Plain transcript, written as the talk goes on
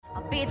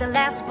be the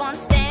last one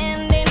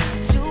standing.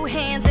 Two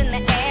hands in the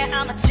air,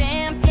 I'm a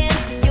champion.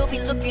 You'll be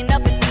looking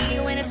up at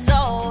me when it's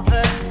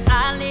over.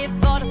 I live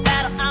for the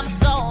battle, I'm a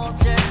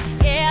soldier.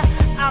 Yeah,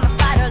 I'm a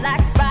fighter like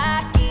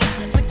Rocky.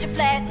 Put your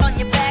flag on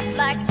your back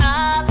like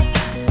Ali.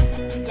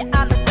 Yeah,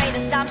 I'm the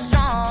greatest, I'm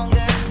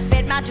stronger.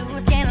 Bet my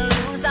dues, can't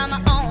lose, I'm my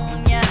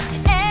own, yeah.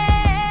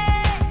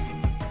 Hey.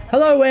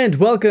 Hello and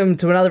welcome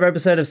to another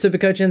episode of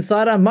Supercoach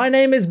Insider. My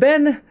name is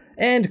Ben.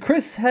 And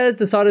Chris has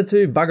decided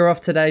to bugger off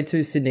today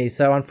to Sydney,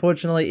 so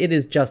unfortunately it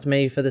is just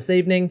me for this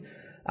evening.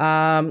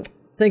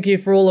 Thank you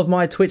for all of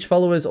my Twitch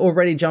followers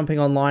already jumping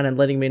online and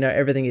letting me know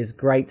everything is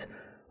great.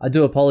 I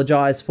do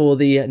apologise for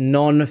the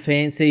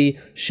non-fancy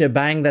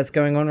shebang that's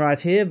going on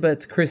right here,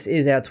 but Chris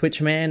is our Twitch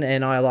man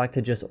and I like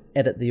to just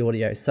edit the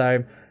audio.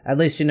 So at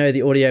least you know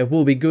the audio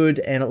will be good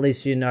and at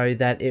least you know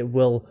that it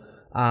will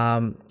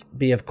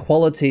be of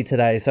quality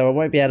today. So I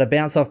won't be able to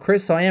bounce off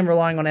Chris, so I am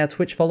relying on our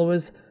Twitch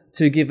followers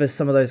to give us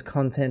some of those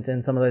content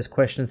and some of those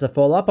questions to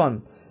follow up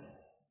on.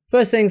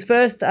 First things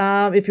first,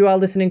 if you are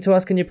listening to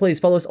us, can you please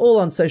follow us all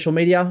on social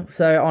media?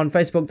 So on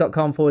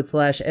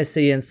facebook.com/SC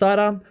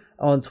Insider.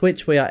 On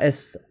Twitch, we are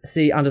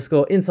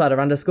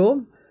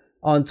SC_Insider_.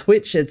 On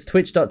Twitch, it's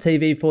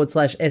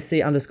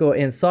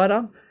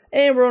twitch.tv/SC_Insider.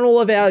 And we're on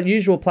all of our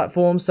usual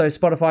platforms, so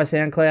Spotify,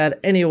 SoundCloud,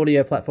 any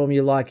audio platform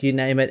you like, you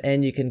name it,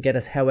 and you can get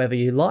us however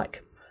you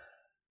like.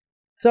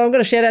 So I'm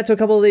going to shout out to a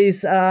couple of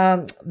these,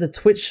 the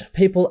Twitch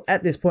people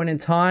at this point in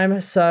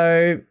time.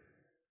 So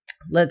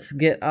let's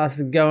get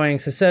us going.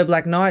 So Sir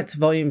Black Knight,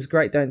 volume's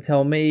great, don't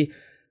tell me.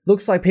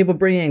 Looks like people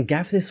bringing in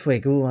Gaff this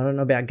week. Ooh, I don't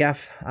know about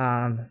Gaff.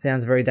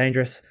 Sounds very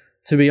dangerous,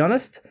 to be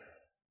honest.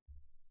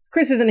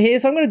 Chris isn't here,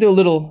 so I'm going to do a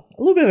little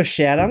bit of a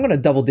shout out. I'm going to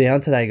double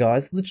down today,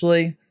 guys.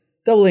 Literally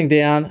doubling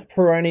down.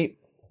 Peroni,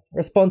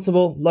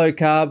 responsible, low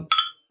carb,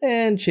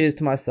 and cheers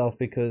to myself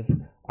because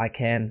I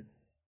can.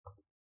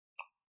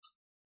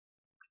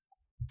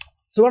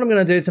 So what I'm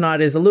going to do tonight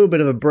is a little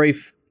bit of a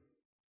brief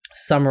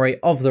summary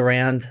of the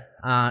round,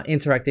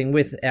 interacting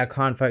with our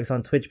kind folks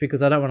on Twitch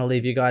because I don't want to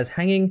leave you guys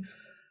hanging.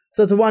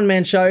 So it's a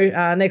one-man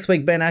show. Next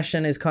week, Ben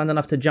Ashton is kind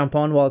enough to jump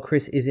on while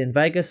Chris is in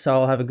Vegas, so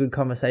I'll have a good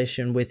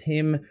conversation with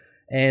him.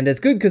 And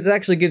it's good because it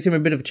actually gives him a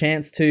bit of a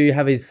chance to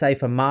have his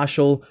safer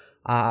Marshall.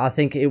 I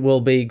think it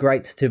will be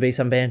great to be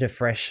some banter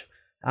fresh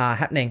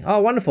happening. Oh,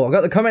 wonderful. I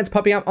got the comments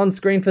popping up on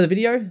screen for the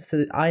video,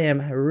 so I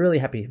am really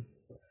happy.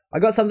 I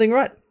got something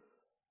right.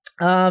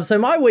 So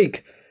my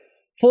week,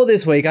 for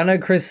this week, I know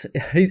Chris,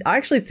 I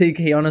actually think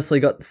he honestly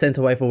got sent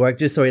away for work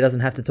just so he doesn't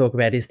have to talk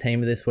about his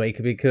team this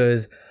week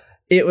because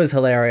it was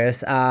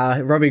hilarious.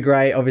 Robbie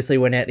Gray obviously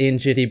went out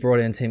injured. He brought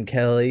in Tim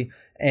Kelly,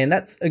 and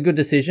that's a good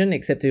decision,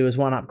 except he was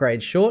one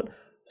upgrade short.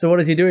 So what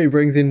does he do? He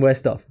brings in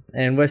Westhoff,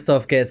 and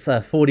Westhoff gets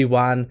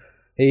 41.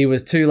 He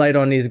was too late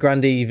on his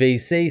Grundy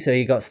VC, so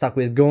he got stuck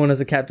with Gawn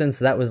as a captain.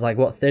 So that was like,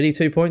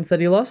 32 points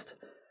that he lost?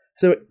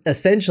 So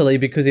essentially,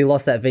 because he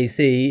lost that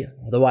VC,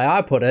 the way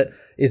I put it,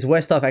 is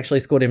Westhoff actually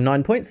scored him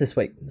 9 points this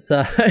week.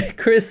 So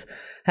Chris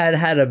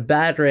had a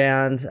bad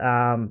round.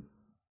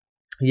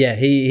 Yeah,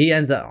 he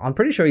ends up, I'm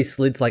pretty sure he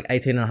slids like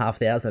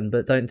 18,500,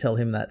 but don't tell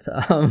him that.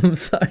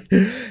 So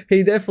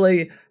he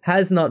definitely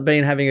has not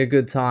been having a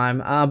good time.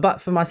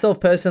 But for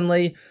myself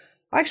personally,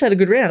 I actually had a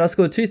good round. I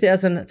scored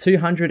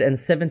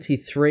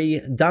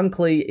 2,273.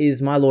 Dunkley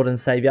is my Lord and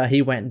Savior.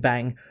 He went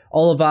bang.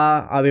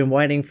 Oliver, I've been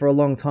waiting for a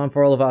long time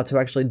for Oliver to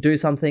actually do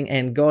something,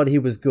 and God, he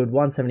was good.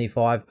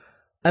 175.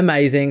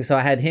 Amazing. So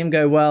I had him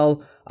go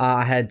well.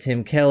 I had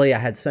Tim Kelly. I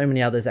had so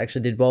many others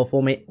actually did well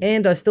for me,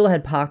 and I still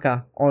had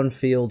Parker on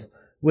field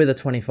with a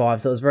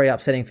 25, so it was very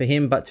upsetting for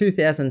him, but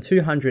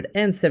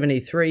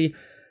 2,273.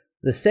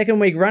 The second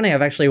week running,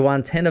 I've actually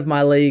won 10 of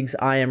my leagues.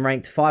 I am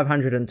ranked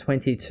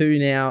 522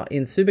 now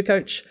in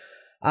Supercoach.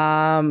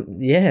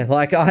 Yeah,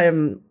 like I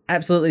am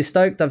absolutely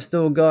stoked. I've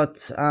still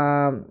got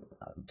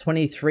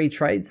 23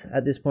 trades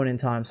at this point in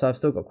time, so I've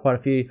still got quite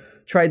a few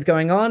trades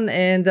going on,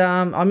 and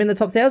I'm in the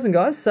top 1,000,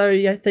 guys, so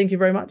yeah, thank you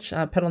very much.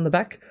 Pat on the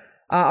back.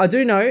 I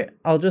do know,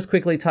 I'll just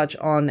quickly touch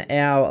on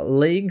our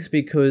leagues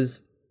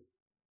because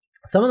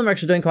some of them are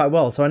actually doing quite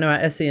well. So I know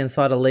our SC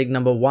Insider League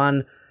number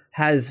 1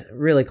 has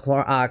really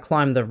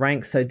climbed the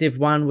ranks. So Div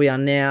 1, we are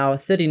now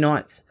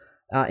 39th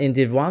in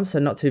Div 1, so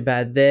not too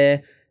bad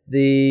there.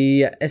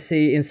 The SC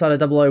Insider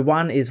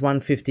 001 is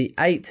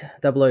 158,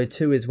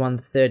 002 is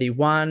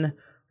 131,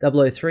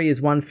 003 is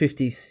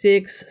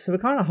 156. So we're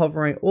kind of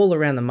hovering all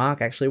around the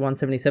mark, actually.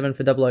 177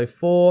 for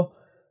 004,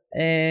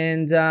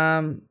 and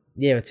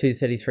yeah,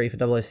 233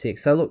 for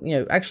 006. So look,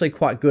 actually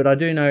quite good. I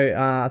do know,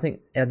 I think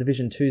our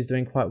Division 2 is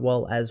doing quite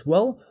well as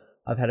well.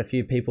 I've had a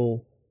few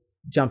people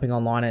jumping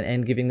online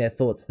and giving their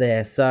thoughts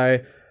there. So,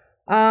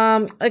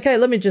 okay,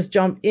 let me just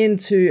jump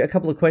into a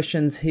couple of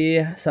questions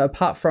here. So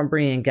apart from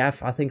bringing in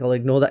Gaff, I think I'll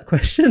ignore that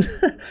question.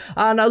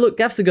 No, look,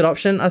 Gaff's a good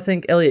option. I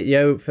think Elliot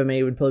Yeo, for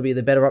me, would probably be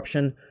the better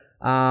option,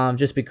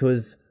 just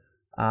because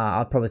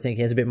I probably think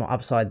he has a bit more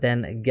upside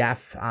than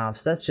Gaff.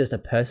 So that's just a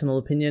personal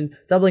opinion.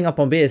 Doubling up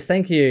on beers.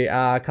 Thank you,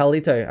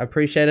 Carlito. I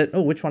appreciate it.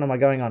 Oh, which one am I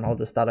going on? I'll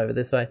just start over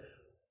this way.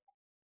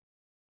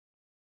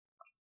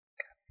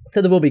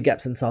 So there will be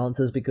gaps and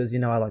silences because,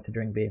 I like to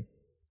drink beer.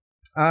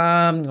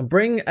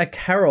 Bing a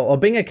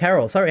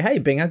Carroll. Sorry, hey,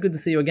 Binger, good to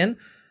see you again.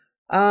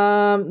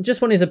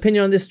 Just want his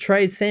opinion on this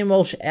trade. Sam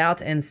Walsh out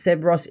and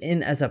Seb Ross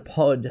in as a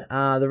pod.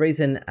 The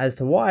reason as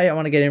to why I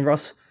want to get in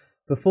Ross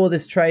before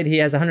this trade, he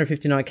has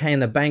 159k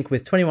in the bank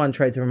with 21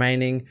 trades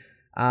remaining,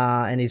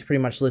 and he's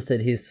pretty much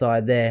listed his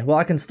side there. Well,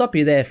 I can stop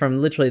you there from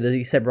literally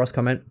the Seb Ross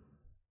comment.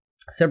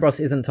 Seb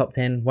Ross isn't top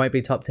 10, won't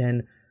be top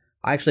 10.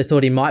 I actually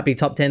thought he might be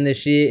top 10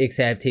 this year,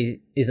 except he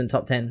isn't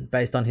top 10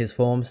 based on his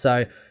form.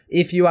 So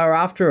if you are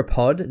after a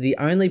pod, the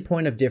only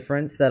point of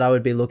difference that I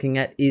would be looking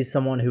at is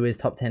someone who is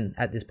top 10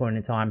 at this point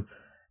in time.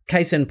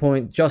 Case in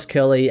point, Josh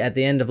Kelly at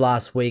the end of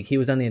last week, he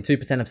was only in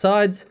 2% of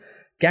sides.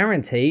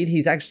 Guaranteed,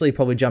 he's actually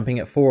probably jumping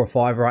at 4 or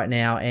 5 right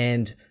now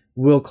and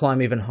will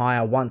climb even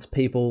higher once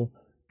people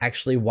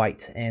actually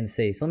wait and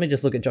see. So let me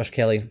just look at Josh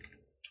Kelly.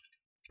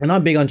 And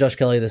I'm big on Josh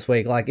Kelly this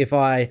week. Like, if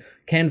I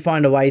can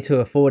find a way to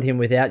afford him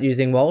without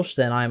using Walsh,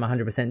 then I am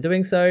 100%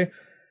 doing so.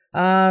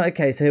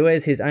 Okay, so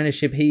where's his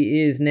ownership?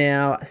 He is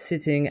now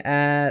sitting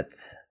at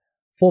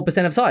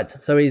 4% of sides.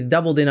 So he's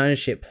doubled in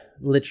ownership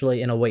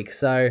literally in a week.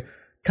 So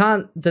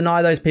can't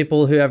deny those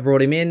people who have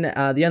brought him in.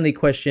 The only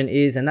question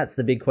is, and that's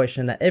the big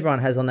question that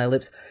everyone has on their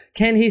lips,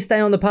 can he stay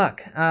on the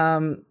puck?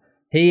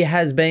 He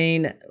has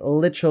been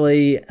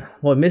literally,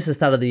 missed the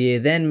start of the year,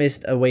 then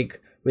missed a week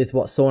with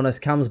Soreness,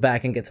 comes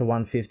back and gets a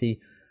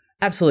 150.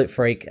 Absolute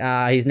freak.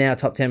 He's now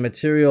top 10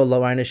 material,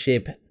 low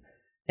ownership.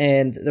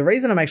 And the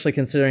reason I'm actually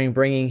considering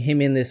bringing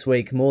him in this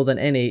week more than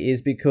any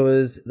is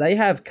because they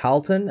have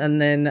Carlton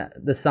and then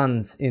the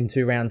Suns in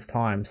 2 rounds'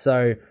 time.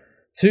 So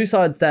 2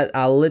 sides that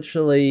are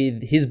literally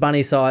his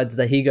bunny sides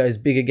that he goes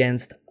big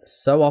against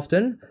so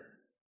often.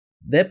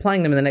 They're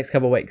playing them in the next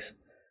couple of weeks.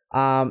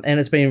 And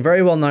it's been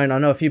very well known. I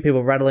know a few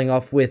people rattling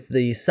off with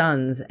the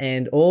Suns,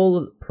 and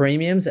all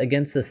premiums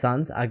against the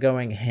Suns are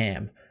going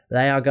ham.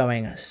 They are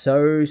going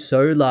so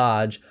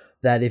large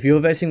that if you're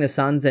versing the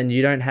Suns and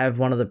you don't have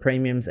one of the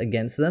premiums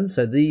against them,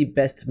 so the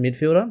best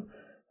midfielder,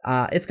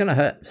 it's going to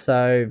hurt.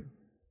 So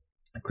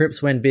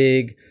Cripps went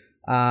big.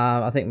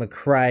 I think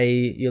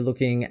McRae, you're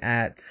looking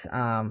at,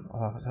 I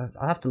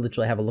have to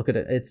literally have a look at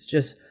it. It's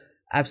just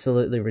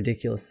absolutely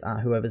ridiculous,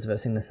 whoever's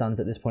versing the Suns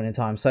at this point in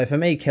time. So for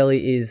me,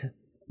 Kelly is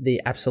the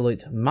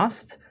absolute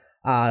must.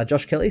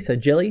 Josh Kelly, so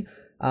Jelly.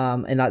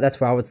 And that's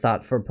where I would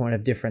start for a point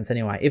of difference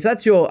anyway. If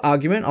that's your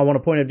argument, I want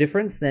a point of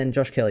difference, then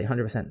Josh Kelly,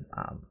 100%.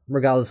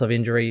 Regardless of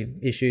injury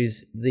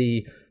issues,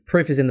 the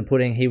proof is in the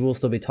pudding. He will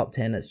still be top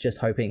 10. It's just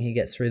hoping he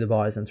gets through the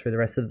buys and through the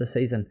rest of the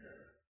season.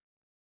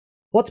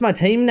 What's my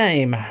team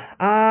name?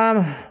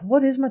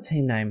 What is my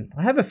team name?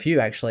 I have a few,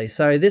 actually.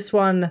 So this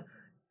one,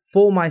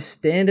 for my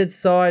standard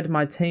side,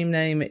 my team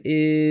name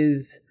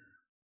is...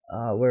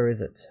 where is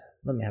it?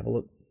 Let me have a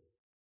look.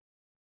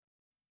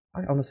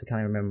 I honestly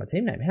can't even remember my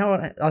team name.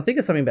 I think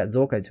it's something about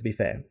Zorko, to be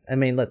fair. I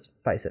mean, let's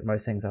face it,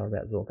 most things are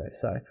about Zorko.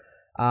 So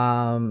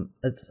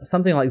it's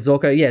something like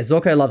Zorko. Yeah,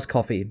 Zorko Loves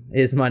Coffee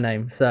is my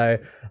name. So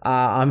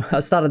I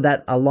started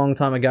that a long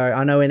time ago.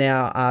 I know in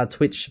our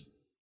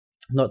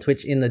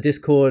in the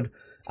Discord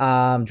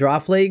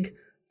draft league,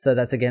 so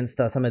that's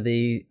against some of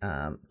the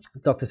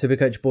Dr.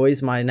 Supercoach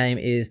boys. My name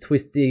is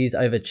Twisties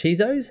Over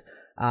Cheezos,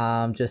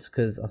 just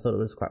because I thought it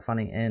was quite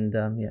funny. And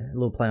a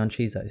little play on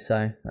Cheezo.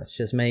 So that's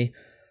just me.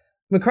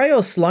 McRae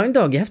or Sloan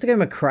Dog? You have to go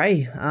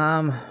McRae.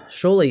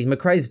 Surely,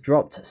 McRae's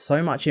dropped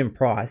so much in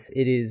price.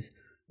 It is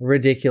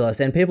ridiculous.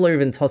 And people are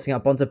even tossing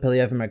up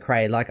Bontempelli over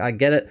McRae. Like, I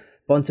get it.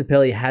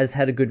 Bontempelli has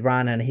had a good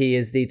run and he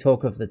is the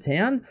talk of the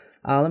town.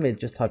 Let me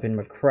just type in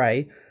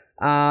McRae.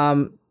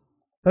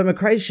 But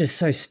McRae's just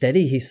so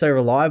steady. He's so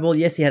reliable.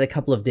 Yes, he had a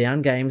couple of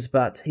down games,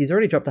 but he's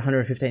already dropped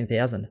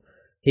 115,000.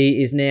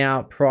 He is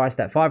now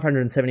priced at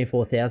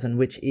 574,000,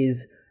 which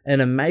is an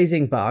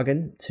amazing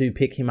bargain to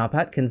pick him up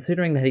at,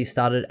 considering that he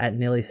started at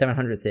nearly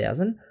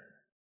 700,000.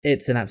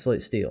 It's an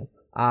absolute steal.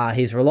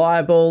 He's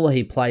reliable,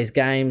 he plays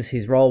games,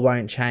 his role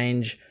won't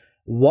change.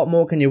 What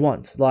more can you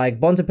want? Like,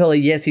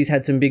 Bontempelli, yes, he's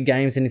had some big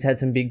games and he's had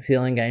some big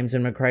ceiling games,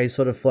 and McRae's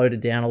sort of floated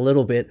down a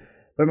little bit,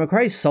 but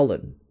McRae's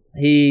solid.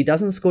 He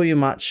doesn't score you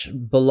much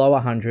below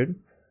 100.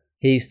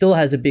 He still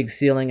has a big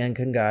ceiling and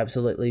can go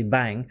absolutely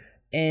bang.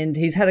 And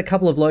he's had a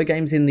couple of low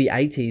games in the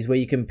 80s where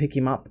you can pick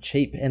him up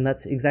cheap, and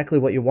that's exactly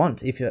what you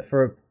want. If you're,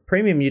 for a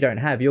premium you don't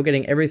have, you're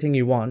getting everything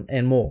you want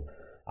and more.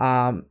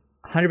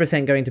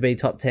 100% going to be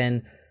top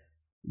 10.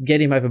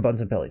 Get him over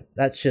Bontempelli.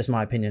 That's just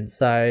my opinion.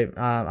 So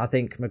I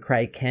think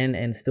McRae can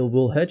and still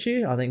will hurt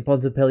you. I think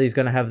Bontempelli is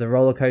going to have the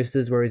roller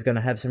coasters where he's going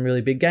to have some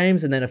really big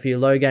games and then a few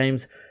low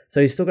games.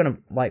 So he's still going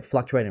to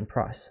fluctuate in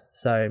price.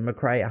 So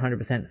McRae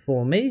 100%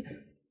 for me.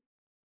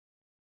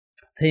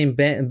 Team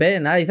Ben,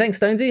 hey, thanks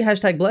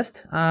Stonesy,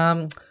 #blessed.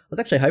 I was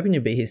actually hoping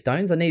you'd be here,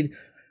 Stones.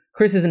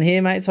 Chris isn't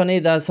here, mate, so I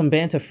need some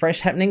banter fresh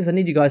happenings. I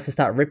need you guys to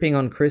start ripping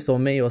on Chris or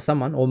me or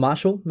someone, or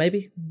Marshall,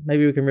 maybe.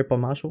 Maybe we can rip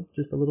on Marshall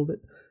just a little bit.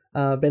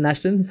 Ben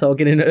Ashton, so I'll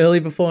get in early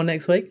before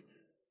next week.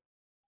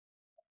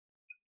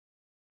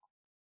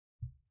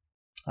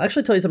 I'll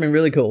actually tell you something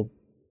really cool.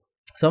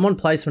 So I'm on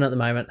placement at the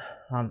moment.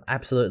 I'm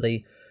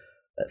absolutely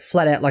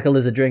flat out like a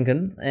lizard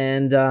drinking,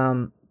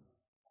 and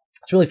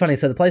it's really funny.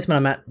 So the placement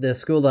I'm at, the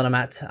school that I'm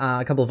at,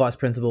 a couple of vice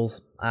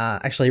principals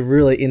actually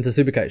really into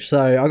Supercoach.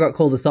 So I got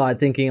called aside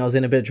thinking I was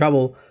in a bit of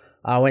trouble.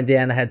 I went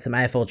down, they had some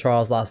AFL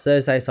trials last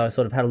Thursday, so I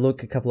sort of had a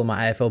look. A couple of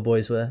my AFL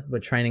boys were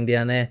training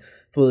down there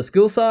for the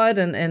school side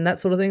and that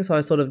sort of thing. So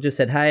I sort of just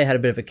said, hey, had a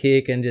bit of a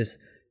kick and just,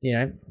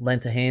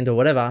 lent a hand or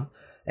whatever.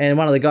 And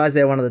one of the guys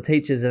there, one of the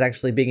teachers, is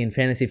actually big in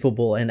fantasy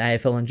football and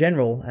AFL in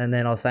general. And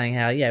then I was saying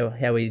how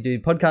we do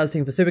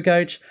podcasting for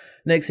Supercoach.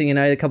 Next thing you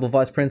know, a couple of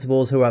vice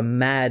principals who are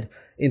mad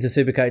into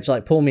Supercoach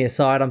like pull me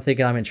aside. I'm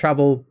thinking I'm in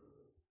trouble.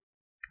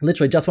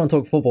 Literally just want to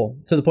talk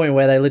football, to the point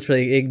where they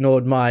literally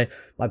ignored my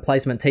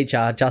placement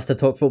teacher just to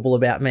talk football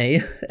about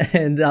me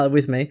and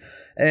with me.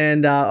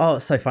 And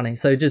it's so funny.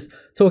 So just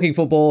talking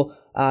football.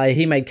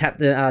 He made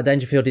captain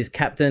Dangerfield his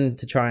captain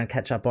to try and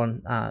catch up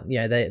on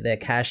their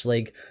cash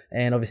league,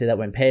 and obviously that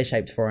went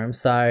pear-shaped for him.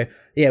 So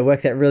yeah, it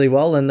works out really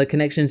well, and the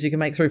connections you can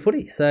make through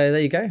footy. So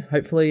there you go.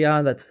 Hopefully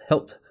that's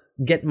helped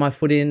get my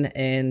foot in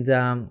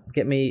and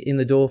get me in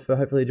the door for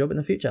hopefully a job in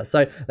the future.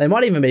 So they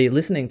might even be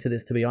listening to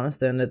this, to be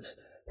honest, and it's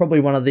probably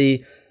one of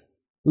the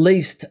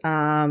least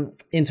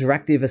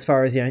interactive as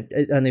far as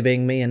it only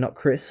being me and not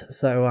Chris.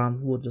 So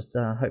we'll just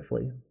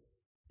hopefully,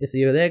 if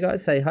you're there,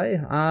 guys, say hey.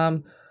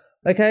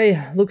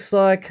 Okay, looks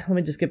like, let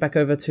me just get back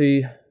over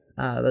to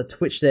the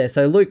Twitch there.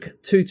 So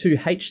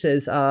Luke22H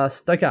says,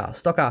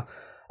 Stocker.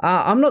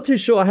 I'm not too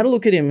sure. I had a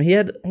look at him. He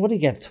had, what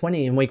did he have,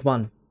 20 in week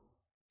 1.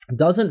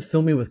 Doesn't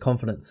fill me with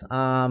confidence.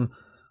 I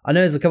know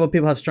there's a couple of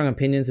people have strong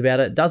opinions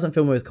about it. Doesn't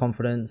fill me with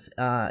confidence.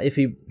 If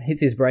he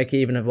hits his break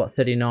even of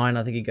 39,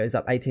 I think he goes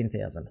up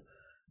 18,000.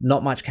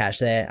 Not much cash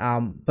there.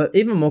 But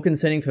even more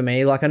concerning for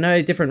me, like I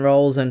know different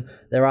roles and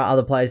there are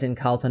other players in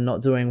Carlton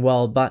not doing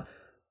well, but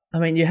I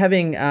mean, you're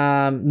having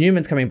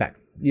Newman's coming back.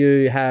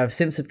 You have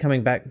Simpson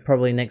coming back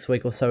probably next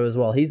week or so as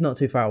well. He's not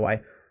too far away.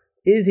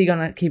 Is he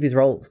going to keep his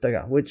role,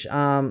 Stoker? Which,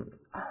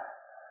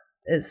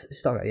 it's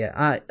Stoker, yeah.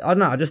 I don't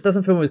know. It just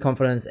doesn't fill me with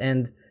confidence,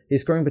 and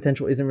his scoring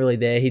potential isn't really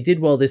there. He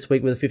did well this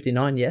week with a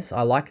 59. Yes,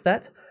 I like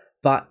that.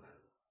 But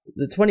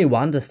the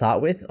 21 to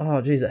start with, oh,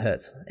 geez, it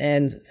hurts.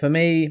 And for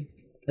me,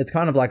 it's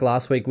kind of like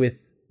last week with,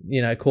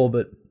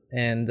 Corbett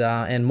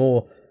and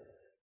Moore.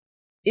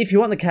 If you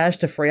want the cash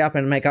to free up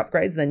and make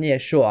upgrades, then yeah,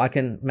 sure, I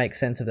can make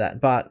sense of that.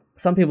 But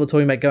some people are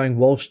talking about going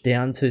Walsh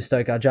down to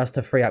Stoker just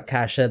to free up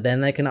cash, so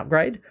then they can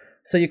upgrade.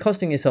 So you're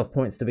costing yourself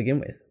points to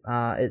begin with.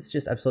 It's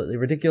just absolutely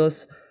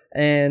ridiculous.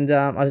 And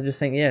I just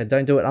think, yeah,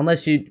 don't do it.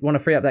 Unless you want to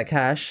free up that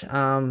cash.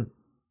 I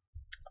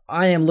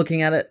am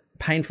looking at it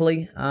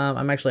painfully.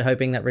 I'm actually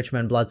hoping that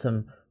Richmond blood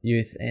some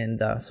youth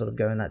and sort of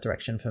go in that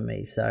direction for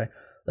me. So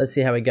let's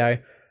see how we go.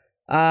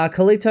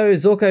 Kalito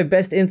Zorko,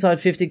 best inside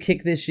 50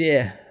 kick this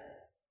year.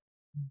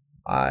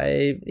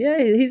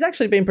 He's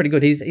actually been pretty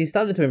good. He's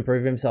started to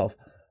improve himself.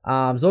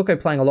 Zorko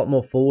playing a lot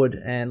more forward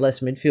and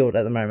less midfield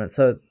at the moment,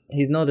 so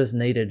he's not as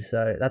needed.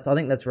 So I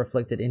think that's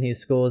reflected in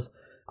his scores.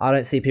 I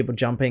don't see people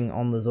jumping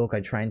on the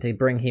Zorko train to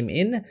bring him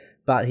in,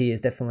 but he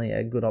is definitely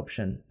a good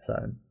option. So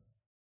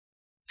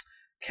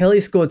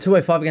Kelly scored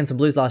 205 against the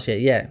Blues last year.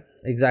 Yeah,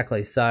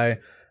 exactly. So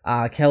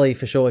Kelly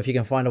for sure, if you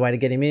can find a way to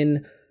get him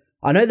in.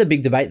 I know the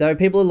big debate, though.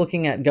 People are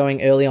looking at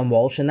going early on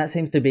Walsh, and that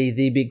seems to be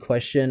the big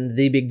question,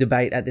 the big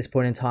debate at this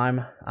point in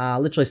time.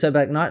 Literally, so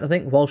back night, I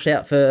think, Walsh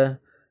out for,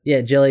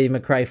 Jelly,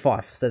 McRae,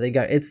 Fife. So there you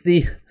go.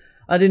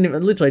 I didn't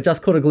even, literally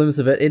just caught a glimpse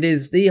of it. It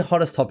is the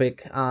hottest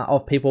topic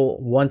of people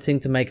wanting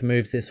to make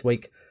moves this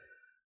week.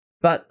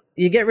 But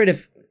you get rid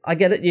of, I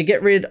get it, you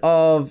get rid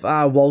of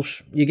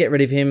Walsh, you get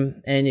rid of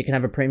him, and you can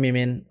have a premium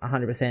in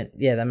 100%.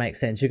 Yeah, that makes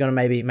sense. You're going to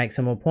maybe make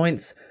some more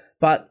points,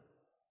 but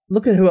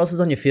look at who else is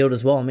on your field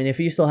as well. I mean, if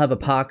you still have a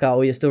Parker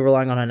or you're still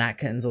relying on an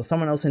Atkins or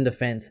someone else in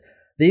defense,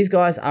 these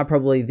guys are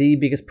probably the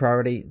biggest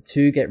priority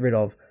to get rid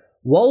of.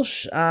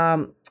 Walsh,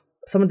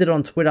 someone did it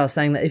on Twitter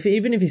saying that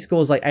even if he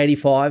scores like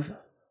 85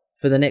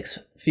 for the next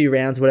few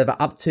rounds, whatever,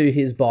 up to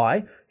his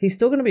buy, he's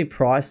still going to be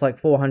priced like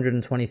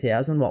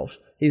 420,000 Walsh.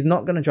 He's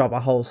not going to drop a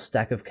whole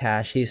stack of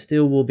cash. He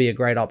still will be a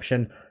great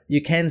option.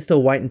 You can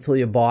still wait until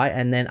you buy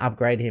and then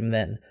upgrade him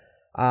then.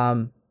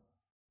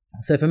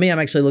 So for me, I'm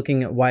actually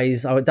looking at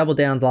ways. I would double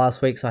down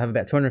last week, so I have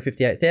about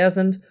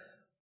 258,000.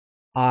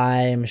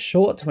 I'm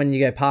short when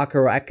you go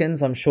Parker or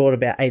Atkins. I'm short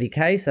about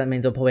 80k, so that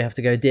means I'll probably have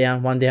to go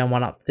down,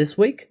 one up this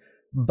week.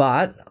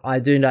 But I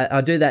do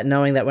that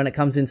knowing that when it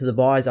comes into the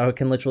buys, I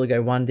can literally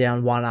go one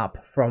down, one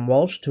up from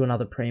Walsh to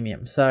another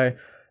premium. So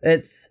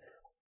it's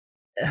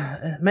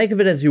make of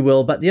it as you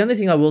will. But the only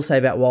thing I will say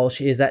about Walsh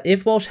is that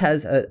if Walsh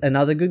has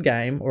another good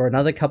game or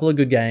another couple of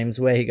good games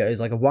where he goes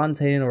like a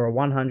 110 or a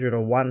 100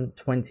 or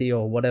 120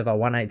 or whatever,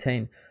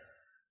 118,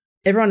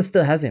 everyone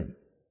still has him.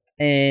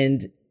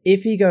 And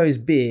if he goes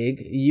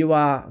big, you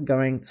are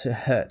going to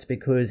hurt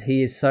because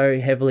he is so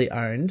heavily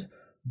owned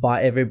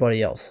by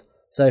everybody else.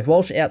 So if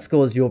Walsh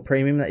outscores your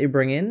premium that you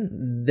bring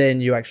in, then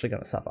you're actually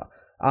going to suffer.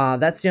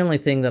 That's the only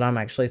thing that I'm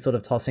actually sort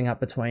of tossing up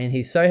between.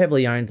 He's so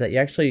heavily owned that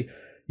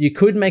you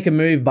could make a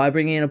move by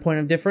bringing in a point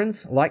of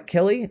difference like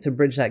Kelly to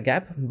bridge that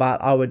gap,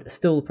 but I would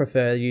still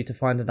prefer you to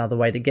find another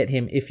way to get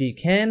him if you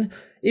can.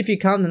 if you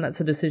can't, then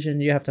that's a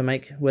decision you have to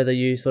make, whether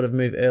you sort of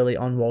move early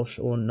on Walsh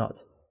or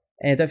not.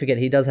 And don't forget,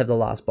 he does have the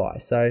last buy.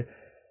 So,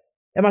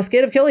 am I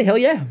scared of Kelly? Hell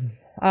yeah.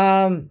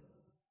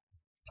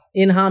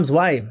 In harm's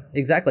way.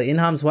 Exactly. In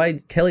harm's way.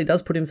 Kelly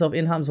does put himself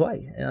in harm's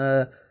way.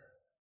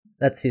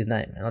 That's his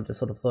name. And I just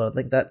sort of thought I'd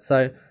link that.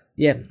 So,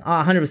 yeah,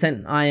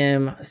 100% I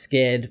am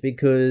scared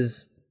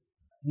because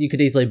you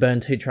could easily burn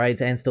 2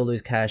 trades and still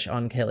lose cash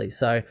on Kelly.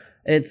 So,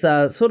 it's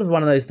sort of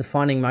one of those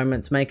defining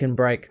moments, make and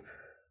break.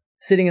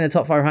 Sitting in the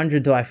top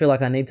 500, do I feel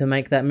like I need to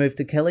make that move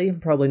to Kelly?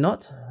 Probably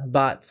not.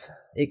 But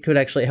it could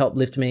actually help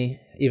lift me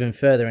even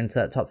further into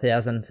that top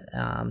 1,000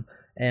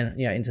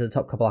 and into the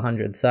top couple of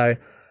hundred. So,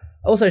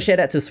 also, shout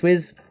out to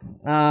Swizz.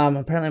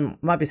 Apparently, I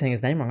might be saying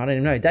his name wrong. I don't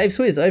even know. Dave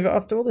Swizz, over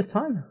after all this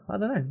time? I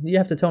don't know. You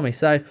have to tell me.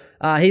 So,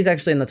 he's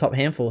actually in the top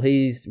handful.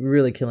 He's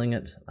really killing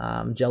it.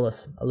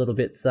 Jealous a little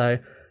bit. So,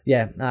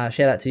 yeah,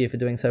 shout out to you for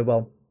doing so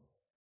well.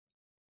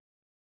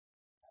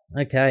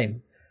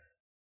 Okay.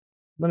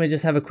 Let me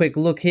just have a quick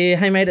look here.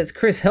 Hey, mate, it's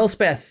Chris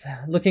Helspeth.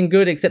 Looking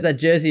good, except that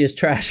jersey is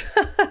trash.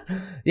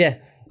 Yeah.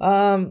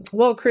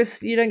 Well,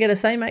 Chris, you don't get a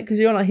say, mate, because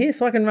you're not here,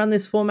 so I can run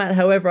this format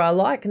however I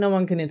like. No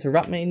one can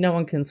interrupt me. No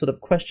one can sort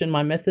of question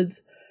my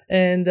methods.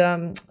 And,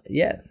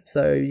 yeah,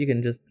 so you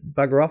can just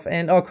bugger off.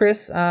 And,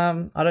 Chris, I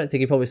don't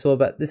think you probably saw,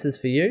 but this is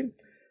for you,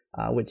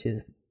 which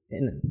is,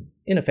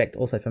 in effect,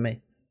 also for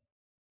me.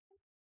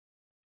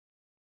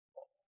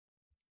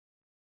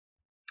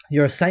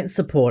 You're a Saints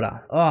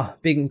supporter. Oh,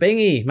 big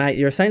Bingy, mate,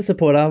 you're a Saints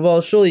supporter.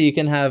 Well, surely you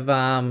can have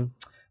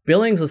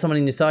Billings or someone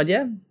in your side,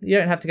 yeah? You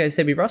don't have to go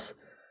Sebi Ross.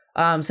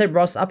 Seb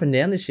Ross up and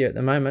down this year at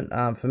the moment.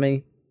 For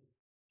me,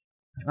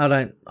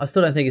 I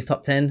still don't think he's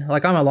top 10.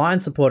 Like, I'm a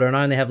Lions supporter and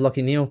I only have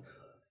Lachie Neale.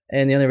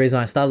 And the only reason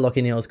I started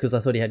Lachie Neale is because I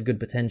thought he had good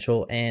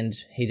potential and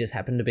he just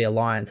happened to be a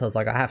Lion. So I was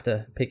like, I have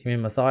to pick him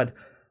in my side.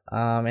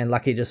 And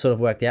lucky just sort of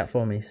worked out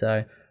for me.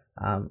 So,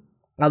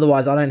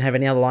 otherwise, I don't have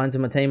any other Lions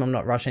in my team. I'm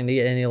not rushing to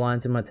get any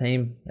Lions in my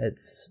team.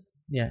 It's,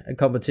 a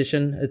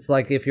competition. It's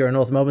like if you're a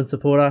North Melbourne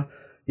supporter,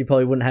 you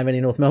probably wouldn't have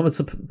any North Melbourne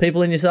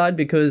people in your side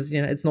because,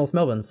 it's North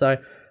Melbourne. So,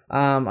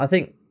 I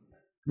think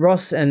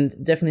Ross and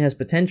definitely has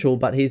potential,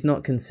 but he's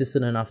not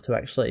consistent enough to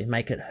actually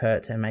make it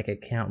hurt and make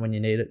it count when you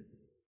need it.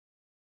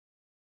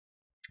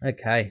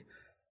 Okay.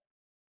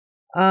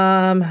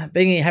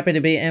 Being happy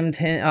to be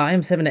M10,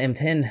 M7 to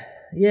M10.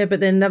 Yeah, but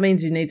then that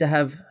means you need to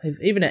have,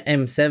 even at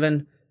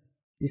M7,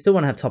 you still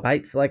want to have top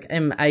 8s, like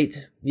M8,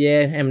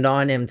 yeah,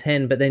 M9,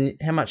 M10, but then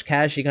how much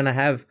cash you're going to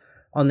have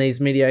on these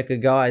mediocre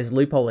guys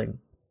loopholing?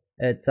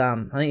 It's, I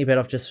think you're better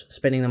off just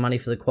spending the money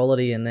for the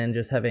quality and then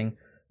just having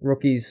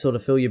rookies sort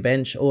of fill your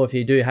bench, or if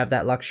you do have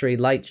that luxury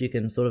late, you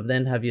can sort of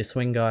then have your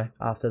swing guy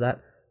after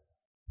that.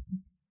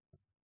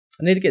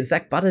 I need to get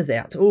Zach Butters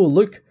out. Oh,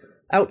 Luke.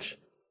 Ouch.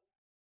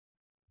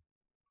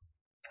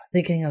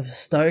 Thinking of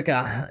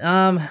Stoker.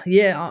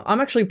 Yeah,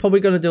 I'm actually probably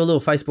going to do a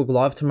little Facebook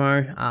Live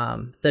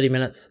tomorrow, 30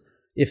 minutes,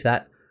 if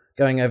that,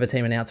 going over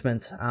team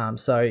announcements.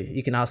 So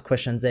you can ask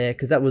questions there,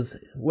 because that was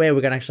where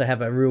we're going to actually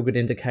have a real good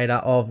indicator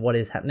of what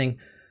is happening.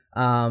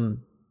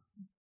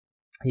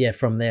 Yeah,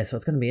 from there. So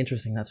it's going to be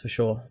interesting, that's for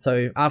sure.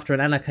 So after an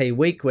anarchy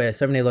week where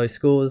so many low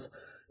scores,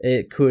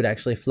 it could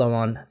actually flow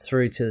on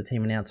through to the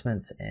team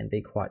announcements and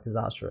be quite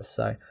disastrous.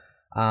 So,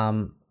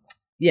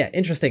 yeah,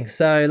 interesting.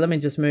 So let me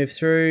just move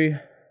through.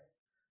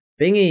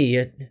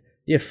 Bingy,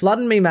 you're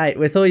flooding me, mate,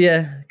 with all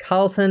your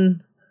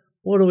Carlton.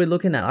 What are we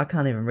looking at? I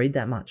can't even read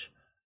that much.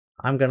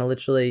 I'm going to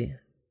literally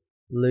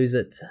lose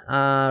it.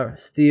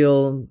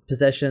 Steal,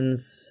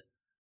 possessions.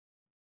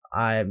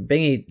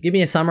 Bingy, give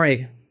me a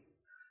summary.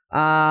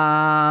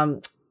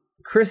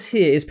 Chris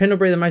here, is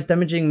Pendlebury the most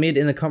damaging mid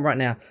in the comp right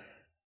now?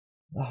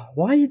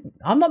 Why?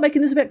 I'm not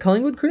making this about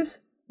Collingwood, Chris.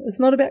 It's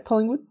not about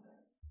Collingwood.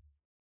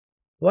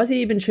 Why is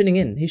he even tuning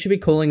in? He should be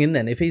calling in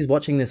then. If he's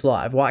watching this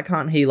live, why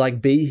can't he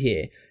be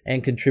here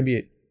and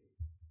contribute?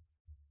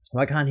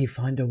 Why can't he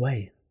find a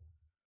way?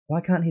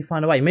 Why can't he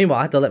find a way? Meanwhile,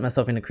 I had to let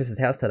myself into Chris's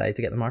house today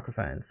to get the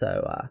microphone.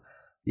 So,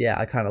 yeah,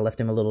 I kind of left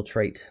him a little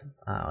treat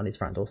on his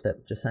front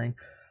doorstep, just saying.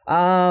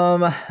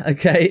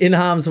 Okay, in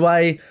harm's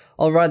way,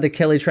 I'll ride the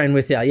Kelly train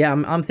with you. Yeah,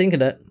 I'm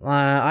thinking it.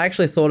 I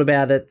actually thought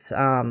about it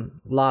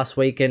last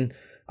week, and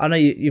I know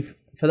you've,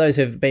 for those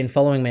who've been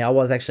following me, I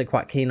was actually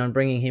quite keen on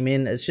bringing him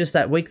in. It's just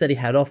that week that he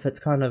had off, it's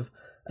kind of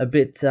a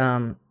bit,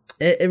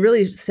 it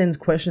really sends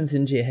questions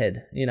into your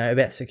head,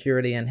 about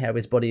security and how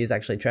his body is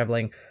actually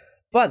traveling.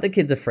 But the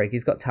kid's a freak.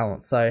 He's got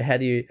talent. So how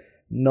do you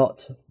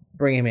not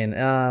bring him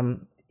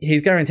in?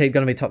 He's guaranteed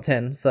going to be top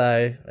 10.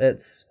 So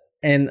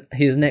and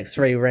his next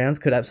 3 rounds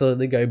could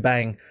absolutely go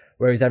bang,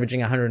 where he's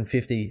averaging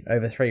 150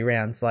 over 3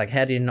 rounds. Like,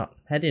 how do you not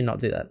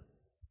do that?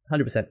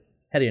 100%.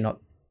 How do you not?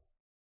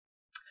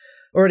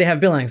 Already have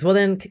Billings. Well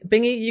then,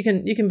 Bingy, you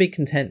can be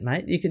content,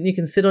 mate. You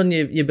can sit on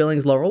your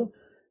Billings laurel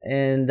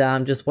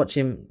and just watch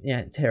him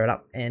tear it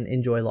up and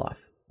enjoy life.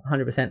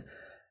 100%.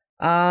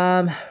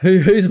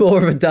 Who's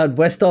more of a dud,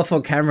 Westhoff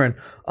or Cameron?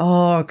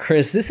 Oh,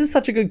 Chris, this is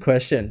such a good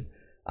question.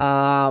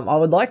 I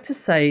would like to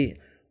say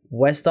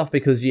Westhoff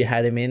because you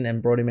had him in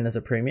and brought him in as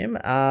a premium.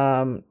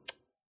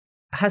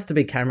 Has to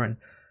be Cameron.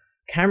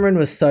 Cameron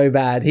was so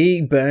bad.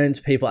 He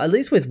burnt people. At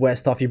least with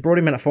Westhoff, you brought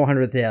him in at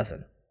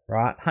 400,000,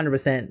 right?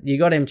 100%. You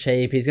got him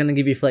cheap. He's going to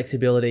give you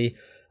flexibility.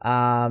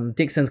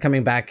 Dixon's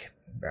coming back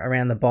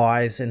around the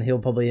buys and he'll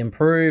probably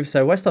improve.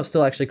 So Westhoff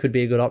still actually could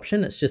be a good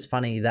option. It's just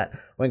funny that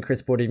when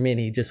Chris brought him in,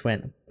 he just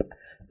went,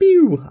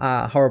 pew,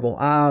 horrible.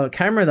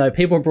 Cameron, though,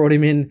 people brought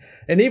him in.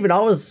 And even I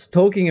was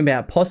talking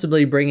about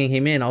possibly bringing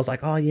him in. I was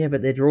like, oh, yeah,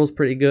 but their draw's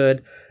pretty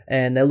good.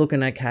 And they're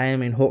looking okay. I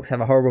mean, Hawks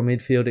have a horrible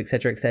midfield,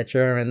 etc.,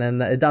 etc. And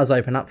then it does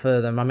open up for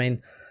them. I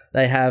mean,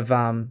 they have,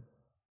 Carlton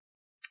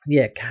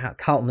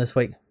this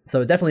week.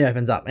 So it definitely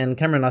opens up. And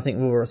Cameron, I think,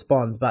 will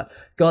respond. But,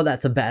 God,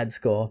 that's a bad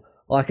score.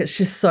 Like, it's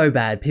just so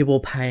bad. People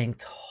paying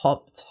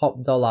top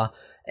dollar.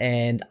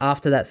 And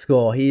after that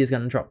score, he is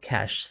going to drop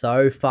cash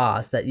so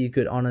fast that you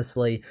could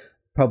honestly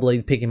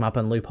probably pick him up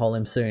and loophole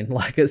him soon.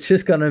 Like, it's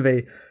just going to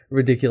be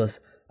ridiculous.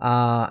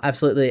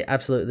 Absolutely,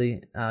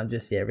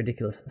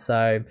 ridiculous.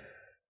 So,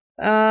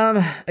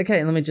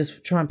 okay, let me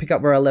just try and pick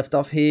up where I left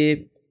off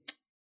here.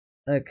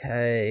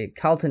 Okay,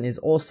 Carlton is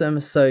awesome,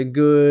 so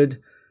good.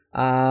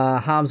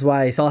 Harm's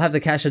way. So I'll have to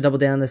cash a double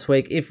down this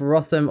week if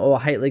Rotham or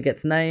Haitley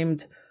gets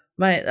named.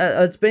 Mate,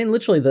 it's been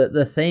literally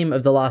the theme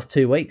of the last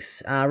 2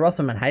 weeks.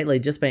 Rotham and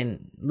Haitley just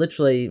been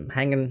literally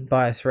hanging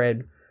by a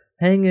thread.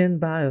 Hanging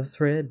by a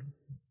thread.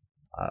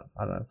 I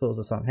don't know, I thought it was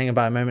a song. Hanging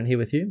by a moment here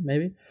with you,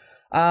 maybe.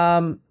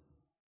 Yeah,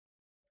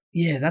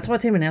 that's why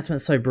team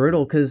announcement's so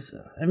brutal, because,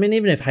 I mean,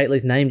 even if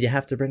Haitley's named, you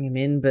have to bring him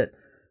in, but,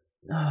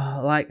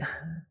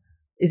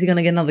 is he going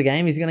to get another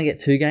game? Is he going to get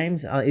 2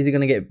 games? Is he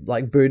going to get,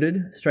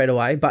 booted straight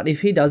away? But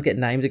if he does get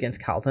named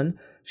against Carlton,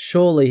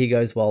 surely he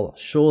goes well.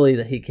 Surely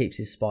that he keeps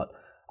his spot.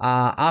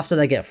 After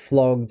they get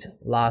flogged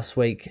last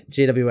week,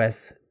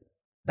 GWS,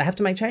 they have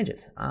to make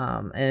changes.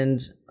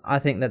 And I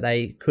think that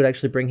they could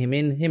actually bring him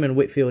in. Him and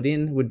Whitfield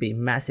in would be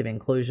massive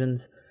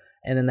inclusions.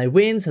 And then they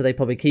win, so they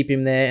probably keep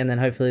him there, and then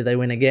hopefully they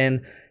win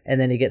again, and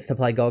then he gets to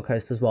play Gold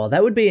Coast as well.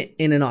 That would be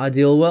in an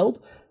ideal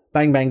world.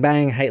 Bang, bang,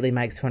 bang, Haitley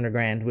makes 200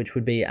 grand, which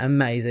would be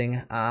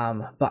amazing.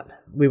 But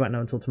we won't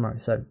know until tomorrow,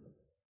 so.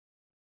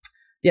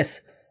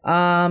 Yes.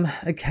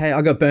 Okay,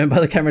 I got burned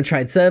by the Cameron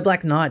trade. Sir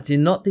Black Knight, you're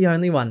not the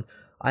only one.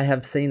 I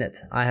have seen it.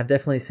 I have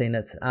definitely seen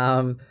it.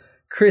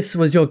 Chris,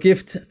 was your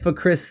gift for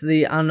Chris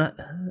the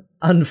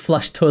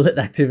unflushed toilet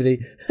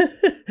activity?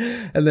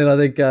 And then I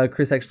think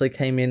Chris actually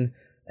came in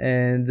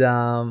and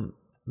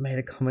made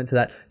a comment to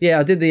that. Yeah,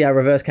 I did the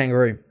reverse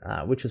kangaroo,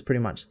 which was pretty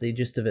much the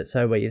gist of it.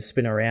 So where you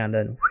spin around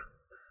and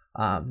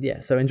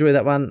so enjoy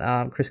that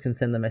one. Chris can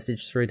send the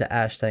message through to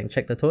Ash saying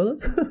check the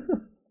toilets.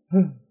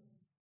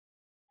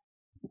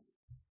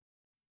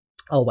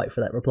 I'll wait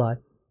for that reply.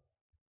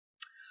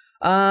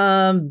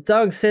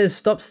 Doug says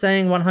stop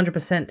saying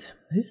 100%.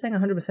 Who's saying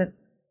 100%?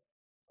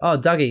 Oh,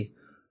 Dougie.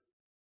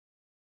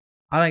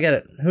 I don't get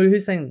it.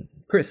 Who's saying?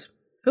 Chris,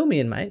 fill me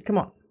in, mate. Come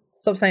on.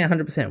 Stop saying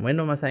 100%. When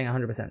am I saying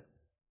 100%?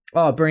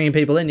 Oh, bringing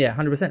people in. Yeah,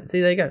 100%. See,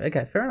 there you go.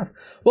 Okay, fair enough.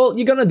 Well,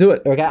 you're going to do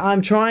it, okay?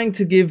 I'm trying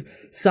to give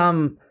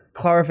some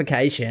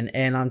clarification,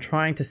 and I'm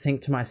trying to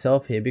think to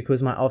myself here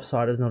because my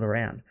offsider's not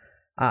around.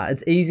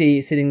 It's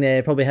easy sitting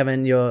there probably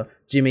having your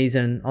jimmies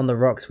and on the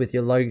rocks with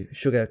your low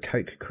sugar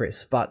Coke,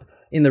 Chris, but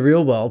in the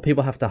real world,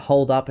 people have to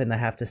hold up and they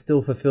have to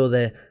still fulfill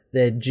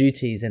their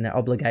duties and their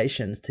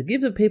obligations to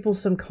give the people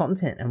some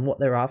content and what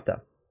they're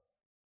after.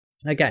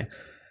 Okay,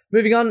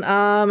 moving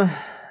on.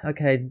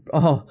 Okay.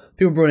 Oh,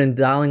 people brought in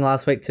Darling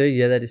last week too.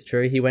 Yeah, that is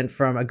true. He went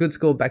from a good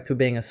score back to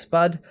being a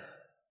spud.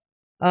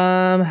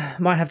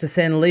 Might have to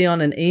send Leon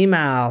an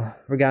email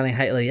regarding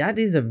Haitley. That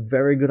is a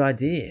very good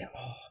idea.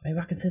 Oh, maybe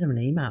I can send him an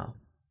email.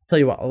 Tell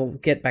you what, I'll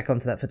get back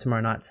onto that for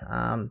tomorrow night.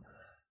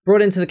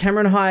 Brought into the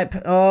Cameron hype.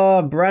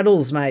 Oh,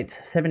 Braddles, mate.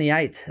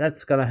 78.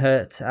 That's going to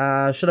hurt.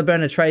 Should I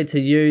burn a trade to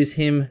use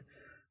him?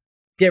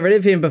 Get rid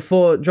of him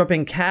before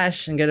dropping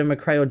cash and get a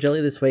McRae or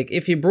Jelly this week.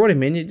 If you brought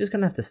him in, you're just going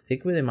to have to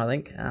stick with him, I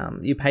think.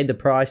 You paid the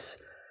price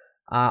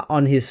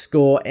on his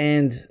score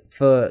and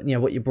for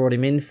what you brought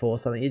him in for.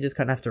 So you just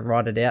kind of have to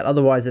ride it out.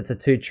 Otherwise, it's a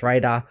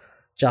 2-trader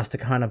just to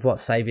kind of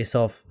save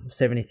yourself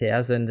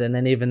 70,000. And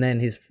then even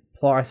then, his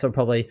price will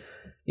probably...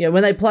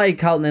 when they play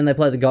Carlton and they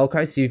play the Gold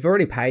Coast, you've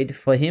already paid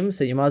for him,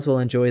 so you might as well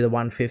enjoy the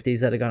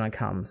 150s that are going to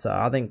come. So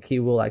I think he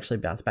will actually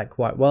bounce back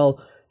quite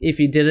well. If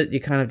you did it,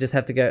 you kind of just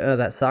have to go, oh,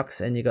 that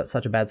sucks, and you got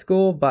such a bad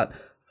score. But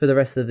for the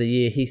rest of the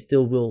year, he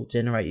still will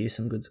generate you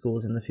some good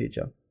scores in the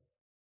future.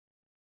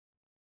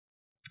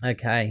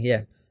 Okay,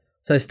 yeah.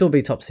 So still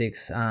be top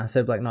 6,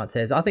 so Black Knight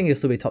says. I think he'll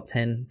still be top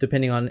 10,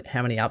 depending on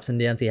how many ups and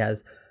downs he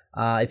has.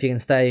 If you can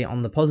stay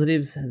on the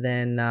positives,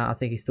 then I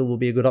think he still will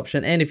be a good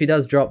option. And if he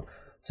does drop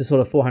to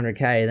sort of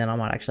 400k, then I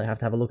might actually have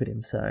to have a look at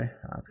him. So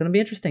it's going to be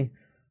interesting.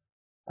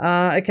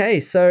 Okay,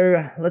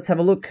 so let's have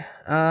a look.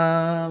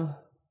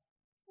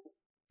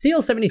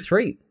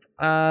 CL73.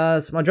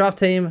 So my draft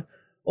team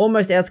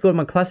almost outscored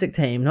my classic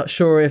team. Not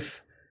sure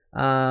if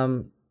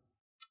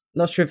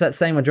that's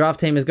saying my draft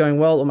team is going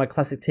well or my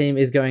classic team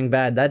is going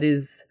bad. That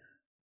is,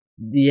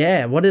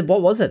 yeah. What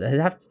was it?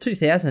 It'd have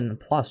 2,000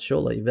 plus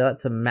surely, but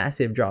that's a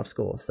massive draft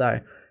score. So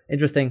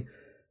interesting.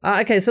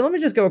 Okay, so let me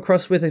just go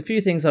across with a few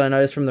things that I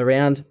noticed from the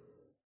round.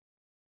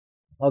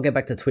 I'll get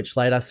back to Twitch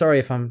later. Sorry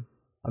if I'm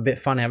a bit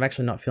funny. I'm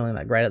actually not feeling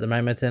that great at the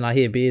moment, and I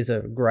hear beers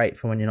are great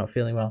for when you're not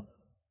feeling well.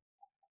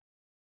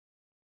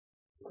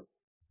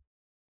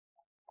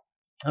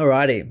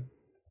 Alrighty,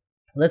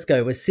 let's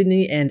go with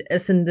Sydney and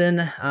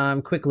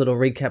Essendon. Quick little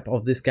recap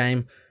of this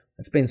game.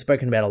 It's been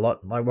spoken about a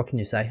lot. Like, what can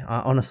you say?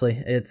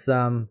 Honestly, it's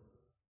Dane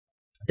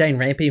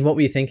Rampy. What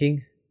were you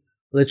thinking?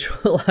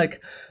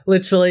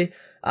 Literally.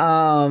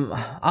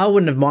 I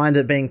wouldn't have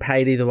minded being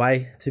paid either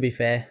way, to be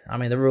fair. I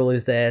mean, the rule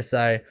is there,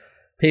 so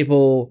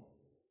people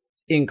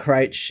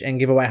encroach and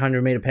give away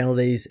 100-meter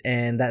penalties,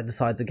 and that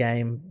decides a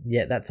game.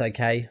 Yeah, that's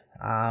okay.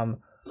 I'm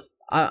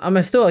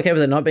still okay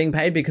with it not being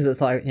paid because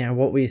it's like,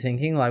 what were you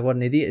thinking? Like, what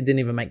an idiot. It didn't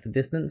even make the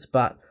distance,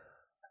 but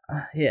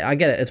yeah, I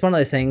get it. It's one of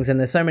those things, and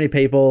there's so many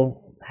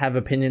people have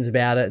opinions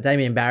about it.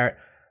 Damien Barrett,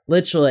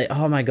 literally,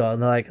 oh my God,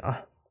 like,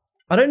 I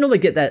don't normally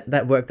get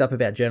that worked up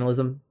about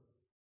journalism.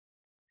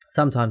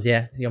 Sometimes,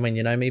 yeah. I mean,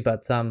 you know me,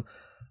 but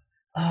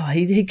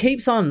he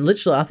keeps on.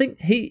 Literally, I think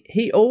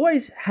he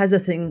always has a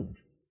thing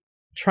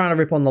trying to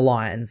rip on the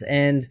Lions,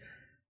 and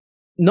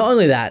not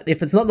only that,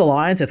 if it's not the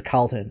Lions, it's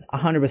Carlton,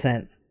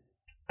 100%.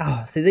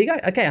 Oh, see, there you go.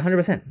 Okay,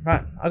 100%.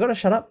 Right, I got to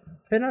shut up.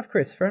 Fair enough,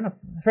 Chris. Fair enough,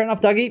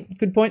 Dougie.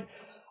 Good point.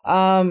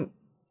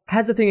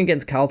 Has a thing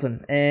against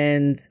Carlton,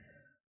 and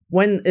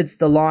when it's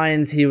the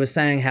Lions, he was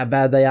saying how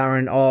bad they are,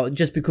 and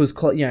just because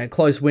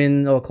close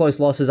win or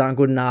close losses aren't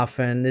good enough,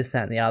 and this,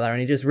 that, and the other,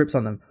 and he just rips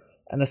on them.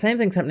 And the same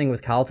thing's happening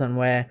with Carlton,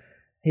 where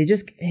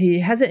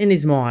he has it in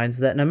his mind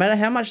that no matter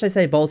how much they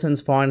say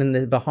Bolton's fine and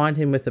they're behind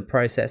him with the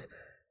process,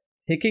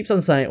 he keeps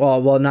on saying,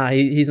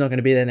 he's not going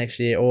to be there next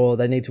year, or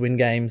they need to win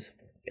games,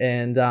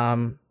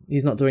 and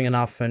he's not doing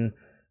enough, and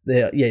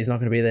he's not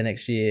going to be there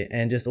next year,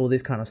 and just all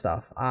this kind of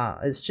stuff.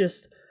 It's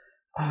just.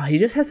 He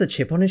just has a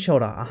chip on his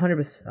shoulder,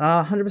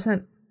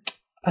 100%.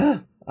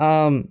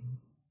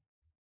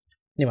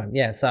 Anyway,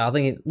 yeah, so I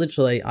think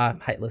I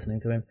hate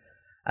listening to him.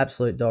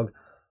 Absolute dog.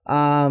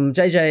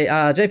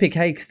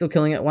 JPK still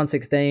killing it,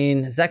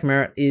 116. Zach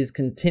Merritt is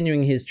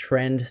continuing his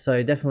trend,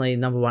 so definitely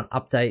number one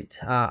upgrade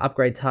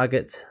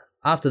target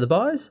after the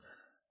buys.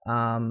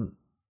 Not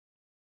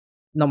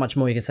much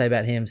more you can say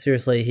about him.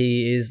 Seriously,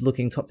 he is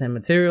looking top 10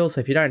 material,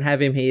 so if you don't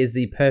have him, he is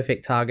the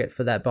perfect target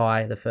for that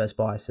buy, the first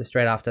buy, so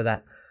straight after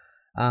that.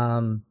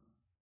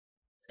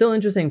 Still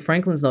interesting,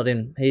 Franklin's not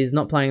in. He's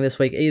not playing this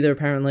week either,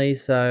 apparently,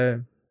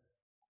 so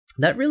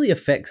that really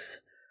affects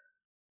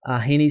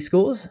Heaney's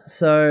scores.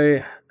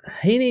 So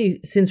Heaney,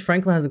 since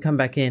Franklin hasn't come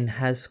back in,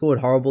 has scored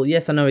horrible.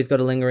 Yes, I know he's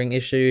got a lingering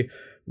issue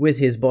with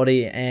his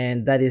body,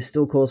 and that is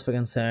still cause for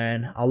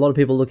concern. A lot of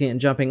people looking at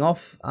jumping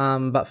off,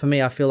 but for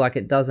me, I feel like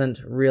it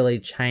doesn't really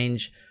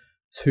change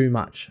too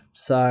much.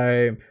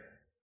 So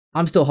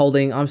I'm still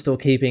holding, I'm still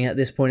keeping at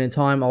this point in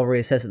time. I'll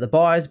reassess at the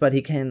buys, but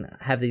he can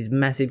have these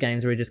massive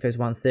games where he just goes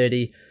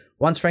 130.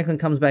 Once Franklin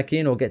comes back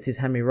in or gets his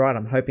hammy right,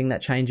 I'm hoping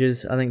that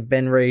changes. I think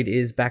Ben Reed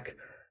is back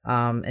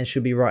and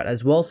should be right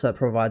as well, so it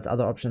provides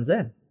other options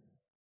there.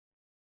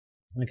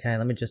 Okay,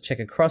 let me just check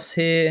across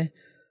here.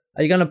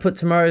 Are you going to put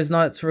tomorrow's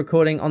night's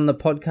recording on the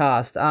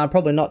podcast?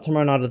 Probably not.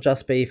 Tomorrow night will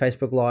just be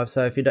Facebook Live,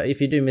 so if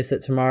you do miss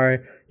it tomorrow,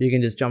 you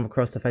can just jump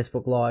across to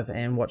Facebook Live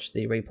and watch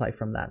the replay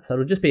from that. So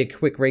it'll just be a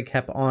quick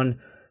recap on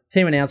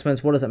team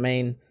announcements, what does it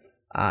mean,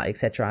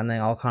 etc. And then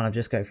I'll kind of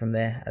just go from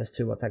there as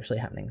to what's actually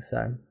happening.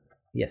 So,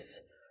 yes.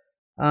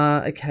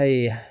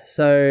 Okay,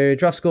 so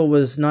draft score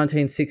was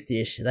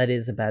 1960-ish. That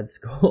is a bad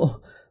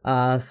score.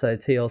 So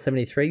TL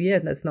 73, yeah,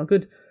 that's not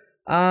good.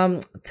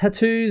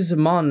 Tattoos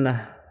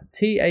Mon,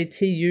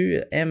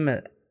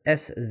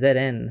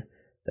 TATUMSZN.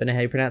 Don't know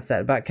how you pronounce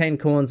that, but Kane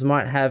Corns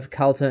might have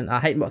Carlton.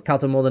 I hate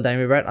Carlton more than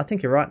Damien Barrett. I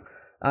think you're right.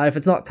 If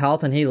it's not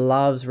Carlton, he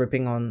loves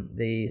ripping on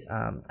the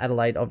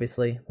Adelaide,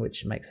 obviously,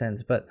 which makes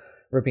sense, but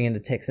ripping into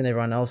Tex and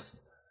everyone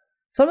else.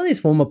 Some of these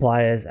former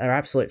players are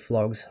absolute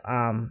flogs.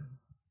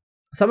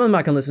 Some of them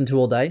I can listen to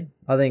all day.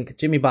 I think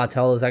Jimmy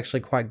Bartell is actually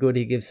quite good.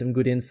 He gives some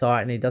good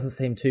insight, and he doesn't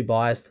seem too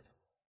biased.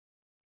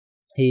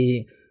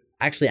 He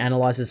actually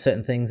analyzes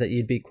certain things that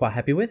you'd be quite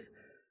happy with.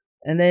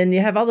 And then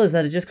you have others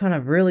that are just kind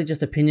of really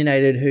just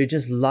opinionated, who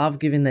just love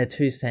giving their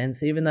 2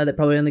 cents, even though they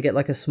probably only get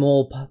like a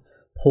small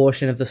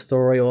portion of the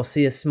story or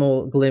see a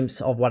small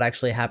glimpse of what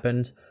actually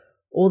happened.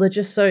 Or they're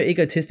just so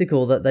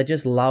egotistical that they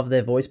just love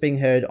their voice being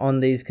heard on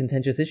these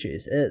contentious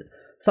issues.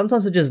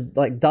 Sometimes it just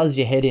like does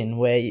your head in,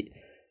 where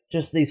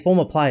just these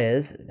former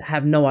players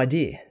have no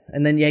idea.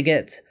 And then you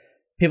get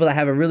people that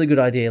have a really good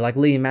idea, like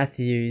Lee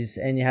Matthews,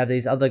 and you have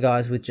these other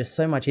guys with just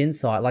so much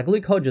insight. Like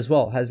Luke Hodge as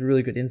well has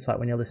really good insight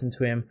when you listen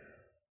to him.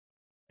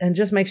 And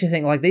just makes you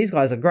think, like, these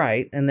guys are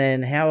great, and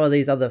then how are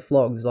these other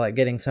flogs, like,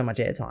 getting so much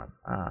airtime?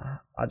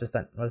 I just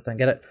don't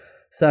get it.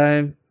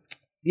 So,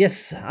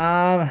 yes,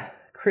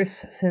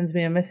 Chris sends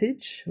me a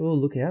message. Oh,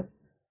 look out.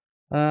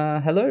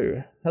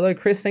 Hello,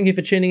 Chris. Thank you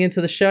for tuning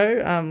into the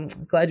show.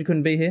 Glad you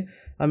couldn't be here.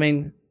 I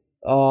mean,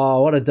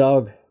 oh, what a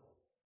dog.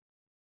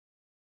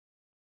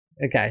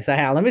 Okay, so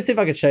let me see if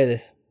I can show you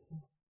this.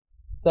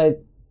 So,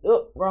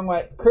 wrong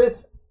way.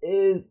 Chris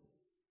is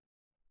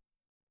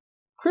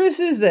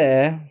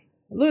there.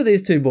 Look at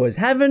these two boys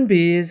having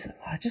beers.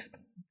 How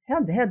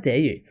dare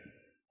you?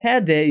 How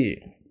dare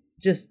you?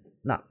 Just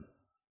no.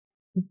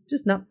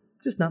 Just no.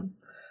 Just no.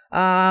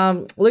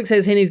 Luke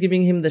says Heaney's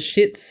giving him the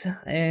shits,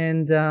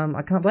 and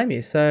I can't blame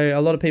you. So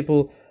a lot of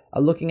people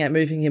are looking at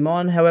moving him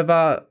on.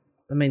 However,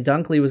 I mean,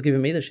 Dunkley was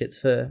giving me the shits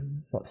for,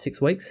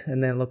 6 weeks,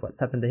 and then look what's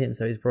happened to him,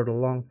 so he's brought it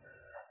along.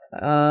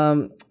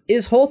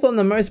 Is Hawthorn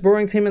the most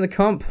boring team in the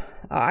comp?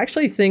 I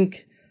actually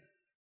think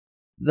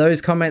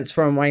those comments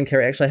from Wayne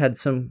Carey actually had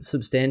some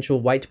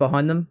substantial weight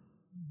behind them.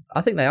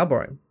 I think they are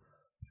boring.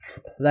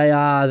 They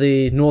are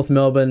the North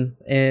Melbourne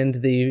and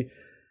the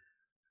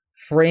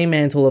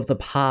Fremantle of the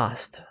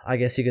past, I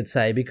guess you could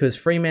say, because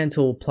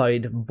Fremantle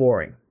played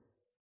boring.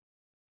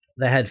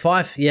 They had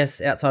 5,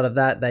 yes, outside of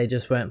that, they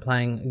just weren't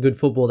playing good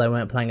football, they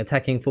weren't playing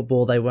attacking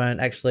football, they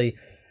weren't actually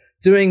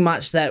doing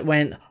much that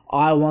went,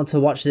 I want to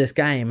watch this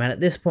game. And at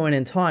this point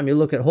in time, you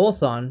look at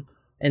Hawthorn,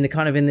 and they're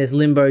kind of in this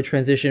limbo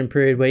transition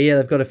period where, yeah,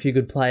 they've got a few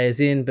good players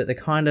in, but they're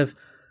kind of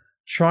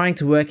trying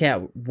to work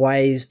out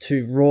ways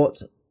to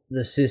rort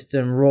the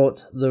system,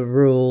 rort the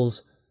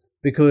rules,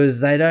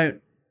 because they're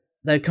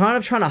kind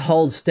of trying to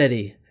hold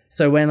steady.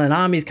 So when an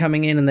army's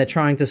coming in and they're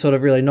trying to sort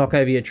of really knock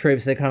over your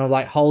troops, they're kind of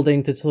like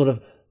holding to sort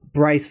of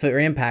brace for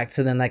impact,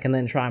 so then they can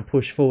then try and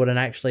push forward and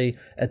actually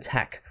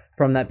attack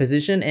from that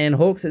position. And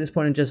Hawks at this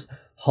point are just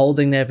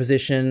holding their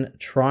position,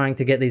 trying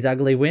to get these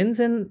ugly wins,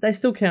 and they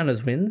still count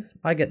as wins.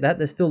 I get that.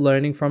 They're still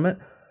learning from it.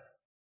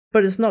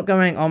 But it's not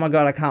going, oh my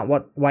God, I can't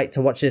wait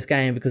to watch this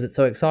game because it's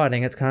so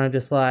exciting. It's kind of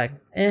just like,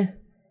 eh.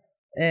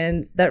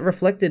 And that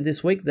reflected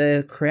this week.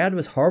 The crowd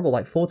was horrible,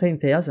 like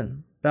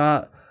 14,000.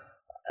 But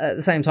at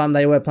the same time,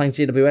 they were playing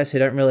GWS, who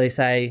don't really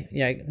say,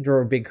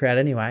 draw a big crowd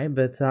anyway.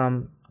 But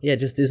yeah,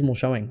 just dismal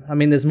showing. I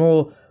mean, there's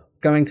more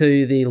going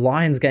to the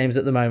Lions games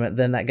at the moment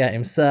than that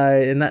game. So,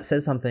 and that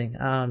says something.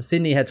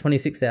 Sydney had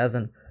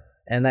 26,000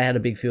 and they had a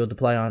big field to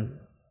play on.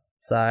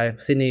 So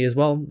Sydney as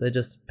well,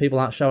 people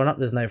aren't showing up.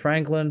 There's no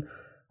Franklin.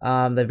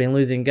 They've been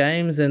losing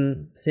games,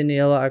 and Sydney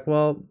are like,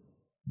 well,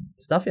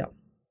 stuff you.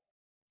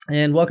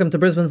 And welcome to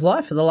Brisbane's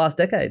life for the last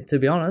decade, to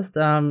be honest.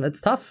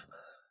 It's tough.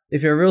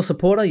 If you're a real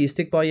supporter, you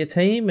stick by your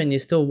team and you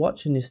still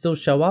watch and you still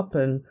show up,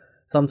 and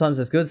sometimes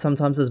it's good,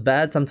 sometimes it's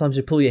bad, sometimes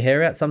you pull your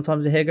hair out,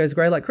 sometimes your hair goes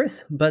grey like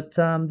Chris. But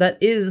that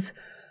is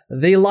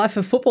the life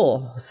of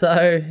football.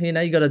 So,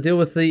 you got to deal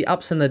with the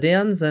ups and the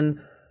downs, and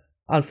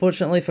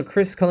unfortunately for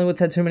Chris, Collingwood's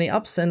had too many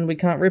ups and we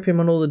can't rip him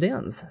on all the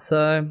downs.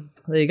 So,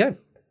 there you go.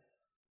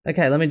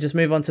 Okay, let me just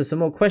move on to some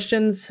more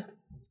questions.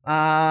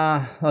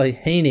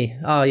 Heaney.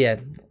 Oh,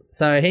 yeah.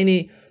 So,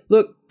 Heaney,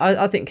 look,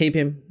 I think keep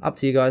him. Up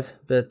to you guys.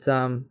 But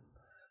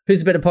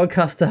who's a better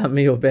podcaster,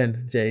 me or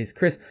Ben? Jeez,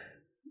 Chris.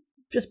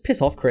 Just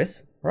piss off,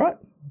 Chris, right?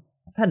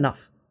 I've had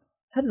enough.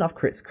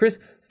 Chris. Chris,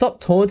 stop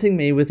taunting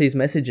me with these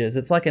messages.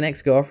 It's like an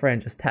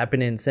ex-girlfriend just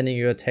tapping in, sending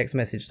you a text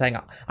message saying,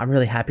 I'm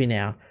really happy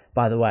now,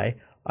 by the way.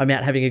 I'm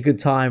out having a good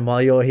time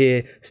while you're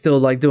here still,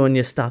 like, doing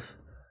your stuff.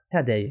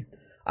 How dare you?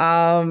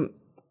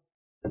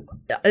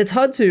 It's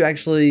hard to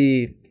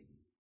actually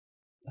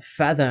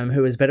fathom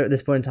who is better at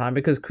this point in time,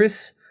 because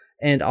Chris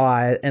and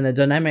I, and the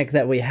dynamic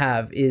that we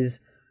have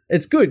is,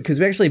 it's good because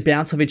we actually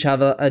bounce off each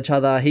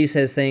other. He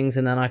says things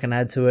and then I can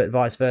add to it,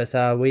 vice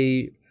versa.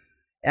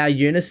 Our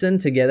unison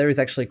together is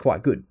actually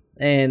quite good.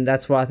 And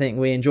that's why I think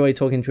we enjoy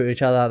talking to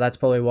each other. That's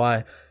probably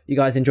why you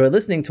guys enjoy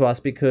listening to us,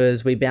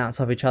 because we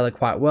bounce off each other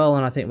quite well,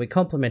 and I think we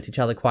complement each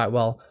other quite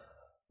well.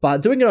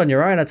 But doing it on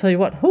your own, I tell you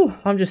what,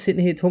 I'm just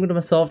sitting here talking to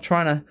myself,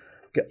 trying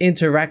to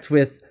interact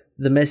with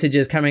the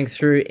messages coming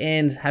through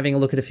and having a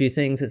look at a few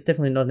things. It's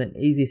definitely not an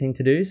easy thing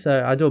to do.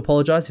 So I do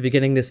apologize if you're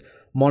getting this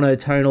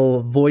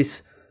monotonal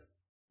voice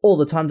all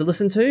the time to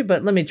listen to,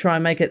 but let me try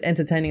and make it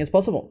entertaining as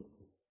possible.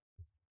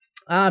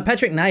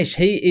 Patrick Naish,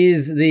 he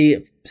is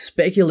the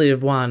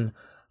speculative one.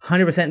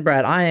 100%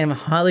 Brad. I am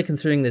highly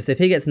considering this. If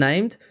he gets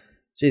named,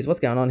 geez, what's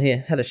going on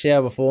here? Had a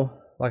shower before.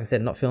 Like I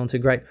said, not feeling too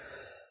great.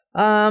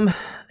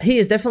 He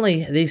is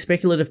definitely the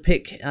speculative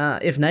pick.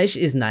 If Naish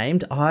is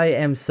named, I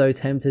am so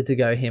tempted to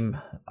go him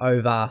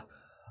over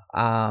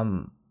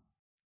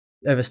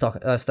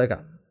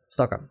Stoker.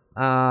 100%.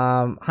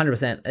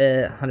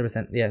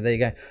 100%. Yeah, there you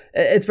go.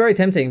 It's very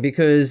tempting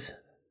because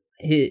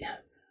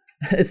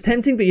it's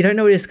tempting, but you don't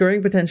know what his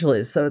scoring potential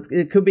is. So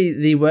it could be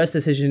the worst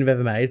decision you've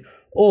ever made,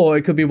 or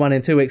it could be 1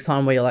 in 2 weeks'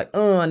 time where you're like,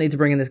 oh, I need to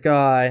bring in this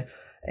guy,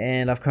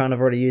 and I've kind of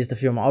already used a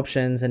few of my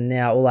options, and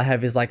now all I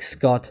have is like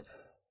Scott,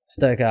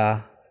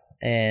 Stoker,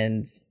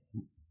 and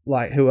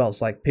like who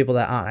else? Like people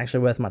that aren't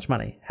actually worth much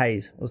money,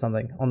 Hayes or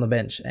something on the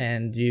bench,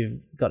 and you've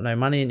got no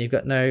money and you've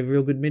got no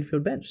real good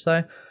midfield bench.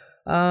 So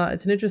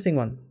it's an interesting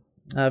one.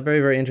 Very,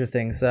 very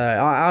interesting. So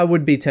I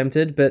would be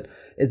tempted, but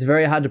it's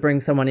very hard to bring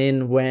someone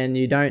in when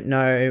you don't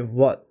know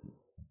what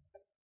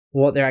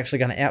they're actually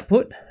going to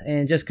output.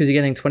 And just because you're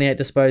getting 28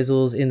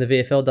 disposals in the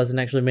VFL doesn't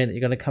actually mean that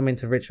you're going to come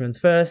into Richmond's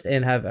first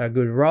and have a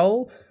good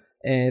role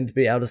and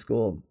be able to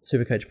score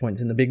Supercoach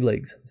points in the big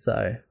leagues.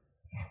 So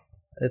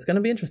it's going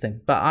to be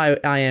interesting. But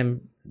I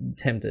am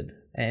tempted.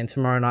 And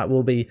tomorrow night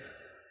will be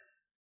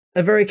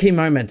a very key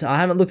moment. I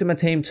haven't looked at my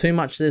team too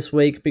much this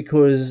week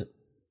because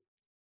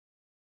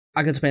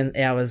I could spend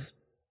hours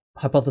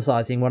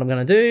hypothesizing what I'm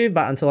going to do,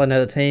 but until I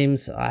know the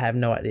teams, I have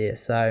no idea.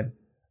 So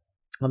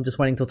I'm just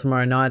waiting till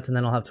tomorrow night, and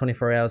then I'll have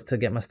 24 hours to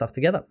get my stuff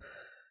together.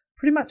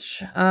 Pretty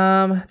much.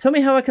 Tell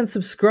me how I can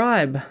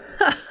subscribe.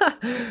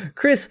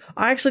 Chris,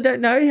 I actually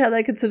don't know how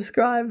they can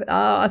subscribe.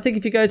 I think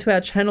if you go to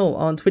our channel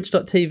on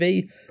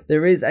twitch.tv,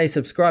 there is a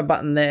subscribe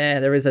button there.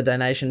 There is a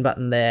donation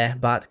button there.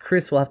 But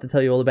Chris will have to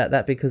tell you all about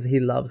that because he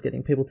loves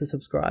getting people to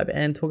subscribe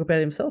and talk about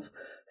himself.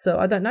 So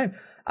I don't know.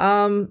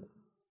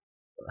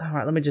 All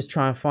right, let me just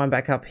try and find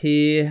back up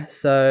here.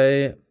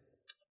 So,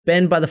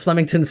 Ben by the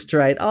Flemington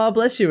Strait. Oh,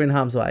 bless you, in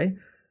harm's way.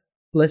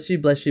 Bless you,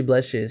 bless you,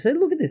 bless you. So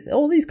look at this.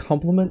 All these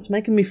compliments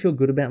making me feel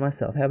good about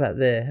myself. How about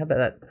there? How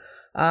about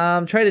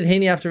that? Traded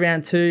Heaney after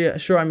round 2.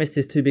 Sure, I missed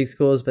his 2 big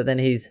scores, but then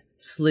he's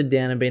slid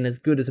down and been as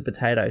good as a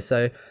potato.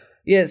 So,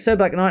 yeah, So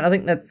Black Knight, I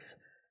think that's...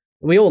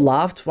 We all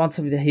laughed once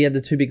he had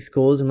the 2 big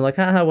scores, and we're like,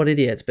 haha, what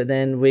idiots. But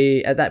then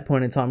at that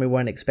point in time, we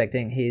weren't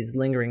expecting his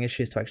lingering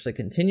issues to actually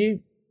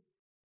continue.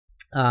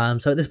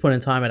 So at this point in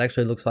time, it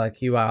actually looks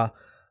like you are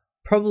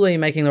probably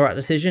making the right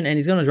decision, and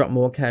he's going to drop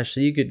more cash,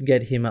 so you could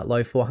get him at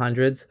low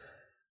 400s.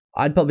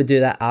 I'd probably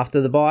do that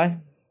after the buy.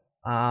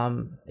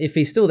 If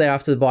he's still there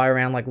after the buy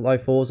around like low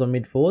 4s or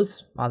mid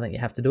 4s, I think you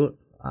have to do it.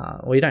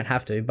 Well, you don't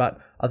have to, but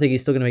I think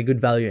he's still going to be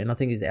good value, and I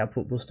think his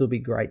output will still be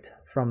great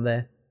from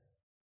there.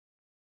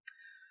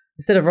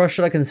 Instead of Ross,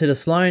 should I consider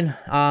Sloan?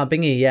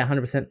 Bingy, yeah,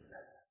 100%.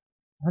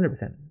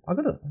 100%. I've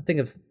got to think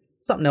of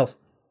something else.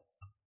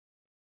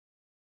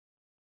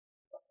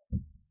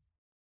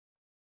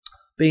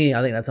 Bingy,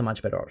 I think that's a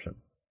much better option.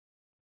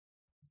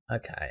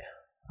 Okay.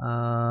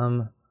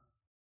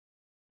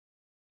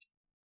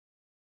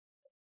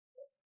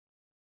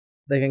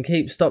 They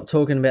can stop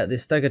talking about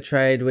this Stoker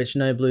trade, which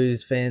no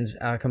Blues fans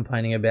are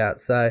complaining about.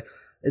 So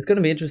it's going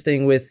to be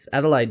interesting with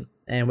Adelaide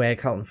and where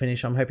Carlton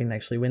finish. I'm hoping to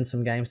actually win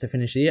some games to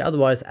finish the year.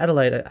 Otherwise,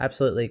 Adelaide are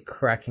absolutely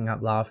cracking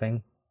up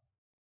laughing.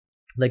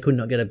 They could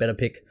not get a better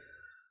pick.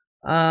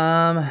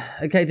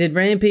 Okay, did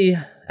Rampy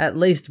at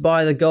least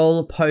buy the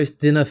goal post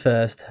dinner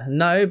first?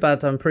 No,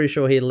 but I'm pretty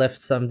sure he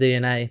left some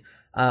DNA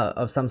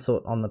of some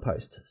sort on the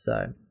post.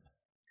 So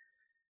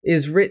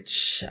is it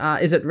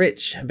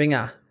Rich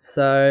Binger?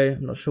 So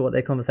I'm not sure what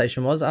their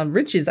conversation was.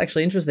 Rich is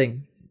actually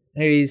interesting.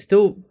 He's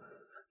still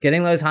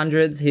getting those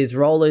hundreds. His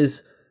role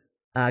is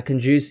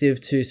conducive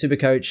to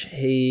Supercoach.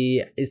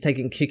 He is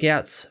taking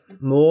kickouts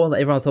more than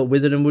everyone thought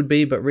Witherden would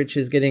be, but Rich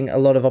is getting a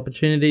lot of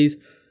opportunities.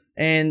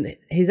 And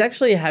he's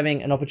actually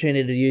having an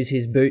opportunity to use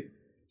his boot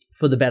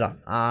for the better.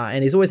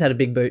 And he's always had a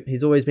big boot.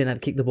 He's always been able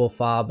to kick the ball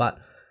far, but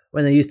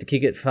when they used to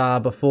kick it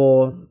far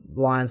before,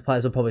 Lions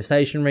players were probably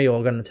stationary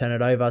or going to turn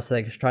it over, so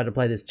they could try to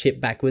play this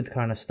chip backwards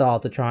kind of style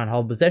to try and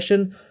hold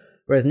possession.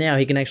 Whereas now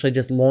he can actually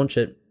just launch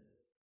it,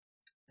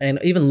 and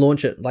even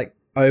launch it like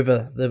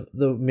over the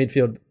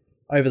midfield,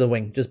 over the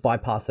wing, just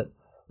bypass it.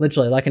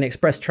 Literally, like an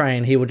express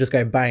train, he will just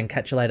go bang,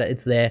 catch you later,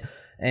 it's there.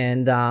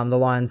 And the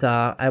Lions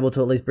are able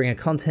to at least bring a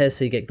contest,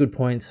 so you get good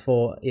points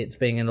for it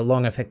being in a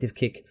long, effective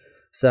kick.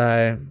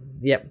 So,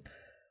 yep.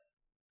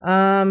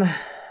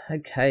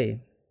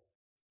 Okay.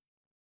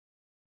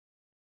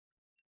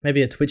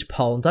 Maybe a Twitch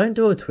poll. Don't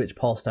do a Twitch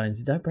poll,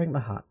 Stones. Don't break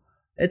my heart.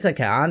 It's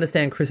okay. I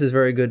understand Chris is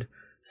very good.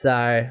 So,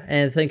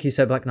 and thank you,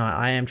 So Black Knight.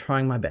 I am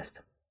trying my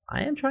best.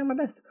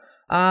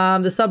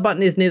 The sub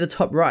button is near the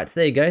top right.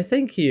 There you go.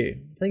 Thank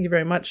you. Thank you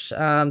very much,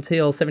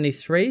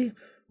 TL73.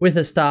 With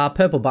a star,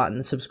 purple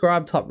button.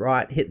 Subscribe, top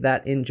right. Hit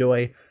that.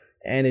 Enjoy.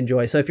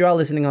 So if you are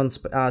listening on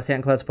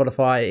SoundCloud,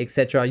 Spotify,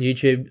 etc.,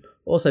 YouTube,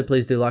 also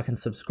please do like and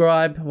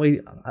subscribe.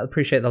 We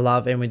appreciate the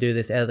love, and we do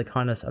this out of the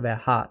kindness of our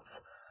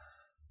hearts.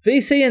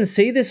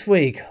 VCNC this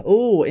week.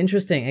 Oh,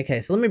 interesting.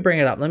 Okay, so let me bring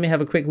it up. Let me have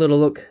a quick little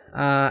look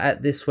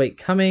at this week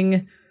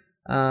coming.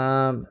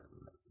 Let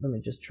me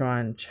just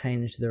try and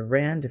change the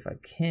round if I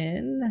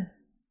can.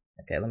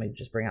 Okay, let me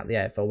just bring up the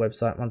AFL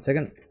website. 1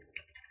 second.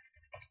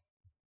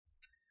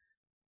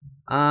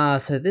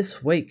 So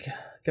this week,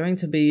 going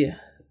to be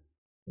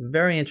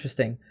very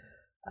interesting.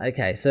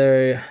 Okay,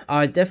 so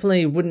I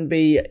definitely wouldn't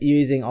be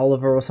using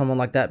Oliver or someone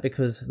like that,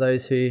 because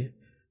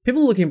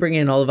people looking to bring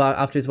in Oliver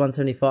after his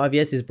 175.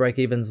 Yes, his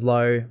break-even's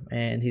low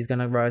and he's going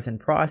to rise in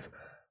price.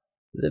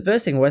 They're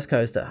versing West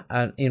Coast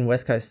in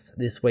West Coast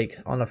this week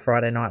on a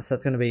Friday night, so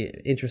that's going to be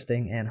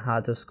interesting and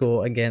hard to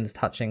score against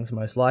Hutchings,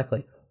 most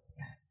likely.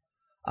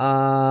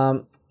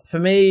 For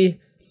me,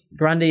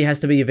 Grundy has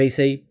to be a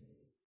VC.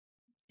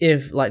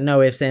 If, like,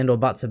 no ifs and or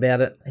buts about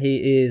it.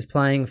 He is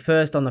playing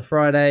first on the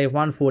Friday,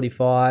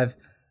 145,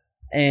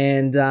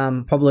 and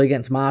probably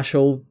against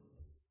Marshall.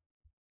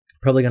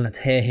 Probably going to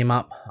tear him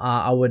up.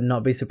 I would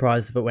not be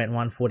surprised if it went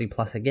 140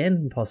 plus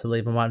again, possibly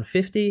even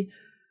 150.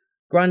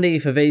 Grundy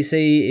for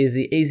VC is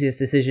the easiest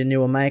decision you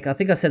will make. I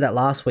think I said that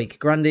last week.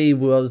 Grundy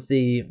was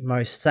the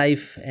most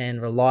safe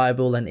and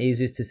reliable and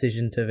easiest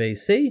decision to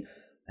VC,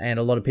 and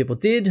a lot of people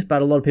did,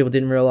 but a lot of people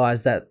didn't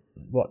realise that,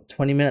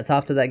 20 minutes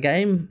after that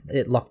game,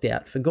 it locked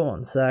out for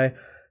Gawn. So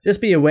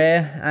just be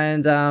aware,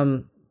 and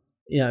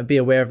be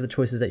aware of the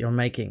choices that you're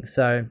making.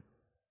 So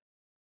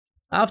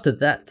after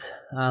that,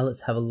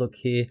 let's have a look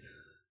here.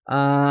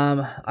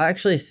 I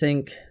actually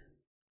think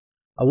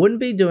I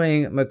wouldn't be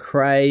doing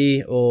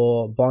McRae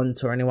or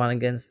Bont or anyone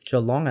against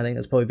Geelong. I think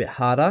that's probably a bit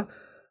harder.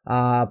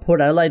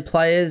 Port Adelaide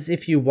players,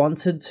 if you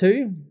wanted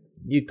to,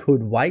 you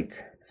could wait.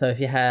 So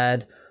if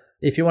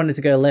you wanted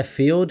to go left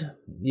field,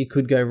 you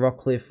could go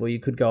Rockcliffe or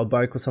you could go a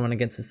Boak or someone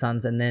against the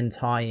Suns and then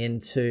tie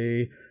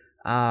into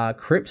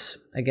Cripps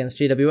against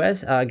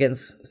GWS,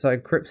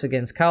 Cripps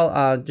against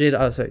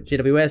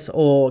GWS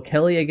or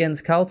Kelly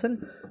against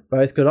Carlton.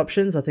 Both good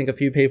options. I think a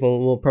few people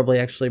will probably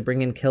actually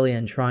bring in Kelly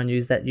and try and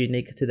use that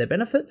unique to their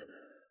benefit.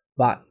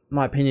 But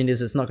my opinion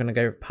is it's not going to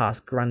go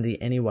past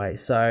Grundy anyway.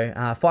 So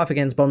Fife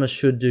against Bombers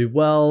should do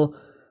well.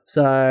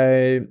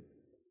 So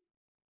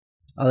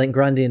I think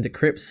Grundy into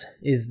Cripps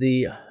is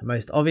the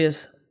most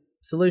obvious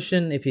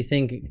solution. If you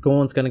think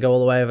Gawn's going to go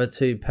all the way over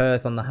to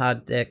Perth on the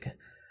hard deck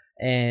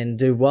and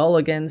do well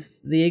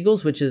against the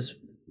Eagles, it's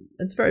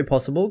very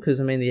possible because,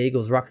 the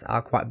Eagles' rucks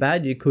are quite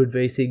bad. You could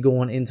VC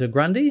Gawn into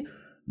Grundy.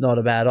 Not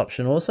a bad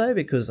option also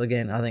because,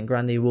 again, I think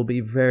Grundy will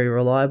be very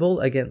reliable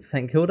against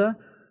St Kilda.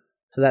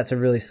 So that's a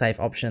really safe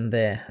option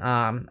there.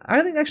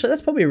 I think actually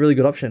that's probably a really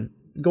good option.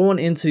 Gawn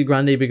into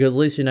Grundy because at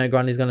least you know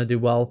Grundy's going to do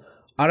well.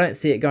 I don't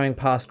see it going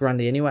past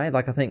Grundy anyway.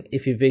 I think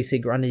if you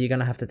VC Grundy, you're going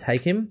to have to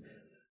take him.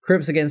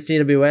 Cripps against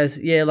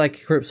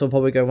GWS. Cripps will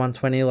probably go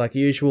 120 like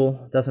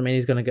usual. Doesn't mean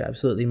he's going to go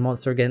absolutely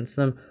monster against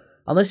them.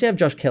 Unless you have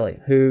Josh Kelly,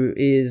 who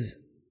is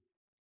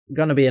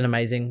going to be an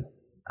amazing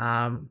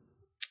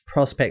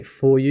prospect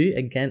for you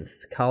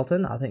against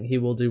Carlton. I think he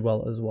will do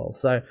well as well.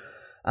 So,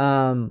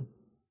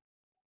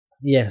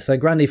 so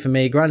Grundy for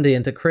me. Grundy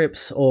into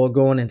Cripps or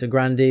Gawn into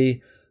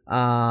Grundy.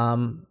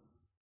 Either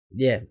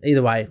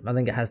way, I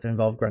think it has to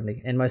involve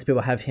Grundy. And most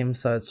people have him,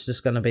 so it's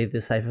just going to be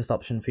the safest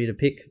option for you to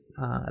pick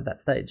at that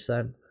stage.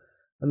 So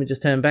let me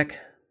just turn back.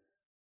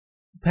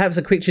 Perhaps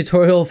a quick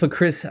tutorial for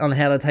Chris on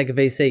how to take a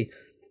VC.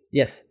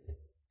 Yes,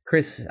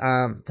 Chris,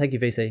 take your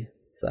VC.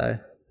 So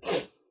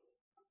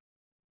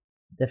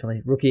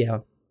definitely rookie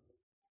hour.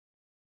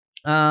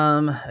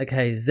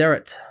 Okay,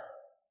 Zeret.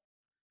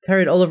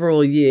 Carried Oliver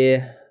all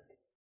year.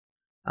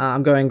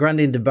 I'm going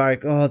Grundy into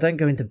Boak. Oh, don't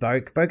go into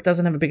Boak. Boak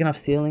doesn't have a big enough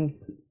ceiling.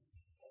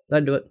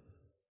 Don't do it.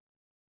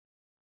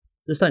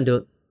 Just don't do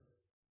it.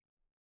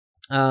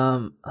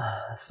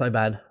 So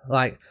bad.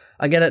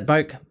 I get it,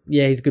 Boak.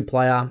 Yeah, he's a good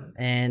player,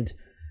 and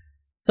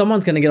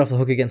someone's going to get off the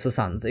hook against the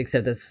Suns,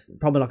 except it's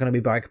probably not going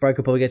to be Boak. Boak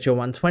will probably get you a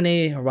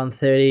 120, or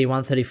 130,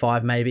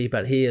 135 maybe,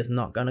 but he is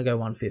not going to go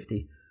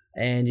 150.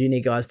 And you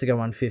need guys to go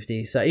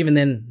 150. So even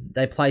then,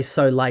 they play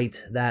so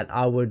late that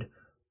I would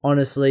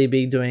honestly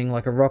be doing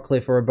a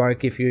Rockcliffe or a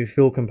Boak if you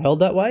feel compelled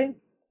that way,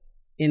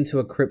 into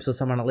a Cripps or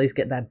someone, at least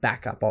get that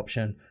backup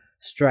option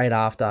straight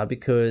after,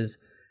 because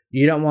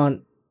you don't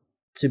want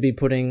to be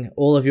putting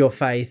all of your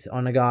faith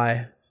on a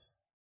guy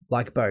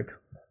like Boak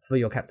for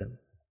your captain.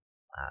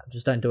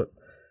 Just don't do it.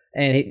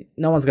 And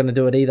no one's going to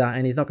do it either,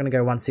 and he's not going to go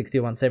 160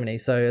 or 170,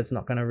 so it's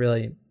not going to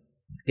really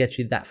get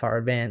you that far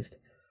advanced.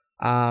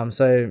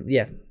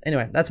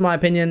 Anyway, that's my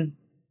opinion.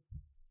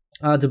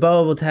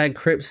 DeBoer will tag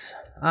Cripps.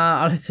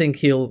 I don't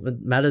think it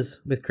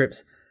matters with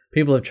Cripps.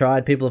 People have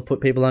tried, people have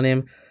put people on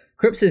him.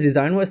 Cripps is his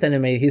own worst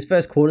enemy. His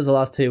first quarters, the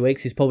last 2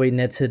 weeks, he's probably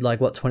netted 20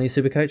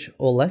 Supercoach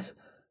or less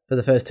for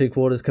the first 2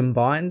 quarters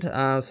combined.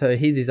 So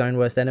he's his own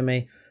worst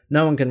enemy.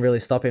 No one can really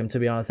stop him, to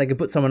be honest. They could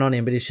put someone on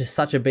him, but he's just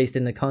such a beast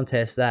in the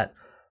contest that,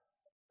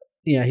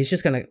 he's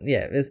just going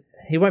to,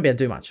 he won't be able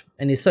to do much.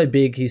 And he's so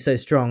big, he's so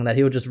strong that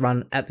he'll just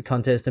run at the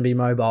contest and be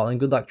mobile. And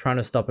good luck trying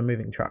to stop a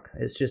moving truck.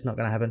 It's just not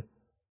going to happen.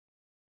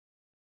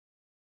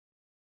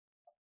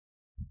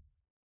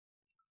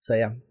 So,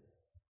 yeah,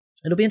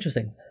 it'll be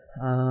interesting.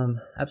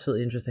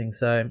 Absolutely interesting.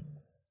 So,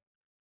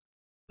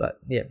 but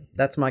yeah,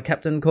 that's my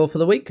captain call for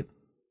the week.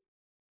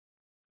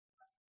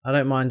 I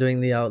don't mind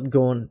doing the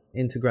Gawn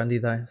into Grundy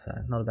though, so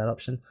not a bad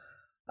option.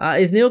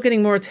 Is Neil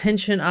getting more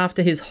attention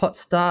after his hot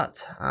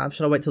start?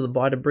 Should I wait till the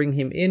bye to bring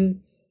him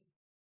in?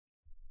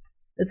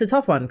 It's a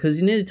tough one because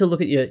you need to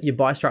look at your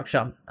bye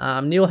structure.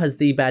 Neil has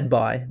the bad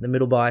bye, the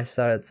middle bye,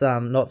 so it's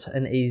not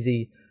an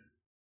easy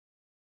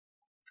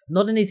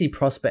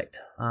prospect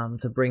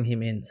to bring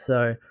him in.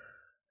 So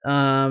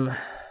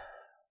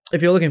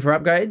if you're looking for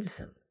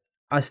upgrades,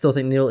 I still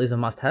think Neil is a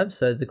must-have,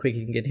 so the quicker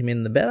you can get him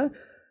in, the better.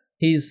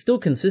 He's still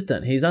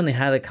consistent. He's only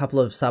had a couple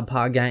of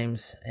subpar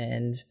games,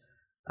 and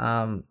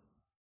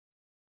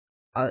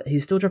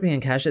he's still dropping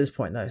in cash at this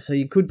point, though, so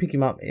you could pick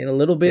him up in a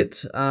little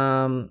bit,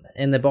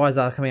 and the buys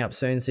are coming up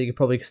soon, so you could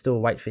probably still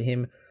wait for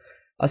him.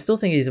 I still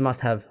think he's a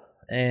must-have,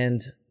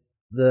 and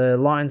the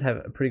Lions have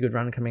a pretty good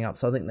run coming up,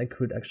 so I think they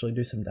could actually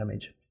do some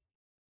damage.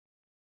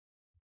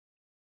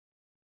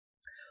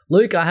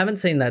 Luke, I haven't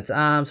seen that.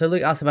 So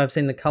Luke asked if I've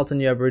seen the Carlton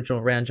New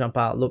Aboriginal round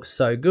jumper. Looks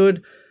so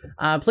good.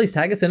 Please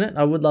tag us in it.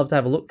 I would love to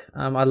have a look.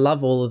 I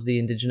love all of the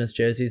Indigenous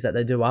jerseys that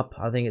they do up.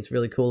 I think it's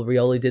really cool.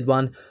 Rioli did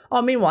one.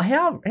 Oh, meanwhile,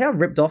 how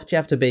ripped off do you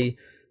have to be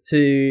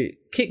to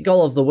kick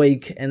goal of the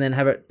week and then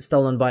have it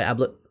stolen by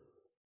Ablett?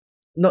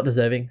 Not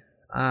deserving.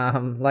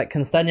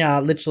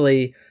 Castagna,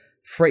 literally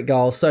freak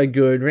goal, so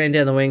good. Ran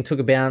down the wing, took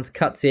a bounce,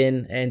 cuts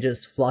in, and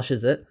just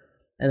flushes it.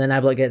 And then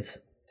Ablett gets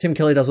Tim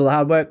Kelly does all the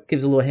hard work,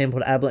 gives a little handball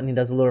to Ablett, and he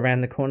does a little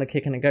around the corner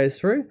kick and it goes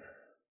through.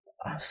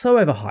 So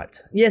overhyped.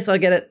 Yes, I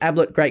get it.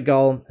 Ablett, great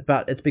goal,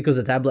 but it's because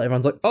it's Ablett.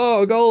 Everyone's like,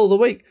 oh, goal of the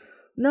week.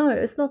 No,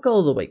 it's not goal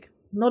of the week.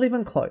 Not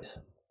even close.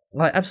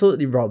 Like,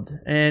 absolutely robbed.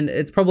 And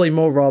it's probably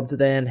more robbed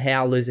than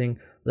Howe losing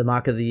the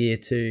mark of the year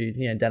to,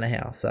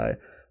 Danaher. So,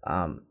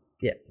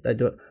 yeah, they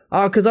do it.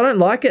 Oh, because I don't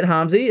like it,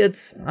 Harmsy.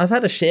 I've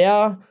had a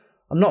shower.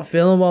 I'm not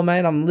feeling well,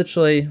 mate. I'm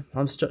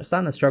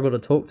starting to struggle to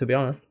talk, to be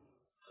honest.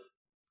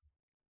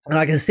 And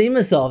I can see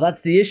myself.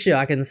 That's the issue.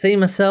 I can see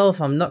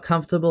myself. I'm not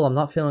comfortable. I'm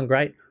not feeling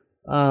great.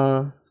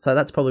 So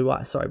that's probably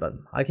why. Sorry, but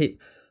I keep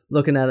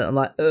looking at it. I'm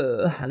like,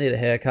 I need a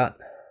haircut.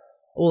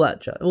 All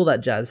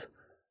that jazz.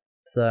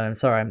 So I'm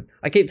sorry.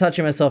 I keep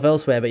touching myself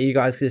elsewhere, but you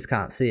guys just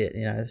can't see it.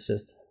 It's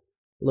just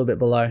a little bit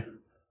below.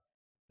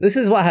 This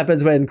is what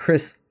happens when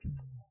Chris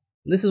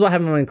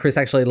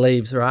actually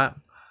leaves, right?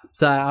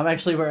 So I'm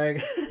actually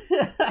wearing.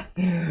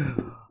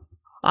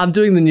 I'm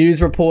doing the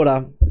news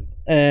reporter,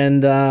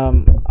 and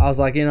I was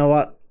like, you know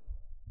what?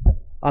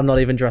 I'm not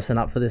even dressing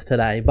up for this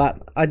today, but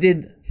I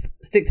did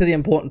stick to the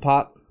important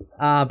part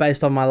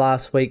based on my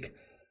last week.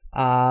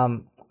 I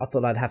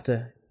thought I'd have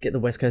to get the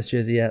West Coast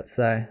jersey out,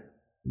 so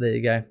there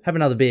you go. Have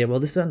another beer. Well,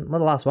 this is not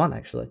the last one,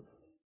 actually.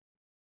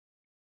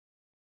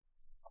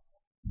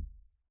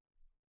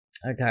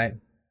 Okay.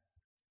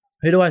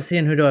 Who do I see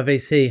and who do I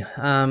VC?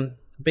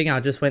 Big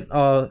R just went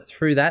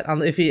through that.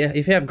 If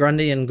you have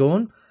Grundy and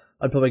Gawn,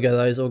 I'd probably go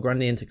those, or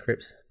Grundy into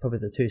Cripps. Probably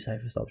the two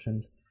safest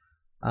options.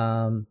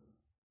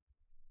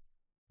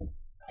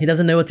 He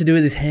doesn't know what to do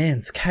with his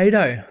hands.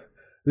 Cato. It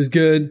was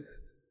good.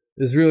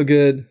 It was real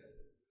good.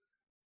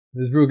 It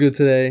was real good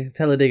today.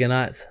 Talladega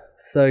Nights.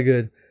 So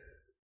good.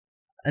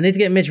 I need to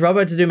get Mitch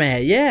Robbo to do my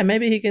hair. Yeah,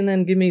 maybe he can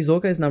then give me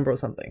Zorko's number or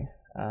something.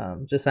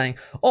 Just saying.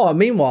 Oh,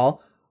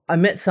 meanwhile, I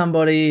met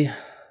somebody.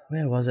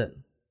 Where was it?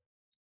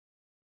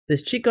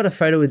 This chick got a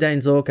photo with Dane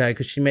Zorko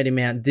because she met him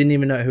out. Didn't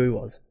even know who he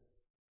was.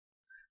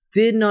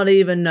 Did not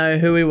even know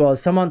who he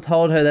was. Someone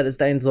told her that it's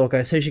Dane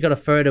Zorko, so she got a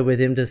photo with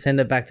him to send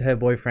it back to her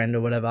boyfriend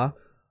or whatever.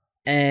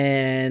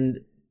 And,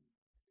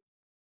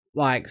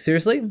 like,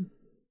 seriously?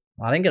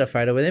 I didn't get a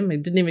photo with him. He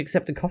didn't even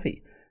accept a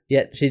coffee.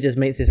 Yet she just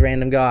meets this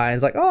random guy and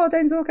is like, oh,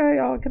 Dane Zorko,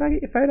 oh, can I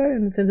get your photo?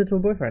 And sends it to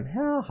her boyfriend.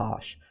 How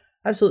harsh.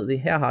 Absolutely,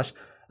 how harsh.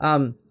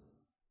 I'm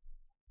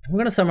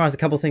going to summarize a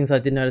couple things I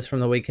did notice from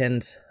the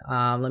weekend.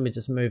 Let me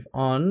just move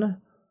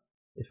on,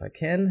 if I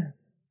can.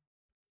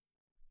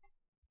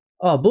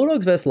 Oh,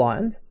 Bulldogs versus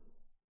Lions.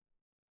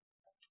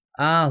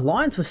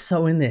 Lions were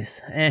so in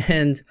this,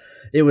 and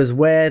it was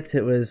wet.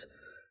 It was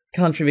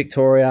country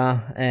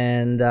Victoria,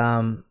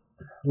 and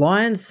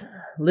Lions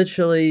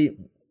literally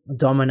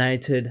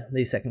dominated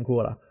the second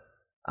quarter.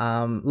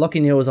 Lockie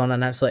Neal was on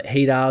an absolute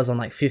heater. I was on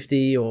like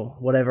 50 or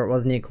whatever it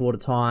was near quarter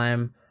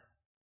time.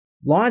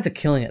 Lions are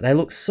killing it. They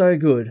look so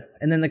good,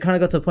 and then they kind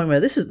of got to a point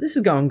where this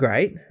is going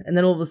great, and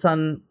then all of a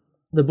sudden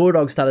the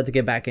Bulldogs started to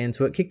get back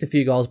into it, kicked a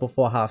few goals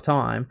before half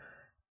time.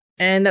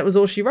 And that was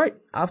all she wrote.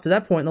 After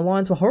that point, the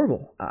Lions were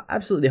horrible.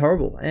 Absolutely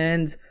horrible.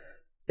 And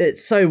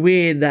it's so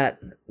weird that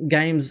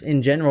games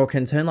in general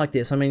can turn like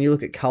this. I mean, you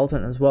look at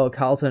Carlton as well.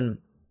 Carlton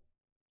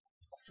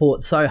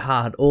fought so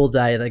hard all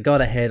day. They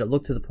got ahead. It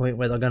looked to the point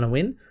where they're going to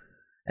win.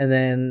 And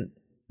then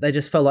they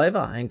just fell over,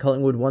 and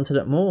Collingwood wanted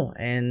it more.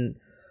 And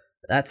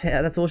that's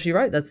all she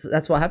wrote.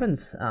 That's what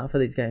happens for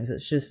these games.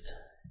 It's just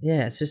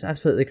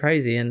absolutely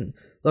crazy. And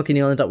Lachie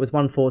Neale ended up with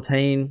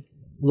 114.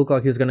 Looked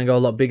like he was going to go a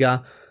lot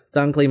bigger.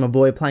 Dunkley, my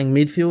boy, playing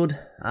midfield,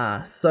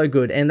 so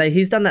good. And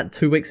he's done that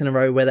 2 weeks in a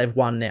row where they've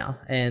won now,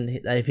 and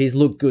he's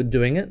looked good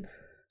doing it.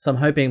 So I'm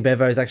hoping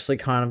Bevo's actually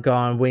kind of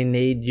gone, we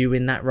need you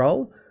in that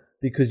role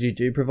because you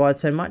do provide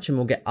so much, and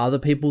we'll get other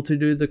people to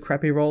do the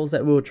crappy roles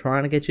that we were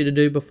trying to get you to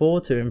do before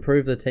to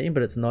improve the team,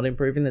 but it's not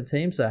improving the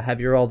team, so have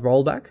your old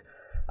role back.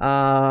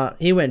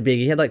 He went big.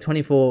 He had like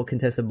 24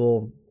 contested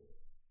ball.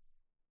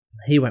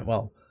 He went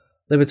well.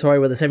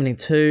 Liberatore with a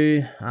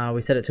 72.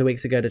 We said it 2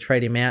 weeks ago to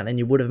trade him out, and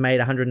you would have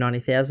made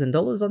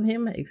 $190,000 on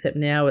him, except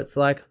now it's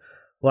like,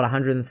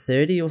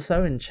 130 or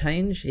so and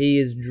change. He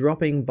is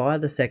dropping by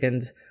the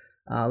second.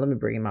 Let me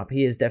bring him up.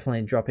 He is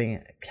definitely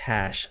dropping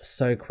cash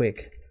so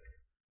quick.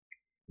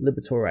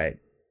 Liberatore.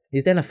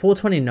 He's down to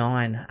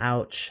 429.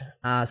 Ouch.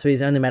 So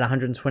he's only made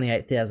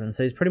 128,000.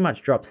 So he's pretty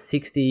much dropped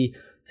 60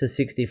 to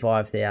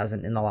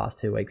 65,000 in the last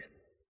 2 weeks.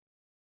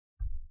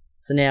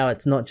 So now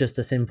it's not just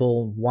a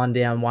simple one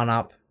down, one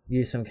up,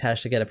 use some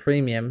cash to get a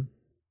premium.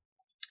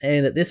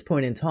 And at this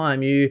point in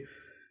time, he's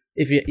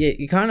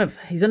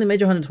only made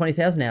you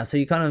 120,000 now, so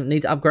you kind of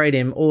need to upgrade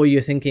him, or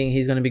you're thinking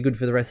he's going to be good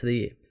for the rest of the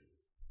year.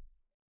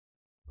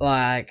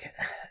 Like,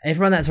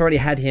 everyone that's already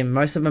had him,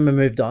 most of them have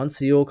moved on,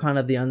 so you're kind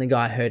of the only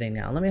guy hurting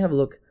now. Let me have a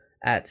look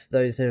at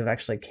those who have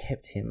actually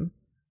kept him.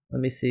 Let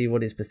me see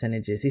what his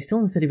percentage is. He's still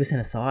on 30%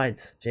 of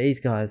sides.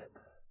 Jeez, guys.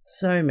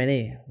 So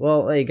many.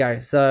 Well, there you go.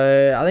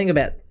 So I think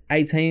about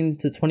 18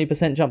 to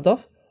 20% jumped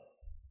off.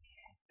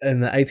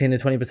 And the 18 to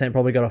 20%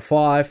 probably got a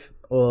 5,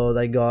 or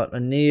they got a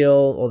Neil,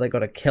 or they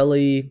got a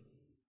Kelly.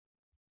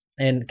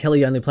 And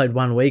Kelly only played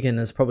 1 week and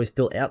is probably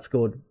still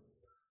outscored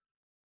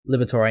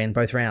Liberatore in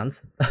both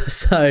rounds.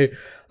 So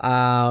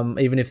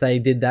even if they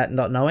did that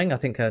not knowing, I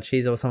think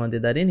Chizo or someone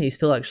did that in, he's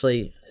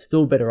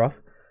still better off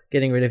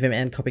getting rid of him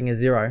and copying a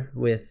 0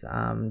 with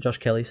Josh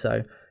Kelly.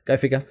 So go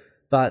figure.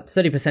 But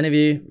 30% of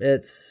you,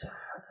 it's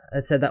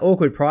at that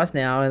awkward price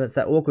now, and it's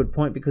that awkward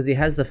point because he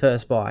has the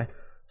first buy.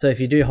 So if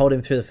you do hold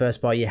him through the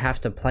first buy, you have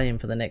to play him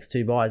for the next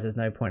 2 buys. There's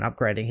no point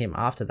upgrading him.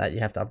 After that, you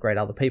have to upgrade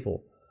other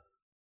people.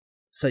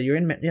 So you're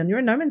in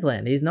no man's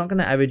land. He's not going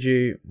to average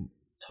you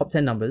top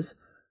 10 numbers.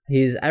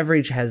 His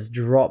average has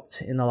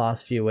dropped in the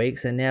last few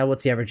weeks, and now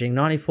what's he averaging?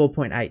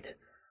 94.8.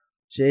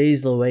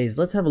 Jeez Louise.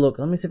 Let's have a look.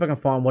 Let me see if I can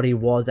find what he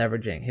was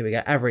averaging. Here we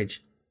go.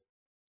 Average.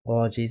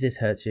 Oh, geez, this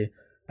hurts you.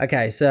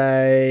 Okay,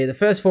 so the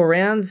first 4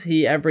 rounds,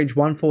 he averaged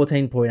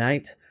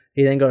 114.8.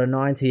 He then got a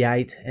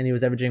 98, and he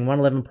was averaging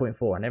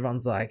 111.4. And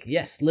everyone's like,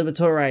 yes,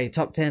 Liberatore,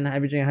 top 10,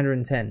 averaging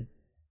 110.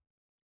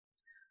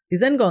 He's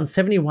then gone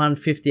 71,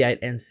 58,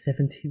 and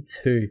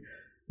 72.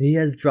 He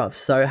has dropped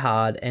so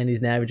hard, and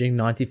he's now averaging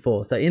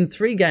 94. So in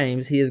 3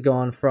 games, he has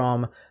gone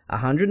from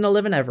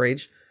 111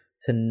 average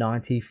to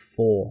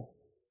 94.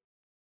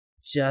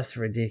 Just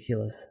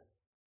ridiculous.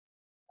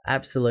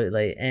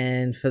 Absolutely.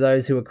 And for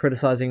those who were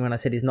criticizing when I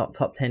said he's not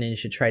top 10 and you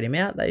should trade him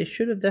out, they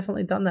should have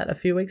definitely done that a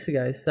few weeks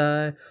ago.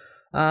 So,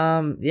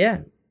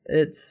 yeah,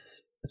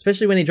 it's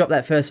especially when he dropped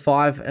that first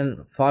 5 and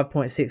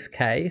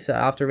 5.6k. So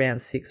after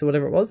round 6 or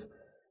whatever it was,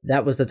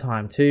 that was the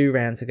time 2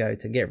 rounds ago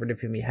to get rid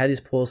of him. He had his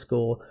poor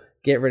score,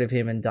 get rid of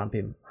him and dump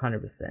him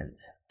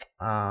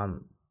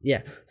 100%.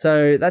 Yeah,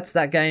 so that's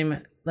that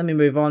game. Let me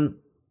move on.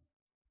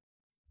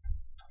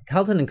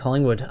 Carlton and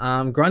Collingwood.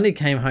 Grundy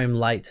came home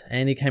late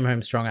and he came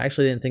home strong. I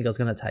actually didn't think I was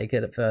going to take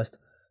it at first,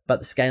 but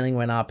the scaling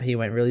went up. He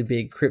went really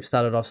big. Cripps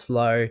started off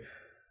slow.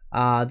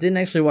 Didn't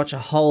actually watch a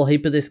whole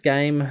heap of this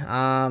game.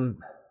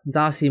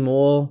 Darcy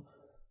Moore,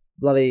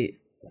 bloody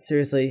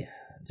seriously,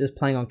 just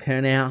playing on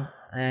Curnow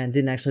and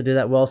didn't actually do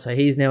that well. So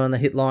he's now on the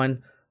hit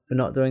line for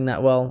not doing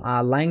that well.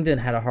 Langdon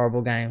had a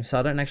horrible game, so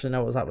I don't actually know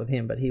what was up with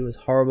him, but he was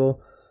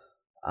horrible.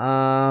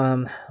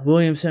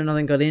 Williamson, I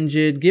think, got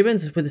injured.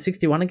 Gibbons with the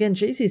 61 again.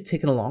 Jeez, he's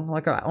ticking along.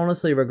 Like, I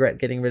honestly regret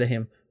getting rid of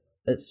him.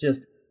 It's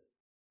just...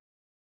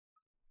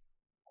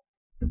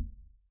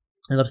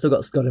 And I've still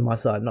got Scott in my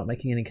side, not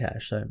making any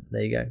cash, so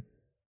there you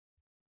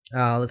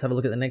go. Let's have a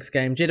look at the next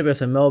game.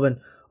 GWS and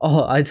Melbourne.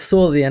 Oh, I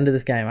saw the end of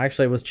this game. I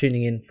actually was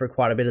tuning in for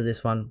quite a bit of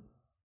this one.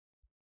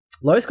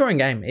 Low-scoring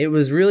game. It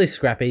was really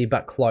scrappy,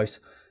 but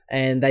close.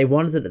 And they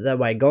wanted it that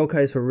way. Gold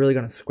Coast were really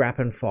going to scrap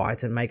and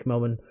fight and make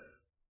Melbourne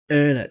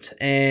earn it.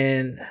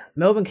 And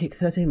Melbourne kicked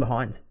 13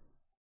 behind,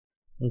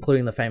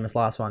 including the famous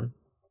last one.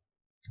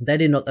 They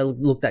did not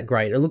look that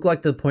great. It looked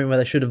like the point where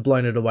they should have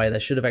blown it away. They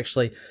should have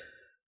actually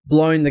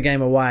blown the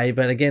game away.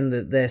 But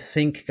again, their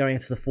sink going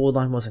into the forward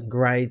line wasn't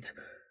great.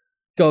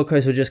 Gold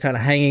Coast were just kind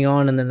of hanging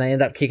on, and then they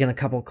end up kicking a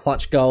couple of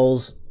clutch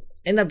goals,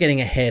 end up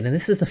getting ahead. And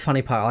this is the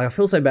funny part. Like, I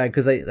feel so bad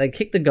because they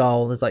kicked the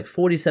goal. There's like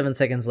 47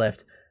 seconds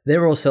left.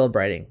 They're all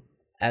celebrating,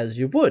 as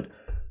you would.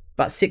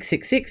 But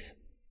 6-6-6.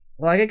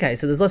 Like, okay,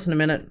 so there's less than a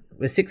minute.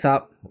 We're 6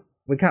 up.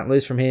 We can't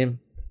lose from here.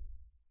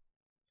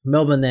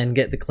 Melbourne then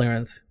get the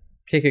clearance,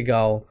 kick a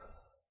goal.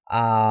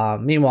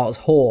 Meanwhile, it's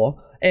Hoare.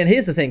 And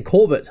here's the thing,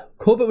 Corbett.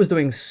 Corbett was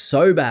doing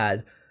so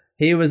bad.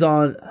 He was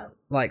on,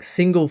 like,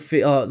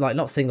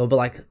 not single, but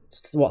like,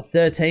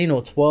 13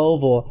 or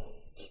 12 or,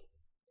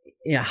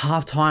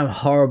 half-time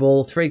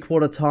horrible,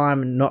 three-quarter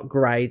time not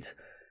great.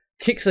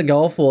 Kicks a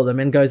goal for them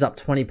and goes up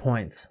 20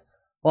 points.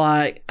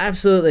 Like,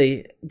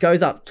 absolutely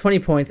goes up 20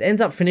 points,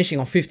 ends up finishing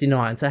on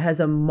 59, so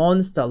has a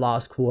monster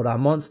last quarter,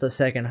 monster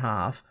second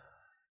half.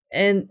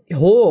 And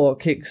Hoare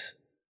kicks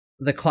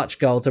the clutch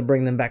goal to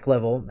bring them back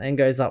level and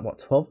goes up,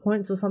 12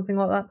 points or something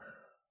like that?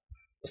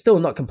 Still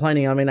not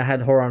complaining. I mean, I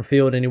had Hoare on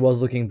field and he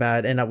was looking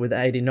bad, end up with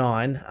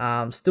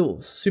 89.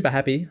 Still super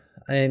happy.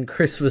 And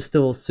Chris was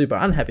still super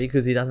unhappy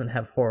because he doesn't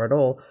have Hoare at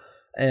all.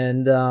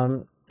 And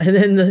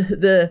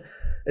then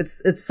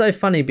it's so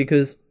funny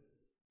because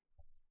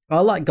I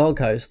like Gold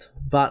Coast,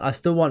 but I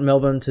still want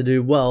Melbourne to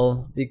do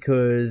well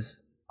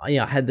because I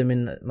had them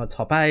in my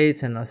top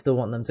 8 and I still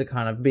want them to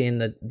kind of be in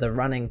the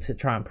running to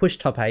try and push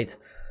top 8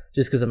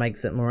 just because it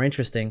makes it more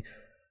interesting.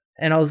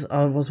 And I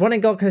was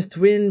wanting Gold Coast to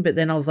win, but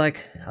then I was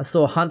like, I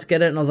saw Hunt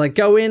get it and I was like,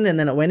 go in, and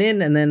then it went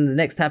in, and then the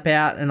next tap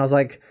out, and I was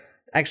like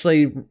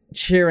actually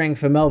cheering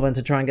for Melbourne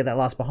to try and get that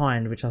last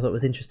behind, which I thought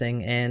was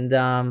interesting. And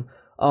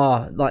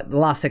like the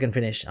last second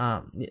finish,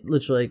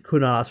 literally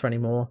could not ask for any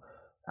more.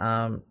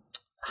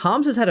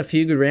 Harms has had a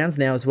few good rounds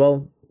now as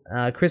well.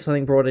 Chris, I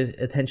think, brought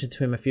attention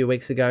to him a few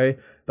weeks ago,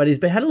 but he's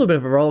had a little bit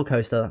of a roller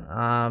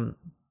coaster.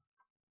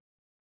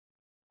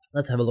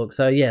 Let's have a look.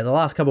 So yeah, the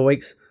last couple of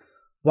weeks,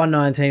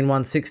 119,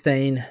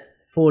 116,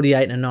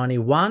 48 and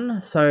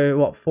 91.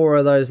 So three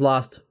of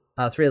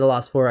the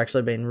last 4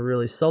 actually been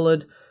really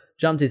solid.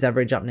 Jumped his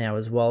average up now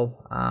as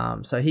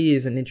well. So he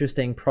is an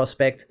interesting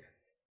prospect.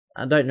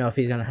 I don't know if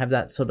he's going to have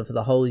that sort of for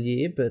the whole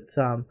year, but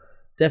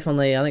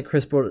definitely, I think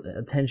Chris brought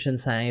attention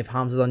saying if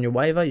Harms is on your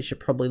waiver, you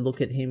should probably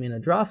look at him in a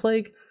draft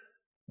league.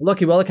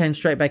 Lockie Weller came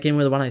straight back in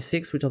with a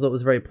 106, which I thought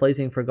was very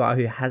pleasing for a guy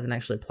who hasn't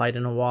actually played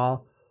in a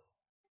while.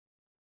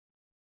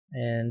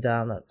 And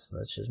let's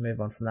just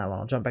move on from that one.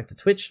 I'll jump back to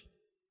Twitch.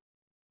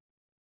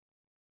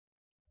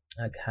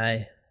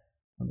 Okay,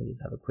 let me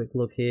just have a quick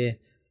look here.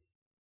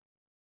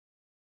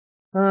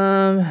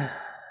 Okay,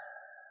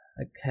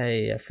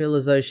 I feel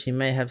as though she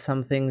may have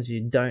some things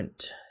you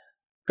don't.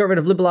 Got rid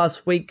of Libba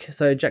last week,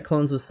 so Jack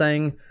Collins was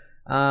saying.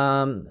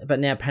 But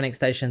now panic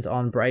stations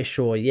on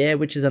Brayshaw. Yeah,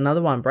 which is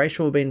another one.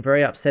 Brayshaw been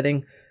very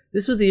upsetting.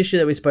 This was the issue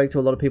that we spoke to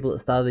a lot of people at the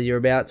start of the year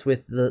about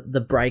with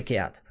the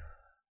breakout.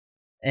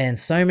 And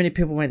so many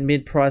people went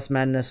mid-price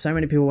madness, so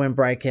many people went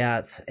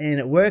breakouts, and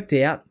it worked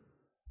out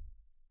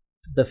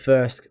the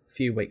first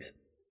few weeks.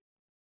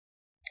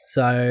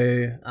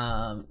 So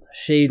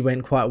Sheed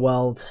went quite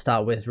well to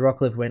start with,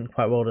 Rockcliffe went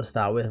quite well to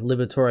start with,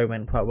 Liberatore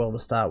went quite well to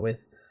start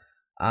with.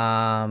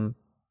 Yeah,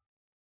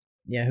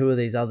 who are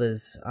these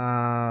others?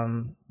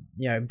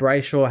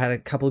 Brayshaw had a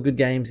couple of good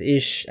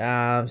games-ish.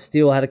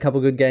 Steele had a couple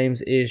of good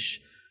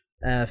games-ish.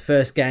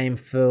 First game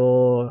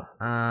for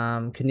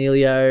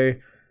Cornelio.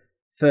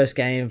 First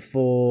game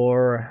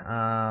for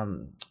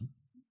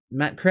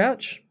Matt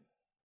Crouch.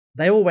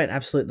 They all went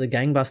absolutely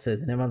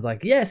gangbusters, and everyone's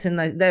like, yes, and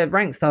their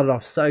rank started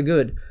off so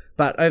good.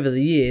 But over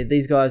the year,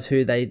 these guys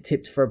who they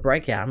tipped for a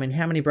breakout, I mean,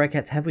 how many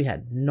breakouts have we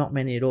had? Not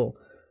many at all.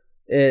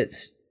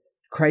 It's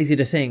crazy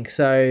to think.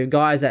 So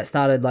guys that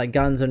started like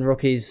guns and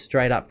rookies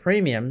straight up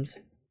premiums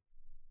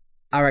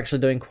are actually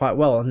doing quite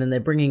well. And then they're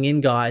bringing in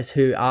guys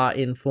who are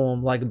in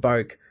form like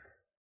Boak,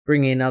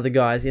 bringing in other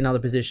guys in other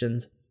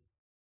positions.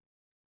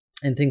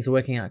 And things are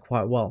working out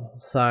quite well.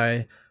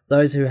 So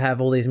those who have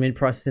all these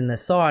mid-prices in their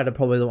side are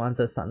probably the ones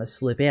that are starting to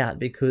slip out,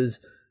 because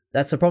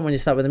that's the problem when you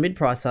start with a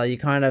mid-pricer. You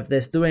kind of,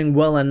 they're doing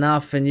well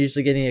enough and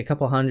usually getting a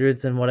couple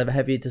hundreds and whatever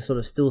have you to sort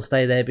of still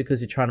stay there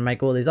because you're trying to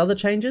make all these other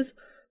changes.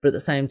 But at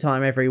the same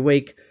time, every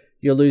week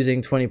you're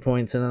losing 20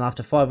 points, and then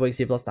after 5 weeks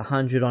you've lost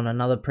 100 on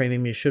another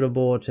premium you should have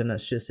bought, and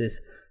it's just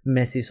this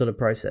messy sort of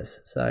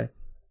process. So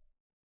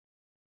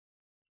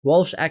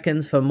Walsh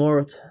Atkins for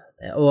more,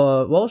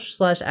 or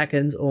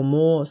Walsh/Atkins or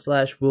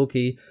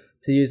Moore/Wilkie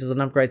to use as an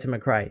upgrade to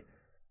McRae.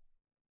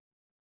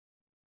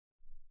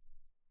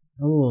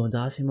 Oh,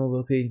 Darcy Moore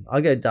Wilkie.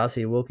 I'll go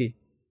Darcy Wilkie.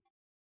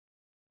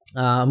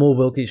 More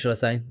Wilkie, should I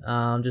say?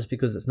 Just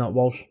because it's not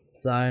Walsh.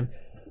 So,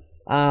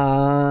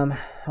 I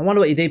wonder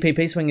what your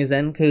DPP swing is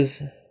then,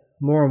 because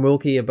Moore and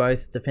Wilkie are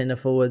both defender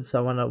forwards. So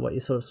I wonder what you're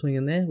sort of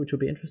swinging there, which will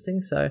be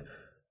interesting. So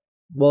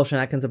Walsh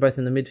and Atkins are both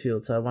in the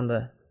midfield. So I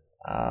wonder,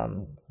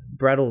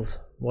 Braddles,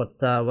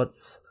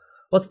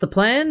 what's the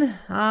plan?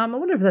 I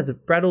wonder if that's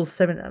Braddles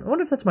 7. I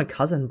wonder if that's my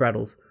cousin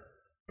Braddles.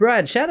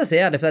 Brad, shout us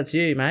out if that's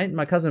you, mate.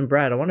 My cousin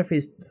Brad. I wonder if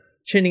he's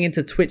tuning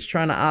into Twitch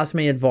trying to ask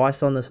me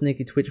advice on the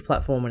sneaky Twitch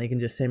platform, and he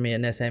can just send me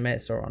an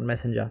SMS or on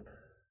Messenger.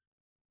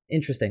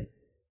 Interesting.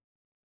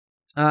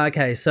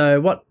 Okay, so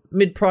what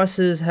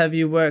mid-prices have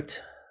you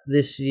worked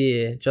this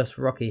year? Just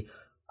Rocky.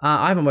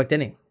 I haven't worked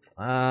any.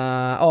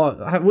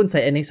 I wouldn't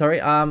say any, sorry.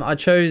 I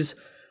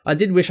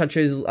did wish I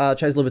chose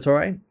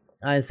Liberatore.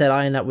 I said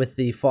I end up with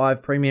the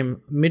 5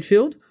 premium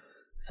midfield.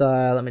 So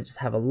let me just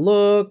have a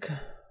look.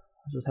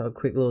 I'll just have a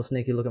quick little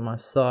sneaky look at my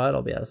side.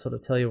 I'll be able to sort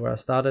of tell you where I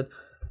started.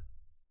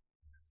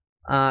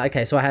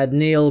 Okay, so I had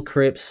Neil,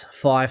 Cripps,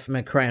 Fife,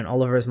 McRae, and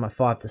Oliver as my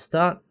 5 to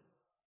start.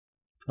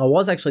 I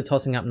was actually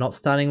tossing up not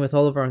starting with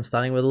Oliver and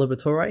starting with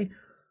Liberatore,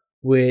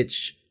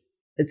 which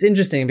it's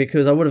interesting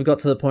because I would have got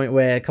to the point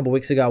where a couple of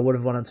weeks ago I would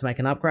have wanted to make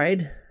an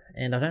upgrade,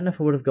 and I don't know if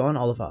I would have gone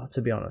Oliver,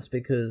 to be honest,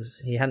 because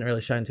he hadn't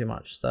really shown too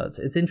much. So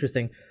it's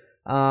interesting.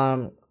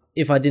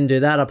 If I didn't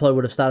do that, I probably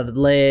would have started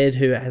Laird,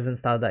 who hasn't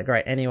started that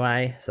great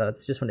anyway. So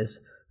it's just on this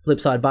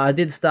flip side. But I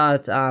did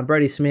start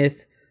Brody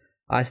Smith.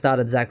 I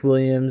started Zach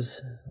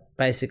Williams,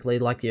 basically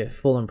like your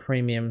full and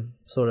premium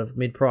sort of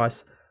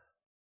mid-price.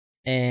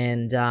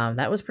 And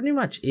that was pretty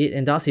much it.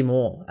 And Darcy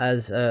Moore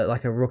as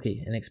like a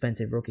rookie, an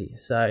expensive rookie.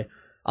 So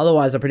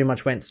otherwise, I pretty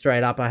much went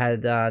straight up. I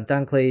had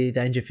Dunkley,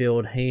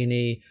 Dangerfield,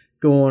 Heaney,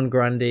 Gawn,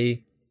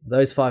 Grundy,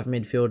 those 5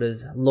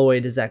 midfielders,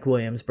 Lloyd, Zach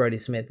Williams, Brody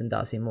Smith, and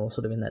Darcy Moore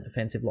sort of in that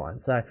defensive line.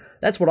 So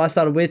that's what I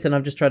started with, and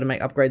I've just tried to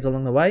make upgrades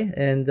along the way,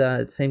 and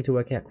it seemed to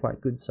work out quite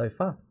good so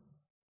far.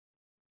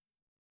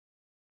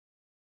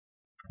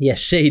 Yeah,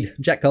 Sheed,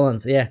 Jack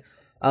Collins, yeah.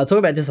 Talk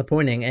about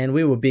disappointing, and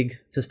we were big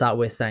to start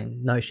with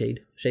saying, no Sheed.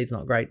 Sheed's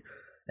not great.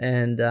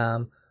 And,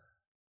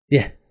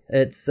 yeah,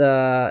 it's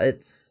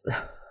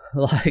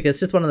like, it's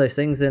just one of those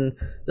things, and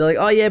they're like,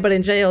 oh yeah, but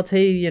in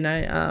JLT, you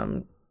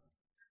know,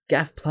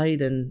 Gaff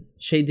played and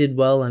Sheed did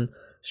well, and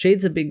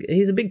he's a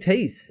big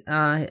tease,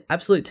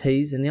 absolute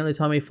tease, and the only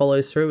time he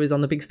follows through is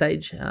on the big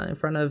stage in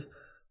front of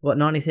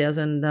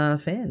 90,000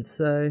 fans.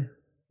 So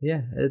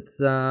yeah, it's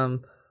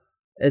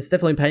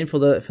definitely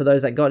painful for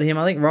those that got him.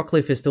 I think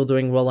Rockcliffe is still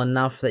doing well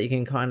enough that you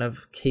can kind of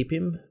keep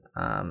him.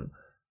 I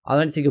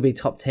don't think he'll be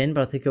top 10,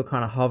 but I think he'll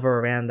kind of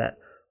hover around that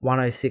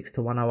 106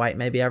 to 108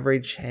 maybe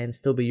average and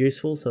still be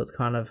useful. So it's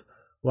kind of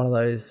one of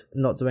those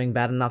not doing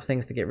bad enough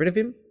things to get rid of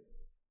him.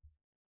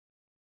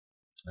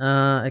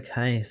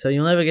 Okay, so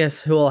you'll never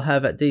guess who I'll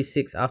have at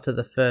D6 after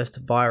the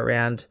first buy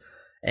round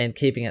and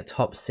keeping it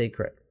top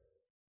secret.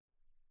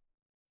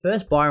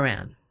 First buy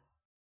round.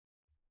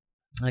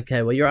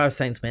 Okay, well, you're a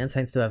Saints man.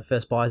 Saints do have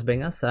first buys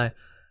being us, so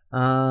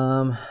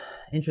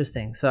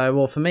interesting. So,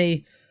 well, for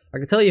me, I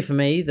can tell you for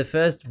me, the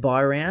first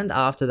buy round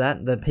after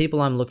that, the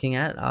people I'm looking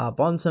at are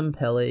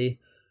Bontempelli,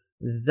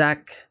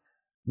 Zach,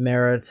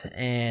 Merritt,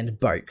 and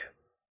Boak.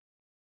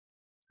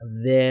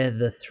 They're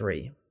the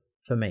three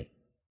for me.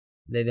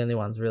 They're the only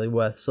ones really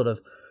worth sort of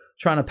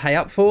trying to pay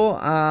up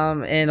for,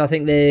 and I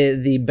think they're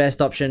the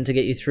best option to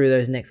get you through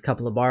those next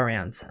couple of buy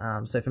rounds.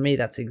 So for me,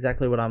 that's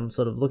exactly what I'm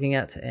sort of looking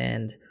at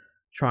and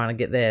trying to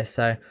get there.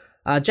 So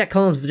Jack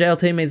Collins for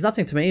JLT means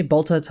nothing to me.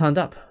 Bolter turned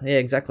up. Yeah,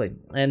 exactly.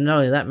 And not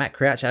only that, Matt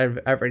Crouch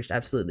averaged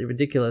absolutely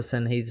ridiculous,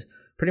 and he's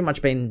pretty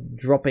much been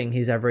dropping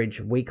his average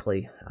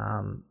weekly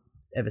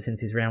ever since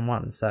his round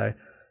one. So,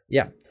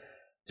 yeah.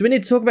 Do we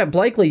need to talk about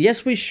Blakely?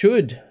 Yes, we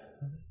should.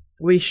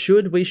 We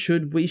should.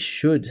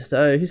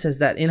 So, who says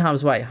that? In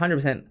harm's way,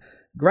 100%.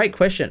 Great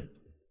question.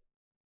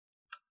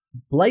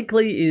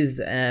 Blakely is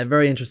a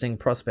very interesting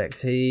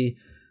prospect.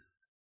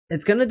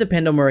 It's going to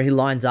depend on where he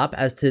lines up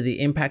as to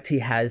the impact he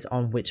has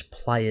on which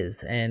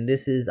players. And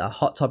this is a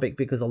hot topic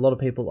because a lot of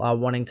people are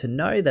wanting to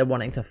know, they're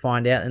wanting to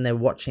find out, and they're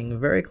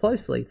watching very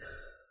closely.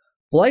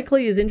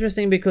 Blakely is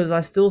interesting because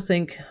I still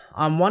think,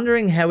 I'm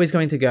wondering how he's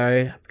going to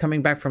go.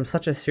 Coming back from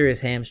such a serious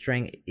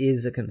hamstring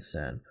is a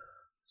concern.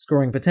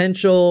 Scoring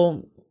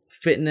potential,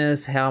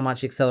 fitness, how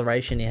much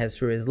acceleration he has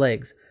through his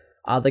legs.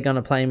 Are they going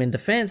to play him in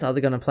defense? Are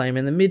they going to play him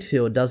in the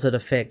midfield? Does it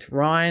affect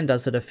Ryan?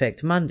 Does it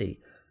affect Mundy?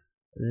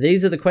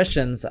 These are the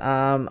questions.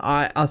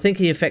 I think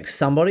he affects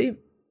somebody.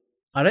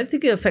 I don't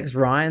think it affects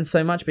Ryan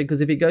so much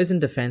because if he goes in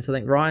defense, I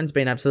think Ryan's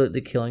been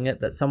absolutely killing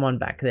it. That someone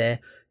back there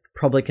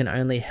probably can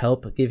only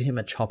help give him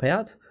a chop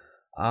out.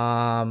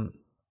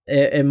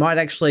 It might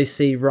actually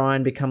see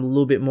Ryan become a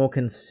little bit more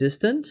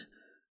consistent.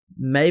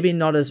 Maybe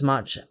not as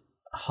much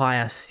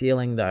higher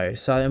ceiling though.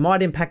 So it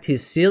might impact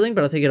his ceiling,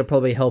 but I think it'll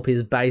probably help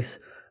his base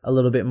a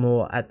little bit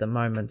more at the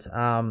moment.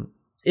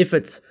 If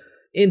it's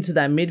into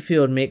that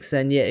midfield mix,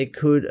 then yeah, it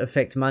could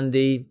affect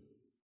Mundy.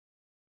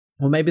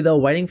 Or maybe they're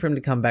waiting for him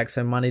to come back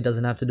so Mundy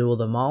doesn't have to do all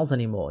the miles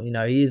anymore. You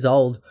know, he is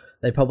old.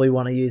 They probably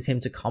want to use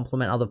him to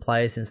complement other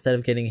players instead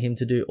of getting him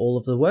to do all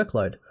of the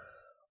workload.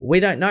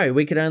 We don't know.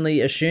 We could only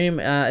assume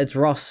it's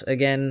Ross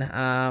again.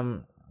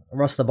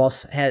 Ross the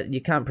boss.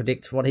 You can't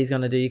predict what he's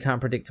going to do. You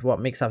can't predict what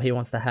mix-up he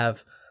wants to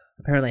have.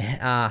 Apparently,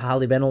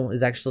 Harley Bennell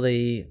is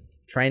actually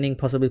training,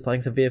 possibly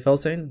playing some VFL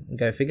soon.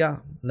 Go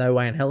figure. No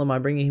way in hell am I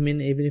bringing him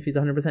in, even if he's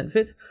 100%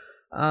 fit.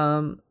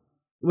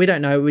 We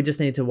don't know. We just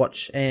need to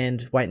watch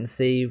and wait and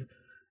see.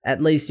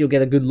 At least you'll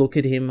get a good look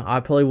at him. I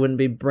probably wouldn't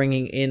be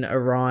bringing in a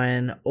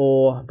Ryan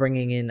or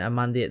bringing in a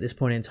Mundy at this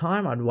point in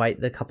time. I'd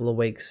wait a couple of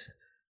weeks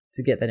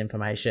to get that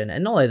information.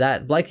 And not only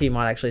that, Blakely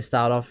might actually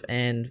start off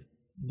and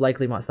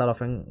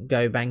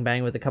go bang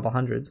bang with a couple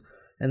hundreds.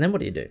 And then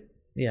what do?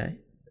 You know,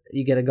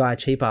 you get a guy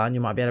cheaper and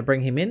you might be able to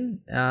bring him in.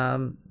 Yeah,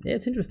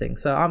 it's interesting.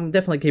 So I'm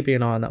definitely keeping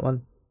an eye on that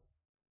one.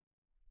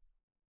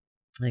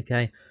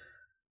 Okay.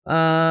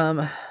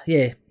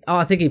 Yeah. Oh,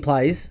 I think he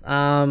plays.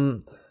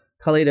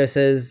 Carlito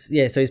says,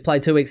 yeah, so he's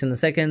played 2 weeks in the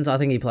seconds. I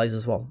think he plays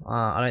as well.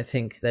 I don't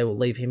think they will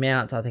leave him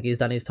out. I think he's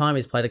done his time.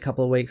 He's played a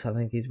couple of weeks. I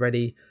think he's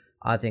ready.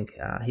 I think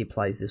he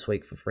plays this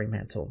week for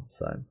Fremantle.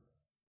 So,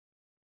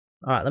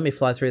 all right, let me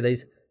fly through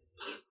these.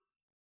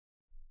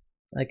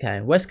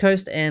 Okay, West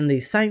Coast and the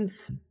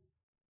Saints.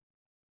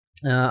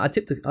 I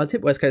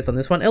tipped West Coast on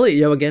this one. Elliot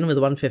Yeo again with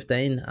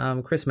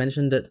 115. Chris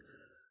mentioned it.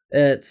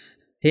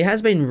 He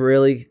has been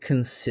really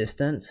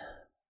consistent,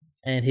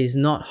 and he's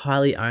not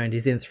highly owned.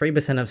 He's in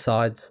 3% of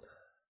sides.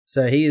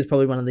 So he is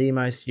probably one of the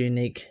most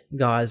unique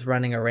guys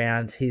running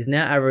around. He's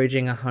now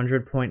averaging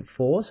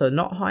 100.4, so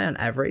not high on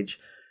average.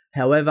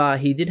 However,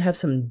 he did have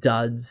some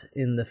duds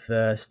in the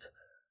first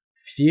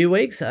few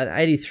weeks, at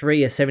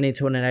 83, a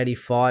 72, and an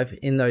 85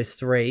 in those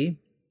three.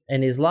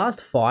 And his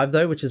last 5,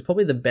 though, which is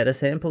probably the better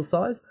sample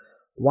size,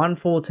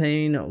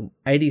 114,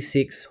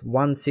 86,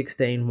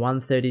 116,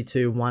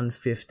 132,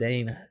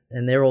 115.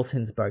 And they're all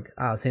since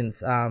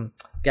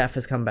Gaff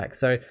has come back.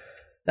 So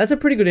that's a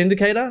pretty good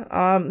indicator.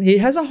 He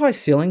has a high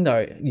ceiling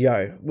though,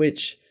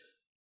 which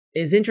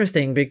is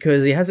interesting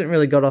because he hasn't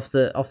really got off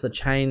the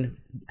chain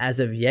as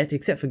of yet,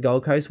 except for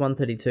Gold Coast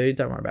 132.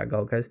 Don't worry about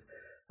Gold Coast.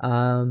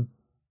 So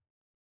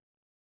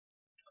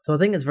I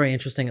think it's very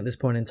interesting at this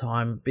point in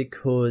time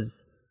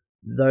because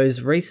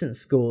those recent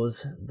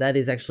scores, that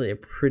is actually a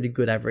pretty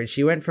good average.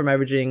 He went from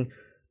averaging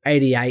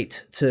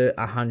 88 to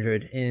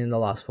 100 in the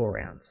last 4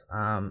 rounds.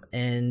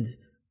 And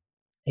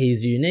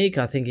he's unique.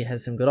 I think he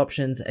has some good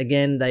options.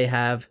 Again, they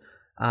have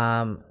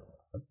a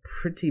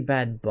pretty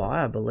bad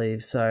buy, I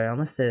believe. So I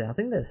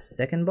think they're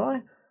second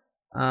buy.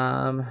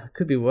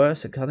 Could be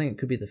worse. I think it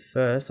could be the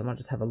first. I might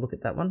just have a look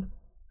at that one.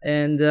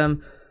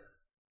 And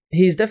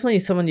he's definitely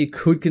someone you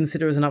could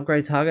consider as an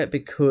upgrade target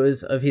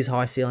because of his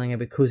high ceiling and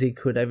because he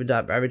could end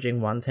up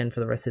averaging 110 for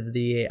the rest of the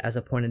year as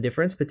a point of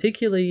difference,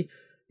 particularly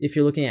if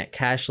you're looking at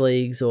cash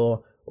leagues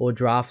or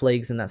draft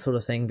leagues and that sort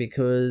of thing,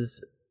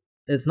 because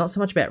it's not so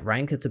much about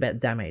rank, it's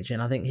about damage,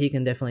 and I think he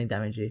can definitely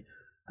damage you.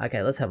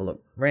 Okay, let's have a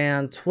look.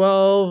 Round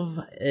 12,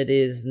 it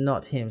is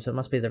not him, so it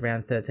must be the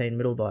round 13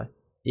 middle buy.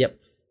 Yep.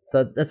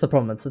 So that's the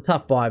problem. It's a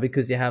tough bye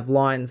because you have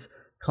Lions,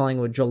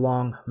 Collingwood,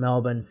 Geelong,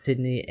 Melbourne,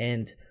 Sydney,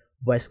 and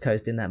West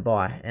Coast in that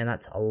bye, and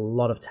that's a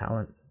lot of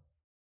talent.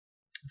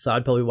 So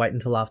I'd probably wait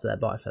until after that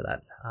bye for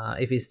that.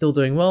 If he's still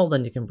doing well,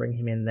 then you can bring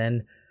him in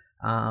then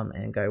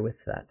and go with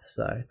that.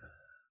 So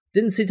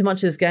didn't see too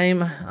much of this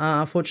game,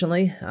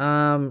 unfortunately.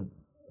 I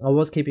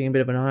was keeping a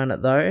bit of an eye on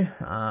it though.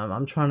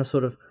 I'm trying to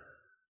sort of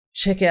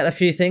check out a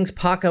few things.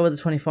 Parker with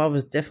the 25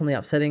 was definitely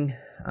upsetting.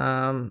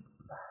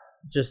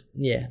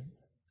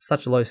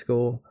 Such a low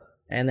score.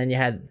 And then you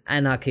had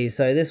anarchy.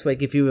 So this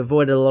week, if you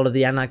avoided a lot of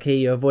the anarchy,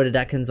 you avoided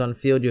Atkins on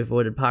field, you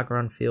avoided Parker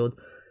on field,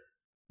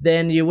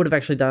 then you would have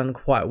actually done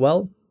quite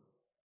well.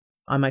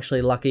 I'm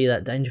actually lucky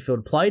that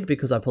Dangerfield played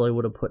because I probably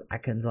would have put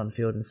Atkins on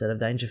field instead of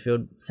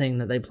Dangerfield, seeing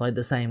that they played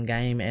the same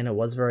game and it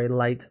was very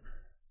late.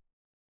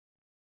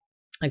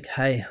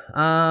 Okay.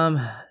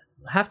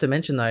 Have to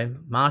mention though,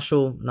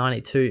 Marshall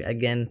 92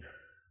 again.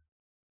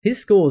 His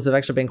scores have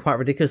actually been quite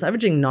ridiculous,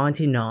 averaging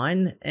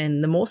 99,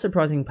 and the more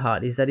surprising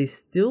part is that he's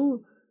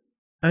still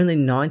only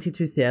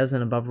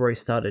 92,000 above where he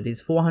started.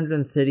 He's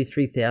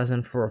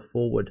 433,000 for a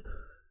forward.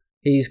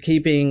 He's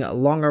keeping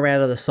Longer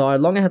out of the side.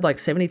 Longer had like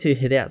 72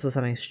 hitouts or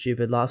something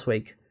stupid last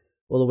week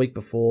or the week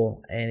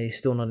before, and he's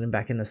still not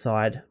back in the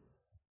side.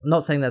 I'm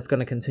not saying that's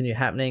going to continue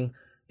happening.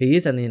 He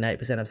is only in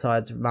 8% of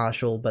sides,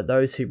 Marshall, but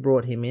those who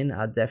brought him in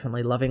are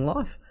definitely loving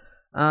life.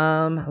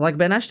 Like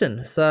Ben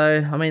Ashton.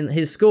 So, I mean,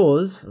 his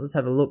scores, let's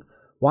have a look.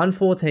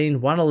 114,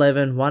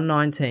 111,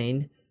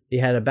 119. He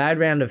had a bad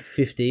round of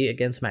 50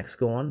 against Max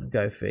Gawn,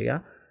 go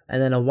figure,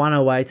 and then a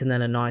 108 and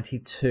then a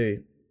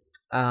 92.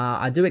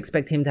 I do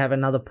expect him to have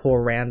another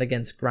poor round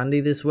against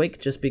Grundy this week,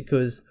 just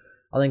because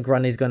I think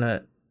Grundy's going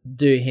to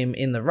do him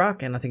in the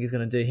ruck, and I think he's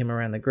going to do him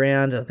around the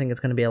ground. I think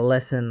it's going to be a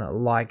lesson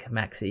like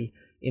Maxi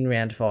in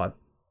round 5.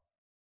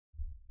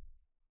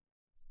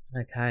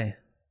 Okay.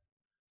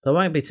 So it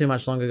won't be too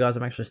much longer, guys.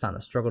 I'm actually starting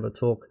to struggle to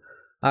talk.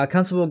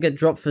 Constable will get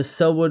dropped for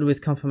Selwood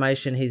with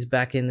confirmation he's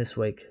back in this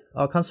week.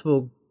 Oh,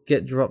 Constable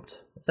get dropped.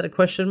 Is that a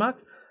question mark?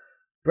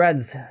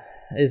 Brad's,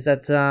 is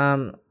that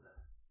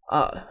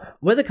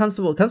whether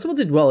Constable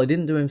did well. He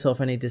didn't do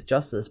himself any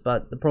disjustice,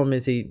 but the problem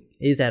is he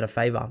is out of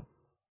favour,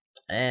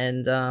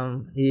 and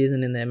he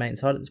isn't in their main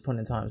side at this point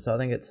in time. So I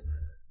think it's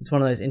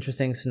one of those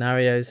interesting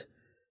scenarios.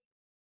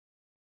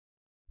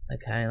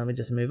 Okay, let me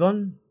just move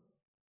on.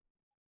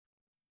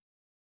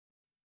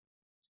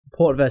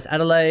 Port versus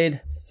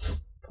Adelaide.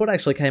 Port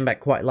actually came back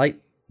quite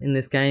late in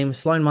this game.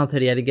 Sloane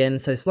 138 again,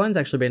 so Sloane's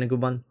actually been a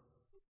good one.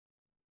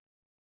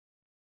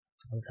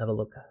 Let's have a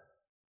look.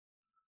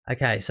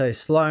 Okay, so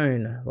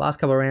Sloane, last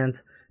couple of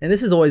rounds. And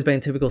this has always been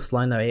typical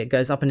Sloane though. It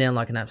goes up and down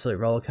like an absolute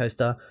roller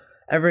coaster.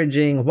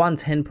 Averaging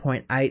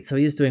 110.8, so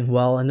he is doing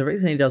well. And the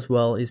reason he does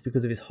well is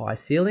because of his high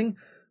ceiling.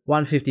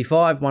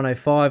 155,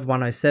 105,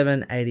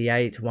 107,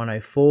 88,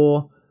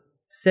 104,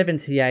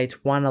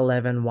 78,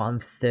 111,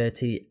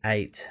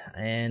 138.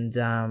 And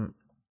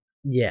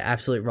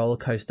absolute roller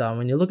coaster.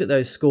 When you look at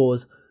those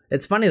scores,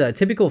 it's funny though,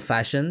 typical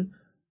fashion,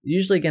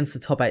 usually against the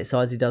top 8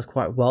 sides he does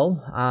quite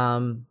well.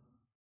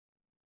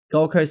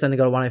 Gold Coast only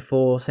got a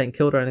 104, St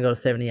Kilda only got a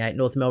 78,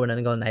 North Melbourne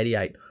only got an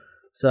 88.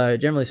 So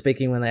generally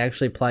speaking, when they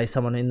actually play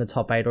someone in the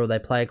top 8, or they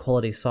play a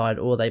quality side,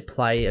 or they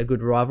play a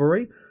good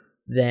rivalry,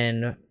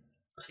 then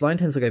Sloane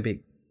tends to go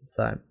big.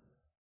 So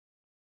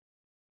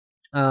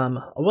I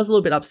was a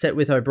little bit upset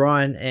with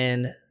O'Brien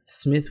and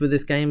Smith with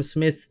this game.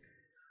 Smith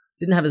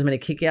didn't have as many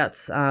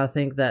kickouts. I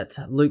think that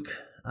Luke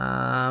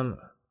Brown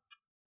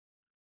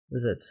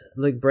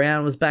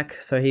was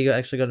back, so he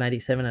actually got an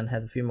 87 and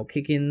had a few more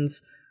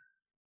kick-ins.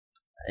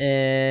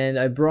 And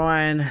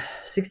O'Brien,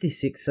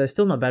 66, so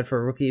still not bad for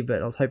a rookie,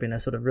 but I was hoping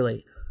to sort of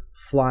really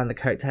fly in the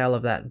coattail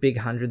of that big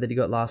 100 that he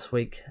got last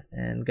week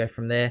and go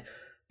from there.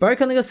 Boak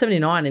only got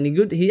 79,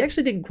 and he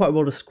actually did quite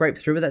well to scrape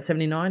through with that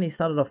 79. He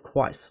started off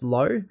quite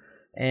slow,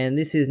 and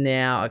this is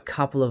now a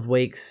couple of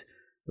weeks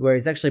where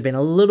he's actually been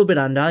a little bit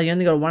under. He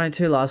only got a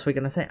 102 last week,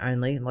 and I say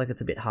only, like it's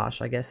a bit harsh,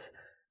 I guess.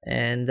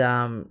 And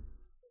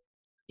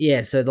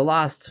so the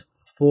last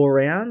 4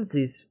 rounds,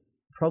 he's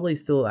probably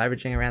still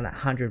averaging around that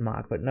 100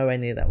 mark, but nowhere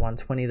near that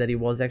 120 that he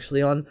was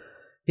actually on.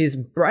 His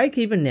break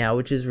even now,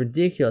 which is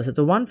ridiculous, it's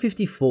a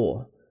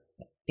 154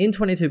 in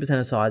 22%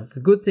 of sides. The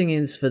good thing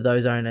is for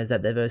those owners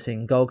that they're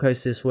versing Gold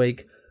Coast this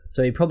week,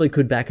 so he probably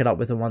could back it up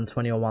with a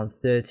 120 or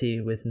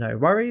 130 with no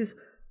worries,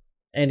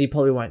 and he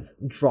probably won't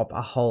drop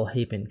a whole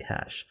heap in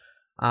cash.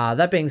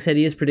 That being said,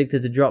 he is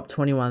predicted to drop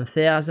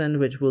 21,000,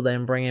 which will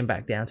then bring him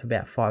back down to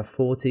about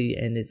 540,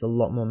 and it's a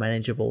lot more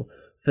manageable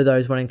for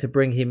those wanting to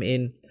bring him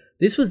in.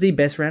 This was the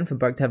best round for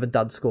Boak to have a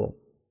dud score,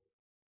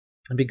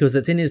 because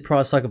it's in his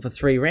price cycle for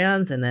 3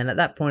 rounds, and then at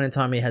that point in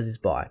time, he has his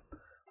buy.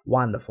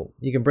 Wonderful.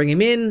 You can bring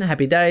him in,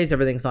 happy days,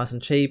 everything's nice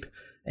and cheap,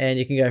 and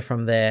you can go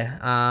from there.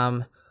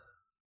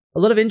 A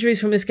lot of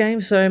injuries from this game,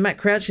 so Matt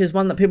Crouch is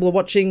one that people are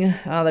watching.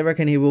 They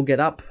reckon he will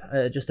get up.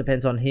 It just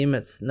depends on him.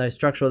 It's no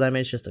structural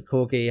damage, just a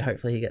corky.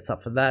 Hopefully he gets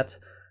up for that.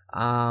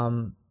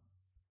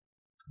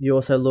 You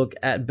also look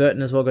at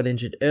Burton as well, got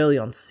injured early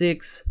on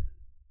 6.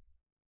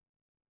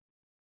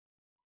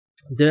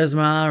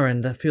 Dersma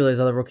and a few of those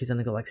other rookies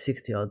only got like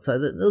 60 odds. So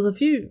there was a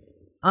few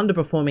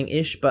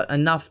underperforming-ish, but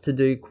enough to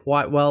do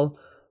quite well.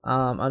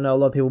 I know a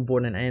lot of people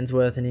bought in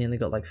Ainsworth and he only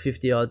got like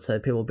 50 odds, so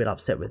people are a bit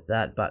upset with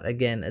that. But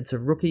again, it's a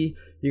rookie.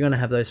 You're going to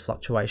have those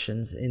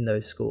fluctuations in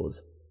those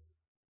scores.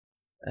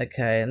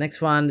 Okay, next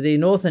one, the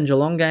North and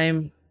Geelong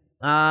game.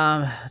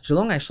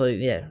 Geelong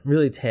actually,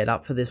 really teared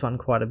up for this one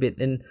quite a bit.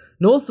 And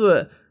North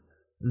were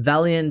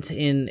valiant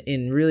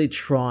in really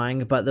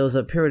trying, but there was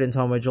a period in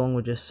time where Geelong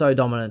were just so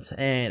dominant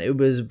and it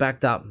was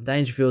backed up.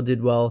 Dangerfield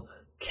did well.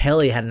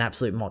 Kelly had an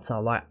absolute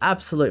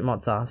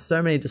mozza.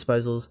 So many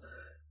disposals.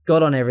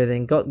 Got on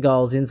everything, got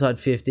goals inside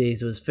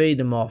 50s, was feeding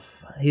them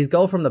off. His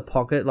goal from the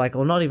pocket,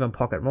 or not even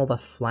pocket, more the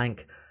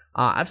flank,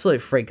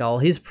 absolute freak goal.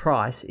 His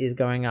price is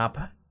going up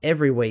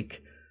every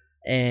week,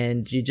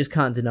 and you just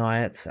can't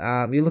deny it.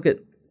 You look at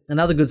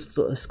another good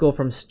score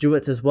from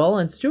Stewart's as well,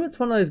 and Stewart's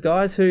one of those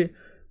guys who,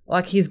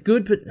 he's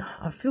good, but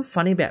I feel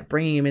funny about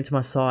bringing him into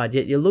my side,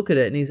 yet you look at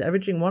it, and he's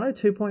averaging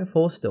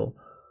 102.4 still.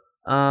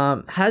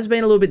 Has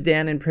been a little bit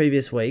down in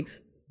previous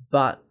weeks,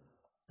 but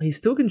he's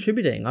still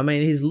contributing. I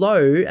mean, his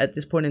low at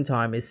this point in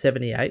time is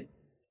 78,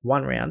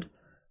 one round.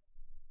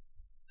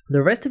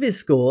 The rest of his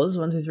scores,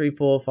 1, 2, 3,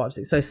 4, 5,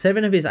 6. So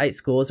 7 of his 8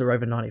 scores are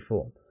over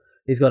 94.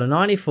 He's got a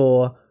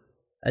 94,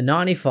 a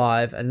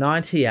 95, a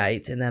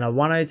 98, and then a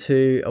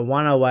 102, a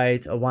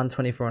 108, a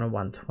 124, and a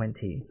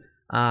 120.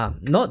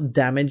 Not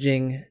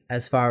damaging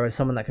as far as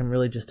someone that can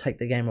really just take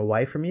the game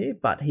away from you,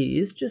 but he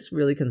is just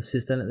really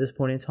consistent at this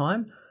point in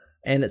time.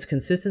 And it's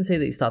consistency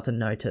that you start to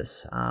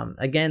notice.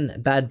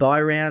 Again, bad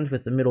buy round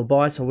with the middle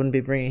buy, so I wouldn't be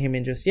bringing him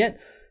in just yet.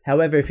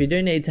 However, if you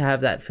do need to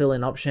have that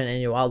fill-in option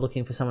and you are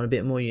looking for someone a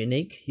bit more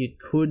unique, you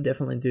could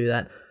definitely do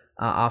that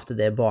after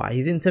their buy.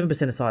 He's in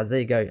 7% of sides. There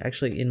you go.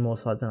 Actually, in more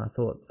sides than I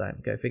thought, so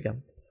go figure.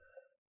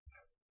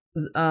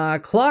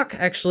 Clark,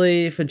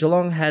 actually, for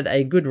Geelong, had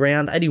a good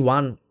round,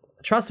 81.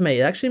 Trust me,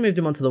 it actually moved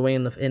him onto the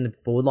wing in the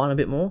forward line a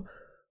bit more.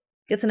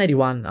 Gets an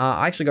 81.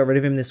 I actually got rid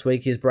of him this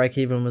week. His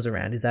break-even was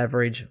around his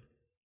average.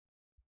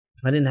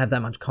 I didn't have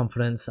that much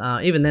confidence.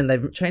 Even then,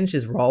 they've changed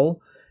his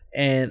role,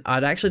 and I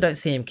actually don't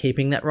see him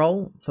keeping that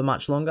role for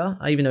much longer,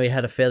 even though he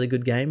had a fairly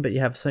good game, but you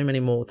have so many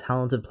more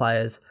talented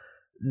players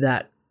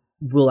that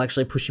will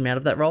actually push him out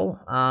of that role.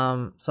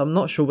 So I'm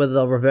not sure whether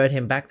they'll revert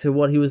him back to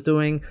what he was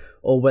doing,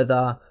 or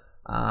whether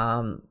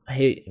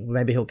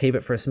maybe he'll keep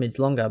it for a smidge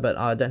longer, but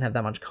I don't have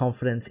that much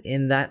confidence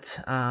in that.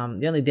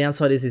 The only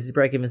downside is his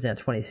break-even is now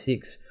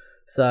 26,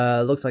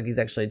 so it looks like he's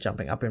actually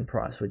jumping up in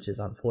price, which is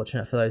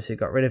unfortunate for those who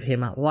got rid of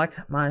him,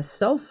 like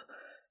myself.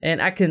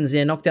 And Atkins,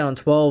 knocked down on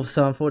 12,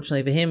 so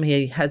unfortunately for him,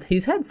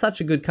 he's had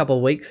such a good couple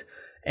of weeks,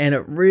 and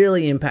it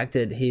really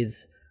impacted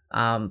his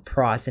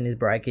price and his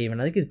break-even.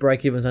 I think his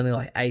break-even was only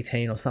like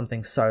 18 or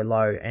something so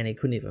low, and he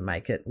couldn't even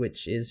make it,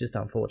 which is just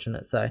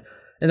unfortunate. So,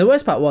 and the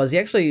worst part was,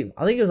 I think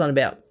he was on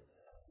about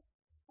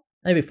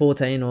maybe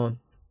 14 or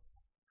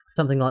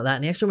something like that,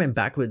 and he actually went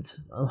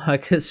backwards.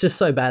 It's just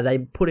so bad. They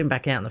put him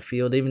back out in the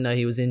field, even though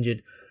he was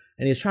injured,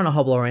 and he was trying to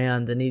hobble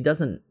around, and he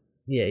just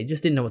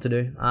didn't know what to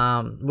do.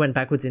 Went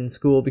backwards in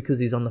school because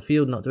he's on the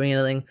field not doing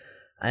anything,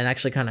 and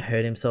actually kind of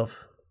hurt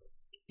himself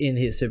in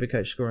his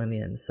Supercoach score in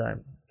the end. So,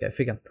 go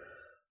figure.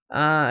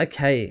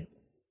 Okay,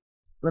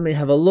 let me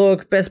have a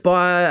look. Best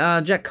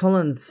buy, Jack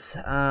Collins.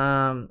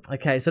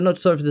 Okay, so not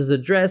sure if this is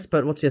addressed,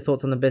 but what's your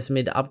thoughts on the best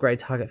mid upgrade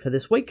target for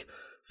this week?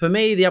 For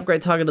me, the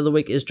upgrade target of the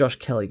week is Josh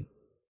Kelly.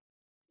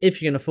 If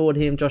you can afford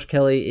him, Josh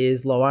Kelly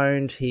is low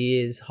owned.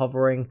 He is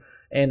hovering.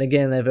 And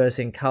again, they're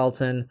versing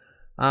Carlton.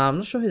 I'm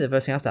not sure who they're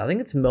versing after. I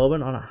think it's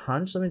Melbourne on a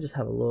hunch. Let me just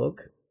have a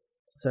look.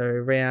 So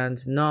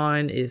round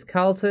 9 is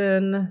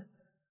Carlton.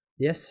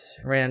 Yes,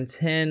 round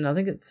 10, I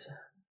think it's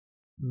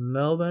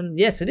Melbourne.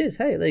 Yes, it is.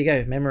 Hey, there you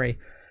go.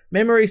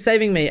 Memory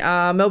saving me.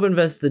 Melbourne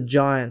versus the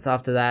Giants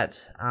after that.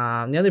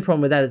 The only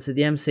problem with that is the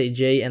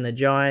MCG and the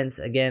Giants,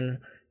 again,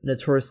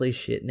 notoriously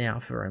shit now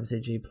for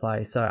MCG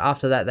play. So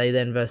after that, they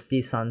then versus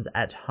the Suns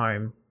at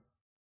home.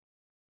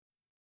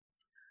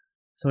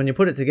 So when you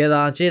put it together,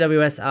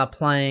 GWS are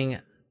playing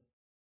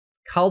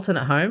Carlton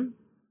at home,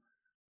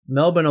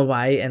 Melbourne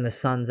away, and the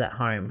Suns at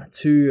home.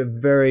 Two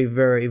very,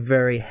 very,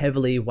 very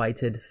heavily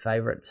weighted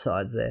favourite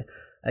sides there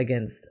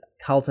against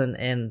Carlton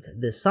and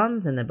the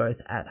Suns, and they're both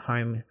at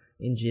home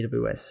in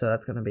GWS. So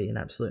that's going to be an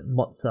absolute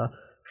mozza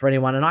for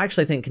anyone. And I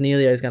actually think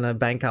Cornelio is going to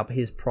bank up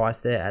his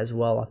price there as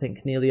well. I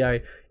think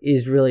Cornelio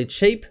is really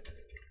cheap.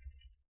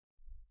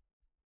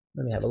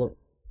 Let me have a look.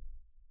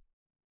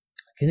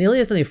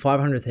 Cornelio's only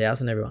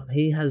 $500,000, everyone.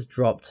 He has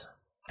dropped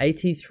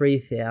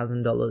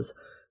 $83,000.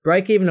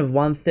 Break even of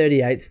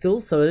 138 still,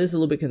 so it is a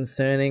little bit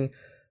concerning.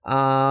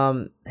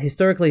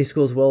 Historically, he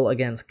scores well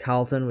against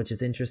Carlton, which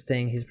is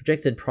interesting. His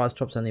projected price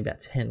drop's only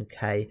about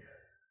 10k.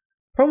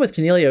 Problem with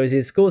Cornelio is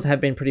his scores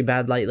have been pretty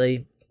bad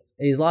lately.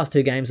 His last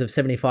 2 games of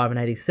 75 and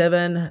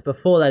 87.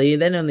 Before that, he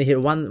then only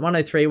hit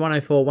 103,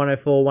 104,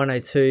 104,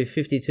 102,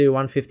 52,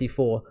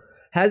 154.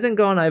 Hasn't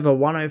gone over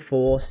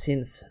 104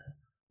 since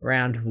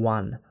round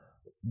 1.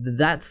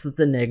 That's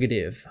the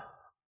negative.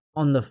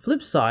 On the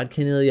flip side,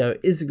 Cornelio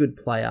is a good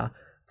player.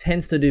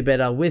 tends to do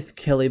better with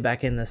Kelly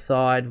back in the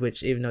side,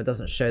 which even though it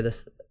doesn't show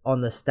this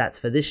on the stats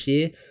for this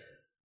year.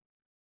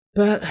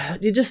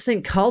 But you just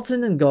think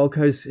Carlton and Gold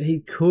Coast, he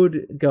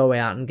could go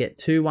out and get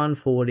 2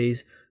 140s,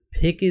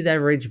 pick his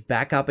average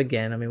back up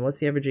again. I mean, what's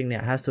he averaging now?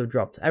 It has to have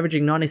dropped.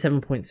 Averaging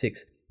 97.6.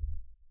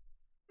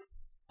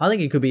 I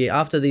think he could be,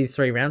 after these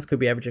 3 rounds, could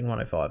be averaging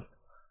 105.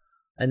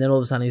 And then all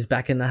of a sudden he's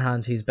back in the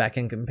hunt, he's back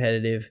in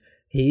competitive.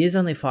 He is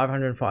only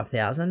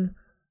 505,000,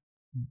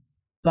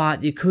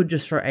 but you could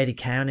just throw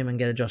 80k on him and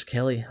get a Josh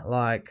Kelly.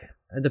 Like,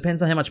 it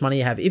depends on how much money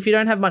you have. If you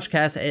don't have much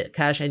cash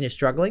and you're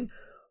struggling,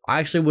 I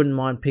actually wouldn't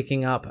mind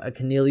picking up a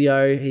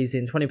Canelio. He's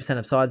in 20%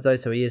 of sides though,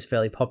 so he is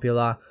fairly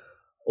popular.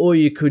 Or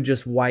you could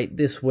just wait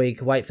this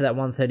week, wait for that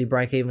 130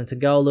 break even to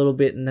go a little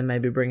bit, and then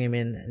maybe bring him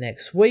in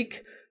next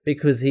week,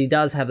 because he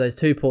does have those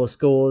 2 poor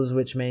scores,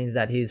 which means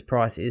that his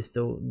price is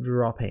still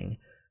dropping.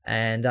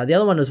 And the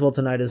other one as well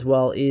to note as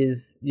well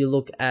is you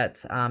look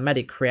at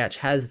Matty Crouch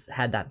has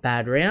had that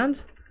bad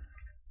round.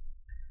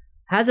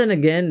 Hasn't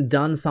again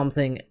done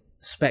something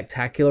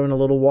spectacular in a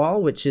little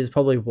while, which is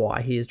probably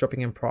why he is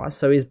dropping in price.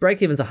 So his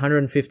break-even's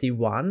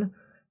 151.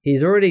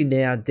 He's already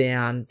now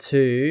down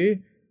to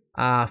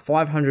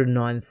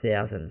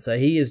 509,000. So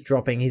he is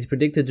dropping. He's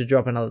predicted to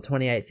drop another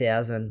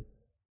 28,000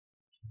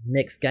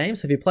 next game.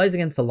 So if he plays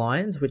against the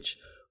Lions, which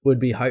would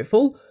be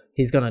hopeful,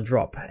 he's going to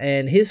drop.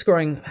 And his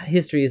scoring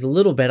history is a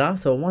little better.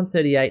 So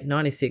 138,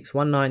 96,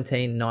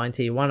 119,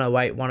 90,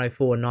 108,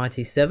 104,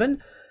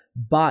 97.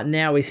 But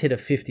now he's hit a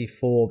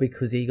 54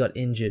 because he got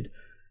injured.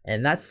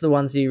 And that's the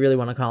ones you really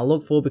want to kind of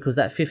look for, because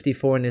that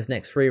 54 in his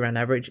next 3-round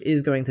average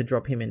is going to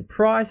drop him in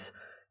price.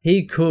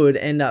 He could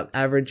end up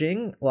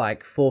averaging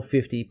like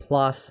 450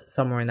 plus,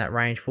 somewhere in that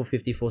range,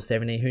 450,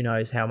 470. Who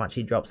knows how much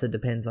he drops? It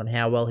depends on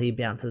how well he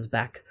bounces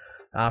back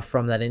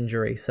from that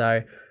injury.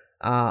 So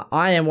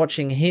I am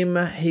watching him.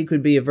 He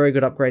could be a very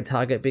good upgrade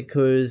target,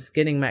 because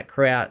getting Matt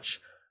Crouch,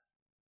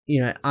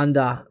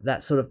 under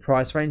that sort of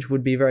price range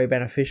would be very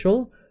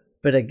beneficial.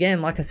 But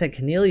again, like I said,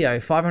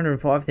 Canelio,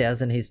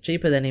 505,000. He's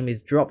cheaper than him.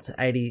 He's dropped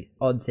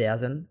 80-odd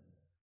thousand.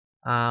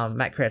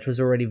 Matt Crouch was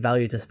already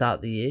valued to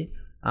start the year.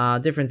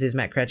 Difference is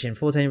Matt Crouch in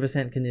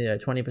 14%, Canelio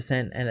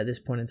 20%, and at this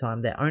point in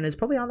time, their owners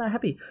probably aren't that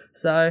happy.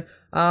 So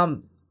I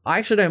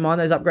actually don't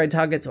mind those upgrade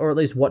targets, or at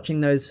least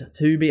watching those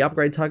to be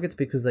upgrade targets,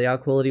 because they are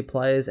quality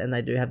players and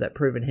they do have that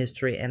proven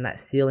history and that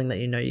ceiling that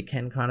you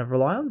can kind of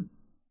rely on.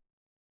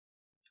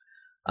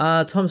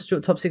 Tom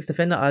Stewart, top 6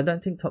 defender. I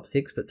don't think top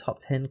 6, but top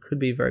 10 could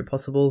be very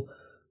possible.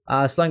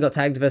 Sloan got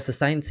tagged versus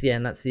Saints,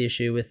 and that's the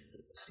issue with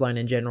Sloan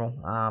in general.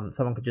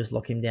 Someone could just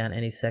lock him down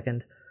any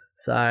second.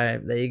 So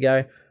there you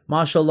go.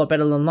 Marshall a lot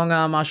better than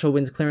Longer. Marshall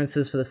wins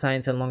clearances for the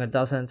Saints and Longer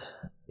doesn't.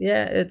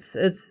 Yeah, it's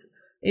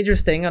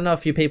interesting. I know a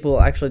few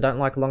people actually don't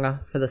like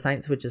Longer for the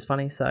Saints, which is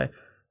funny. So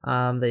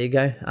there you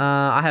go.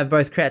 I have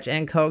both Crouch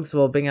and Cogs.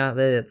 Well, Binger,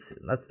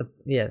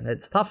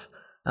 it's tough.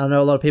 I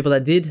know a lot of people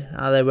that did.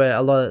 There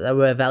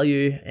were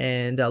value,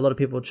 and a lot of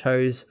people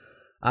chose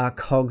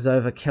Cogs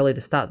over Kelly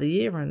to start the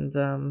year, and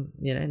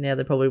now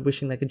they're probably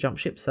wishing they could jump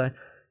ship. So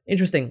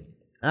interesting.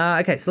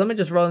 Okay, so let me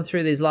just run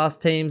through these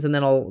last teams, and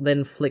then I'll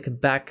flick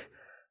back.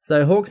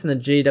 So Hawks and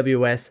the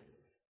GWS.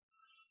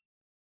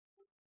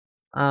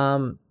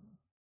 So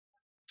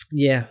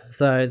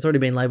it's already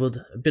been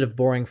labelled a bit of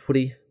boring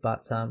footy,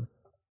 but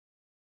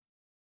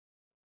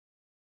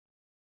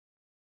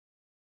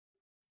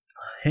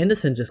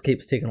Henderson just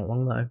keeps ticking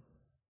along though.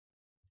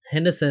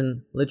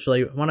 Henderson,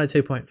 literally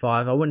 102.5.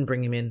 I wouldn't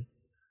bring him in.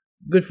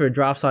 Good for a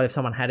draft side if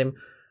someone had him.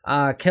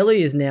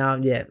 Kelly is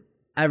now,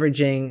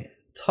 averaging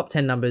top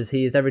 10 numbers.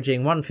 He is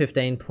averaging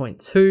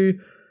 115.2.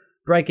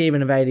 Break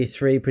even of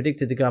 83.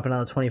 Predicted to go up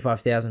another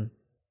 25,000.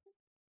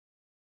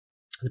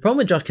 The problem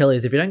with Josh Kelly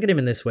is if you don't get him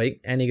in this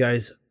week and he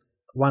goes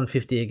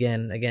 150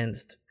 again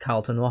against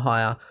Carlton or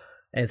higher,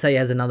 and say he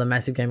has another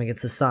massive game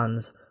against the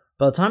Suns,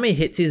 by the time he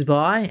hits his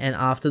buy and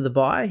after the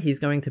buy, he's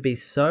going to be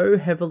so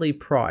heavily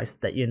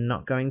priced that you're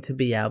not going to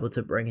be able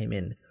to bring him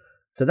in.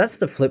 So that's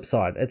the flip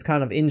side. It's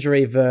kind of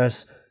injury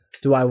versus,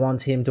 do I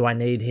want him? Do I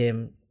need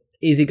him?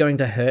 Is he going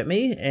to hurt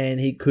me? And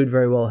he could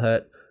very well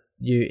hurt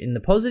you in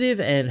the positive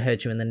and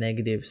hurt you in the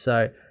negative.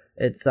 So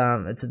it's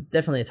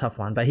definitely a tough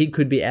one, but he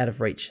could be out of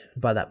reach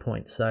by that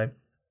point. So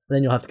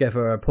then you'll have to go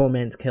for a poor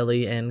man's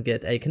Kelly and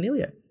get a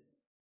Canelio.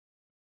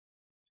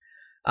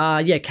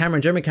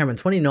 Jeremy Cameron,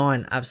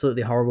 29,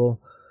 absolutely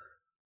horrible.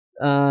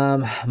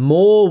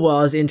 Moore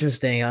was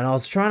interesting, and I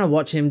was trying to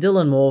watch him.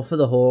 Dylan Moore for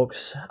the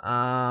Hawks.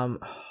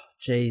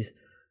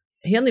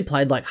 He only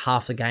played like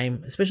half the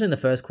game, especially in the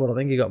first quarter. I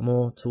think he got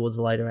more towards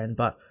the later end,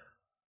 but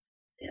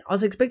I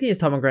was expecting his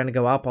time on ground to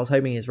go up. I was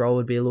hoping his role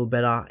would be a little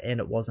better, and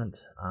it wasn't.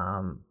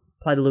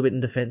 Played a little bit in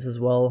defense as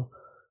well.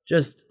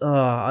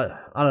 I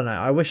don't know.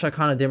 I wish I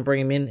kind of didn't bring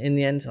him in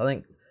the end. I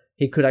think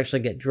he could actually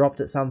get dropped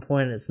at some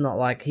point. It's not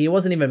like he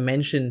wasn't even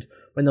mentioned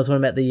when they was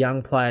talking about the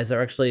young players that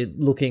are actually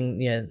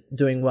looking,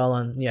 doing well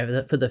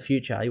and, for the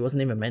future. He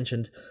wasn't even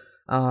mentioned.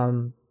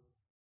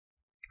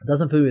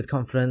 Doesn't fill me with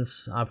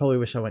confidence. I probably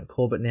wish I went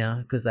Corbett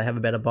now because they have a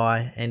better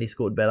buy and he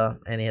scored better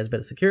and he has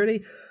better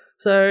security.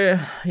 So,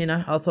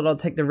 I thought I'd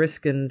take the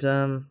risk and,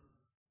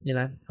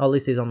 at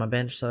least he's on my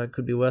bench, so it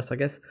could be worse, I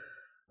guess.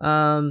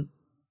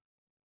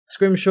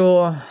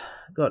 Scrimshaw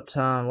got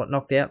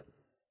knocked out.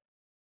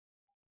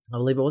 I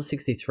believe it was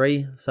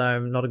 63, so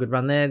not a good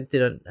run there.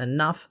 Didn't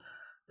enough.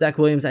 Zach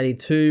Williams,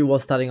 82,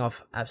 was starting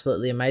off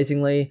absolutely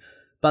amazingly.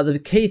 But the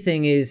key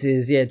thing is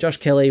Josh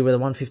Kelly with a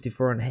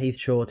 154 and Heath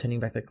Shaw turning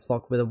back the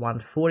clock with a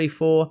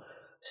 144.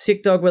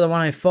 Sick Dog with a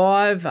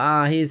 105.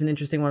 Here's an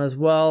interesting one as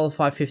well,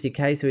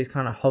 550k, so he's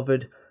kind of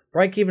hovered.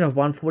 Break even of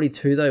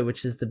 142 though,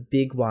 which is the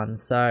big one.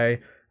 So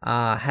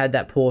had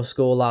that poor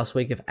score last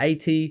week of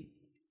 80,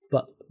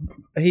 but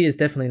he is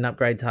definitely an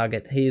upgrade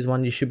target. He is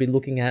one you should be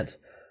looking at.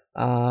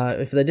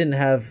 If they didn't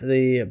have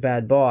the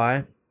bad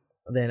buy,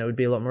 then it would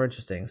be a lot more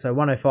interesting. So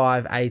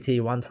 105, 80,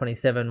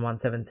 127,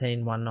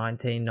 117,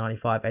 119,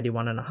 95,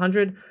 81, and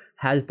 100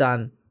 has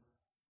done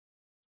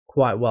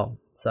quite well.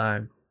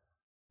 So,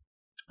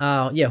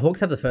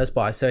 Hawks have the first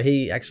buy. So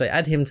he actually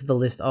add him to the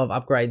list of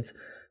upgrades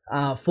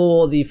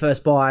for the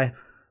first buy.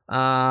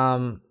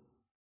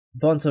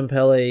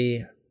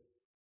 Bontempelli,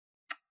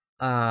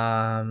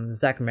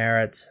 Zach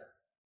Merritt,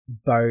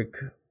 Boak,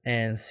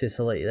 and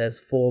Sicily. There's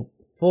four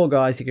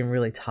guys you can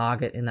really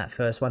target in that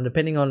first one,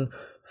 depending on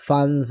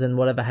funds and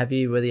whatever have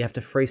you, whether you have to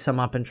free some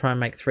up and try and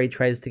make 3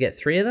 trades to get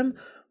 3 of them,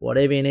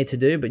 whatever you need to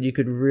do, but you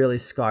could really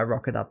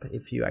skyrocket up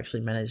if you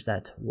actually manage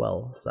that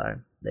well. So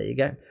there you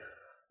go.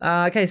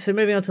 Okay, so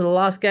moving on to the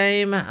last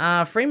game,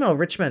 Fremantle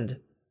Richmond.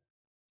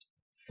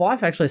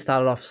 Fife actually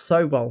started off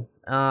so well,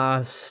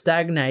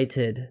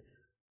 stagnated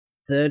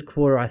third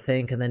quarter, I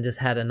think, and then just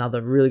had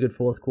another really good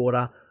fourth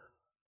quarter.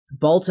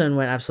 Bolton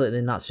went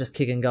absolutely nuts, just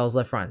kicking goals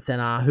left, right, and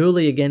centre.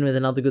 Hooley again with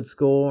another good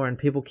score, and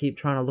people keep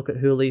trying to look at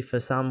Hooley for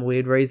some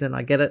weird reason.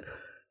 I get it.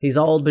 He's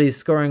old, but he's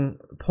scoring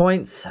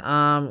points.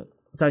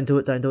 Don't do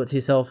it to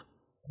yourself.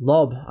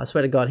 Lob, I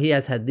swear to God, he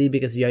has had the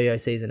biggest yo-yo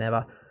season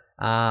ever.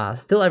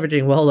 Still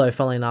averaging well, though,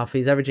 funnily enough.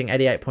 He's averaging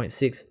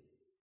 88.6.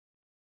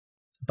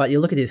 But you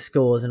look at his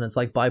scores, and it's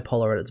like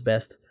bipolar at its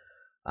best.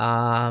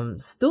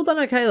 Still done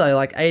okay though,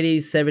 like 80s,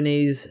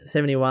 70s,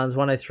 71s,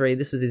 103.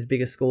 This was his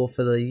biggest score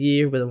for the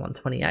year with a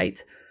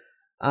 128.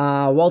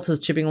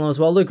 Walters chipping along as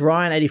well. Luke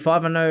Ryan,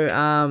 85. I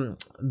know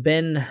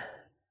Ben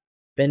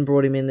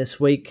brought him in this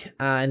week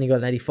and he got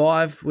an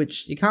 85,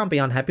 which you can't be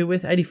unhappy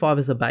with. 85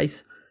 is a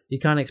base. You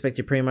can't expect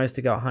your primos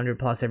to go 100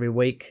 plus every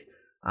week,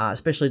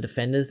 especially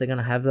defenders. They're going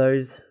to have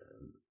those.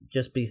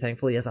 Just be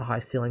thankful he has a high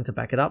ceiling to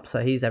back it up. So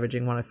he's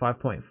averaging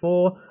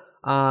 105.4.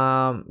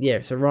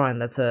 So Ryan,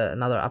 that's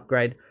another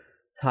upgrade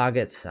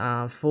target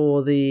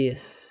for the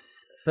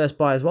first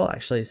buy as well,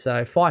 actually.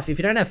 So Fife, if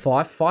you don't have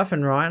Fife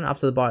and Ryan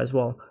after the buy as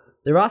well,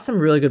 there are some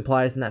really good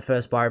players in that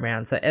first buy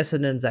round. So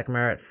Essendon, Zach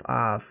Merritt,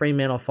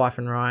 Fremantle, Fife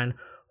and Ryan,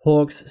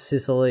 Hawks,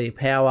 Sicily,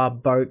 Power,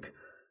 Boak.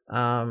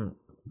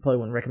 Probably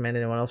wouldn't recommend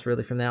anyone else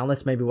really from there,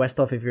 unless maybe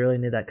Westhoff if you really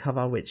need that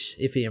cover, which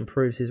if he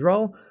improves his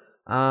role.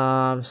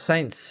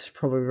 Saints,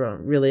 probably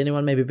really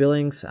anyone, maybe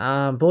Billings.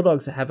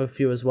 Bulldogs have a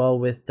few as well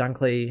with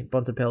Dunkley,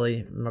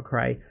 Bontempelli,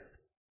 McRae,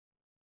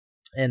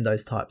 and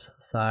those types.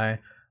 So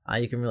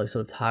you can really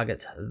sort of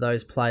target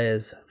those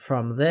players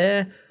from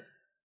there.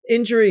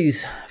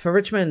 Injuries for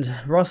Richmond,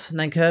 Ross,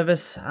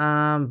 Nankervis,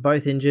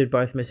 both injured,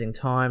 both missing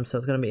time. So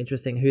it's going to be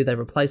interesting who they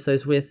replace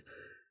those with.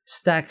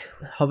 Stack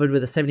hovered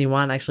with a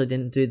 71, actually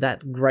didn't do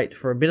that great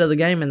for a bit of the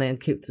game, and then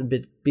kicked a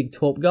big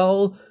top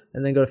goal.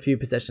 And then got a few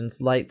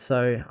possessions late,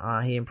 so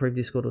he improved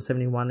his score to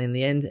 71 in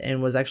the end,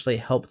 and was actually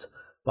helped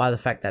by the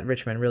fact that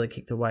Richmond really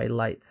kicked away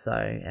late. So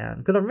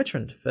good on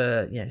Richmond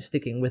for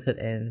sticking with it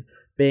and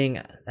being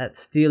at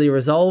steely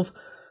resolve.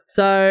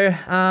 So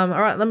all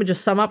right, let me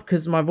just sum up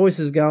because my voice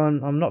is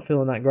going. I'm not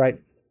feeling that great.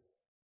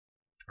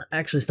 I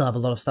actually still have a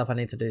lot of stuff I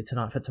need to do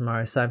tonight for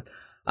tomorrow. So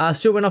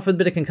Stuart went off with a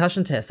bit of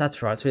concussion test.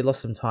 That's right. So he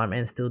lost some time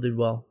and still did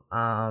well.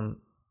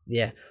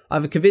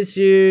 I've convinced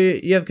you.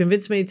 You have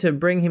convinced me to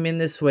bring him in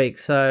this week.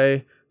 So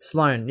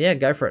Sloan,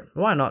 go for it.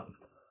 Why not?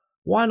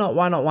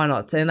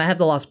 And they have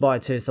the last buy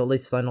too, so at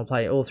least Sloan will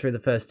play all through the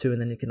first 2,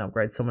 and then you can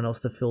upgrade someone else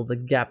to fill the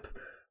gap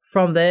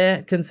from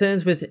there.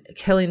 Concerns with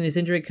Kelly and his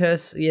injury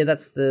curse. Yeah,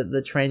 that's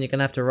the train you're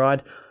gonna have to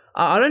ride.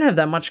 I don't have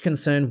that much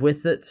concern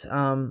with it,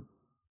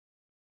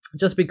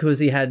 just because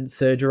he had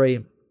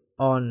surgery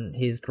on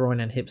his groin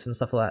and hips and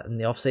stuff like that in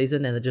the off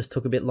season, and it just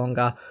took a bit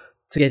longer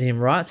to get him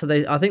right. So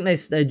I think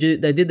they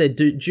did their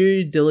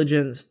due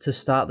diligence to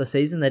start the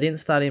season. They didn't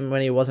start him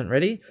when he wasn't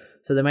ready,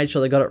 so they made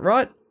sure they got it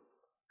right.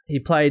 He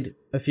played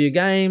a few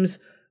games,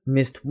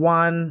 missed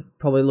one,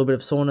 probably a little bit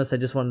of soreness. They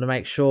just wanted to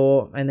make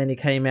sure, and then he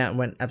came out and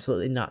went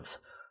absolutely nuts.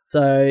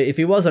 So if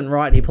he wasn't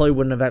right, he probably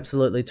wouldn't have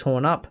absolutely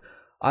torn up.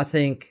 I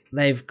think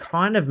they've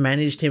kind of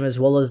managed him as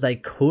well as they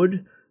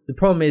could. The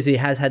problem is he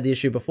has had the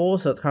issue before,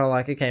 so it's kind of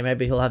like, okay,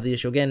 maybe he'll have the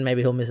issue again,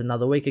 maybe he'll miss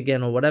another week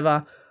again or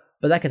whatever.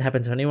 But that could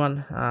happen to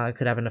anyone. It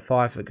could happen to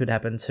Fife. It could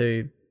happen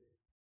to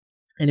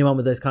anyone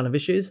with those kind of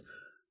issues.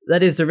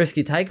 That is the risk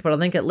you take. But I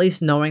think at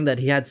least knowing that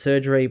he had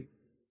surgery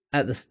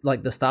at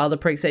the start of the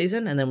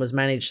preseason and then was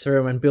managed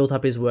through and built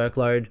up his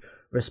workload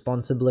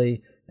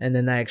responsibly, and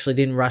then they actually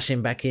didn't rush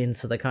him back in,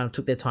 so they kind of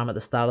took their time at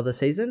the start of the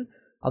season.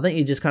 I think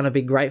you just kind of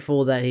be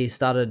grateful that he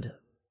started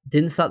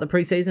didn't start the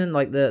preseason,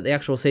 like the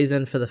actual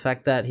season, for the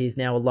fact that he's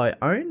now a low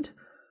owned.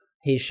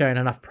 He's shown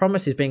enough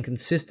promise. He's been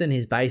consistent.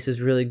 His base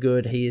is really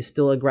good. He is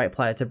still a great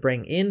player to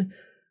bring in.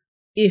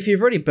 If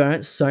you've already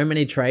burnt so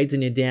many trades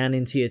and you're down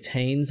into your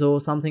teens or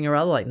something or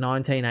other, like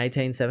 19,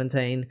 18,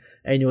 17,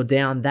 and you're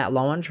down that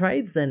low on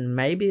trades, then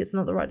maybe it's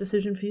not the right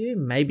decision for you.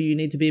 Maybe you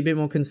need to be a bit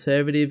more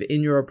conservative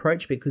in your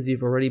approach because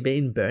you've already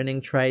been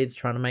burning trades,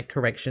 trying to make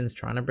corrections,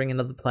 trying to bring in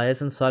other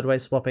players and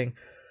sideways swapping.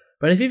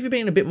 But if you've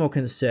been a bit more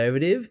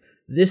conservative,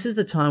 this is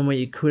the time where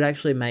you could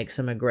actually make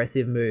some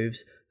aggressive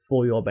moves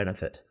for your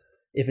benefit.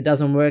 If it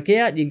doesn't work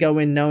out, you go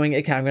in knowing,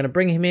 okay, I'm going to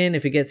bring him in.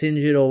 If he gets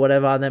injured or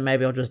whatever, then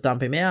maybe I'll just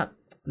dump him out.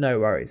 No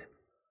worries.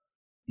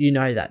 You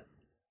know that.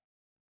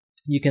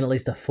 You can at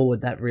least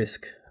afford that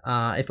risk.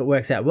 If it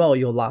works out well,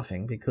 you're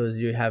laughing because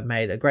you have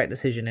made a great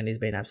decision and he's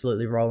been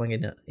absolutely rolling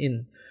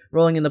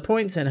in the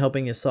points and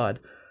helping your side.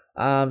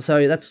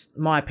 So that's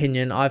my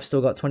opinion. I've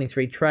still got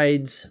 23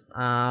 trades.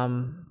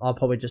 I'll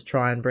probably just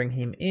try and bring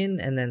him in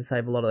and then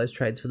save a lot of those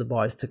trades for the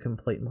buys to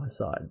complete my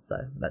side. So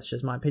that's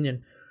just my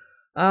opinion.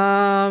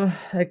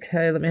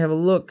 Okay, let me have a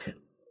look.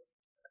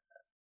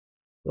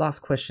 Last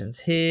questions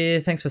here.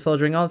 Thanks for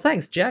soldiering on.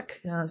 Thanks, Jack.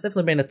 It's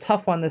definitely been a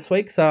tough one this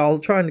week, so I'll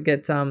try and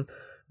get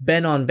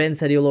Ben on. Ben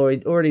said he'll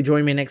already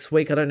join me next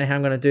week. I don't know how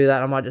I'm going to do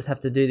that. I might just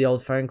have to do the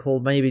old phone call,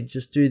 maybe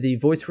just do the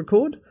voice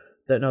record.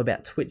 Don't know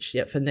about Twitch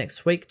yet for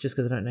next week, just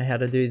because I don't know how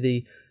to do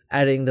the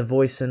adding the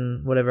voice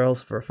and whatever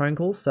else for a phone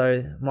call,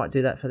 so might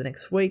do that for the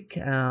next week.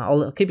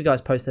 I'll keep you guys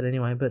posted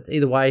anyway, but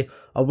either way,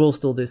 I will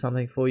still do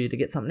something for you to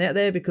get something out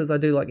there because I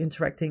do like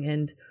interacting,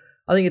 and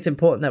I think it's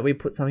important that we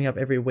put something up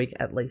every week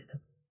at least.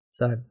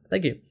 So,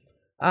 thank you.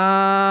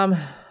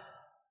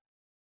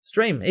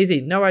 Stream, easy.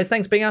 No worries.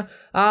 Thanks, Binger.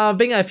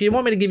 Binger, if you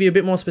want me to give you a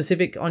bit more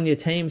specific on your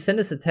team, send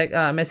us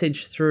a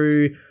message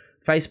through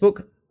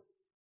Facebook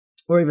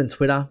or even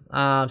Twitter.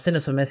 Send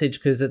us a message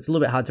because it's a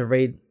little bit hard to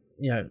read,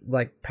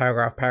 like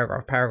paragraph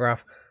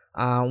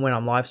when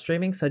I'm live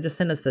streaming. So just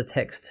send us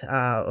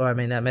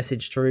a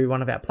message through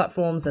one of our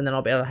platforms, and then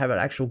I'll be able to have an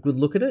actual good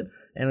look at it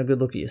and a good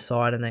look at your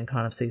side, and then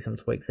kind of see some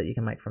tweaks that you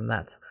can make from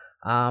that.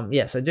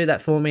 So do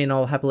that for me and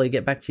I'll happily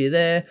get back to you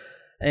there.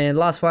 And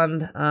last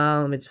one,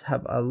 let me just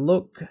have a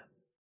look.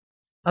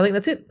 I think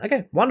that's it.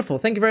 Okay, wonderful.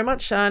 Thank you very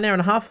much. An hour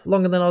and a half,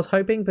 longer than I was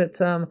hoping, but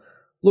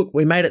look,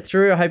 we made it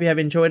through. I hope you have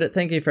enjoyed it.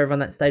 Thank you for everyone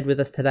that stayed with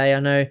us today. I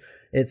know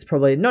it's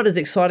probably not as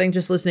exciting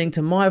just listening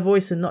to my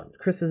voice and not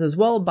Chris's as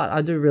well, but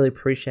I do really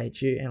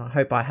appreciate you, and I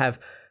hope I have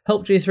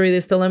helped you through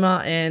this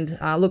dilemma. And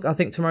look, I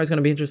think tomorrow's going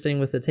to be interesting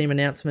with the team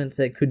announcement.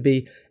 There could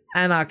be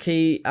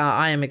anarchy.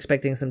 I am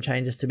expecting some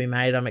changes to be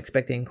made. I'm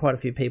expecting quite a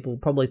few people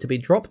probably to be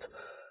dropped.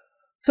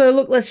 So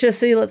look, let's just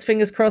see. Let's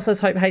fingers crossed. Let's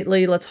hope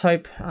Hately. Let's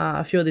hope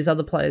a few of these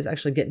other players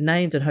actually get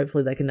named, and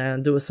hopefully they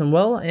can do us some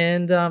well.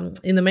 And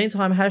in the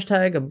meantime,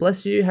 hashtag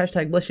bless you,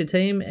 hashtag bless your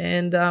team,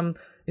 and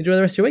enjoy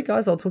the rest of your week,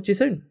 guys. I'll talk to you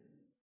soon.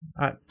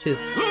 All right, cheers.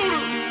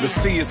 The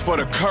C is for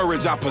the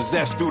courage I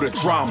possess through the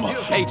drama.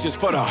 H is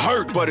for the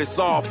hurt, but it's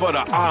all for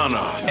the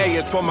honor. A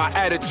is for my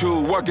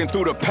attitude, working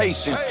through the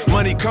patience.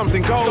 Money comes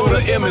and goes, so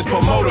the M is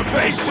for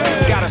motivation.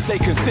 Gotta stay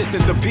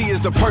consistent, the P is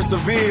to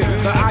persevere.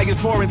 The I is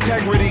for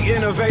integrity,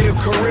 innovative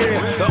career.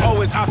 The O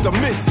is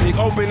optimistic,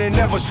 open and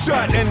never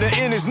shut. And the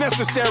N is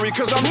necessary,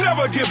 cause I'm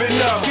never giving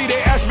up. See,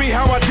 they asked me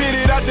how I did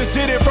it, I just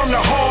did it from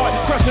the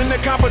heart. Crushing the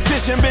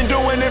competition, been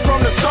doing it from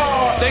the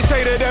start. They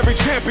say that every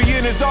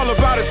champion is all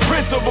about his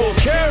principles.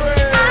 Carry.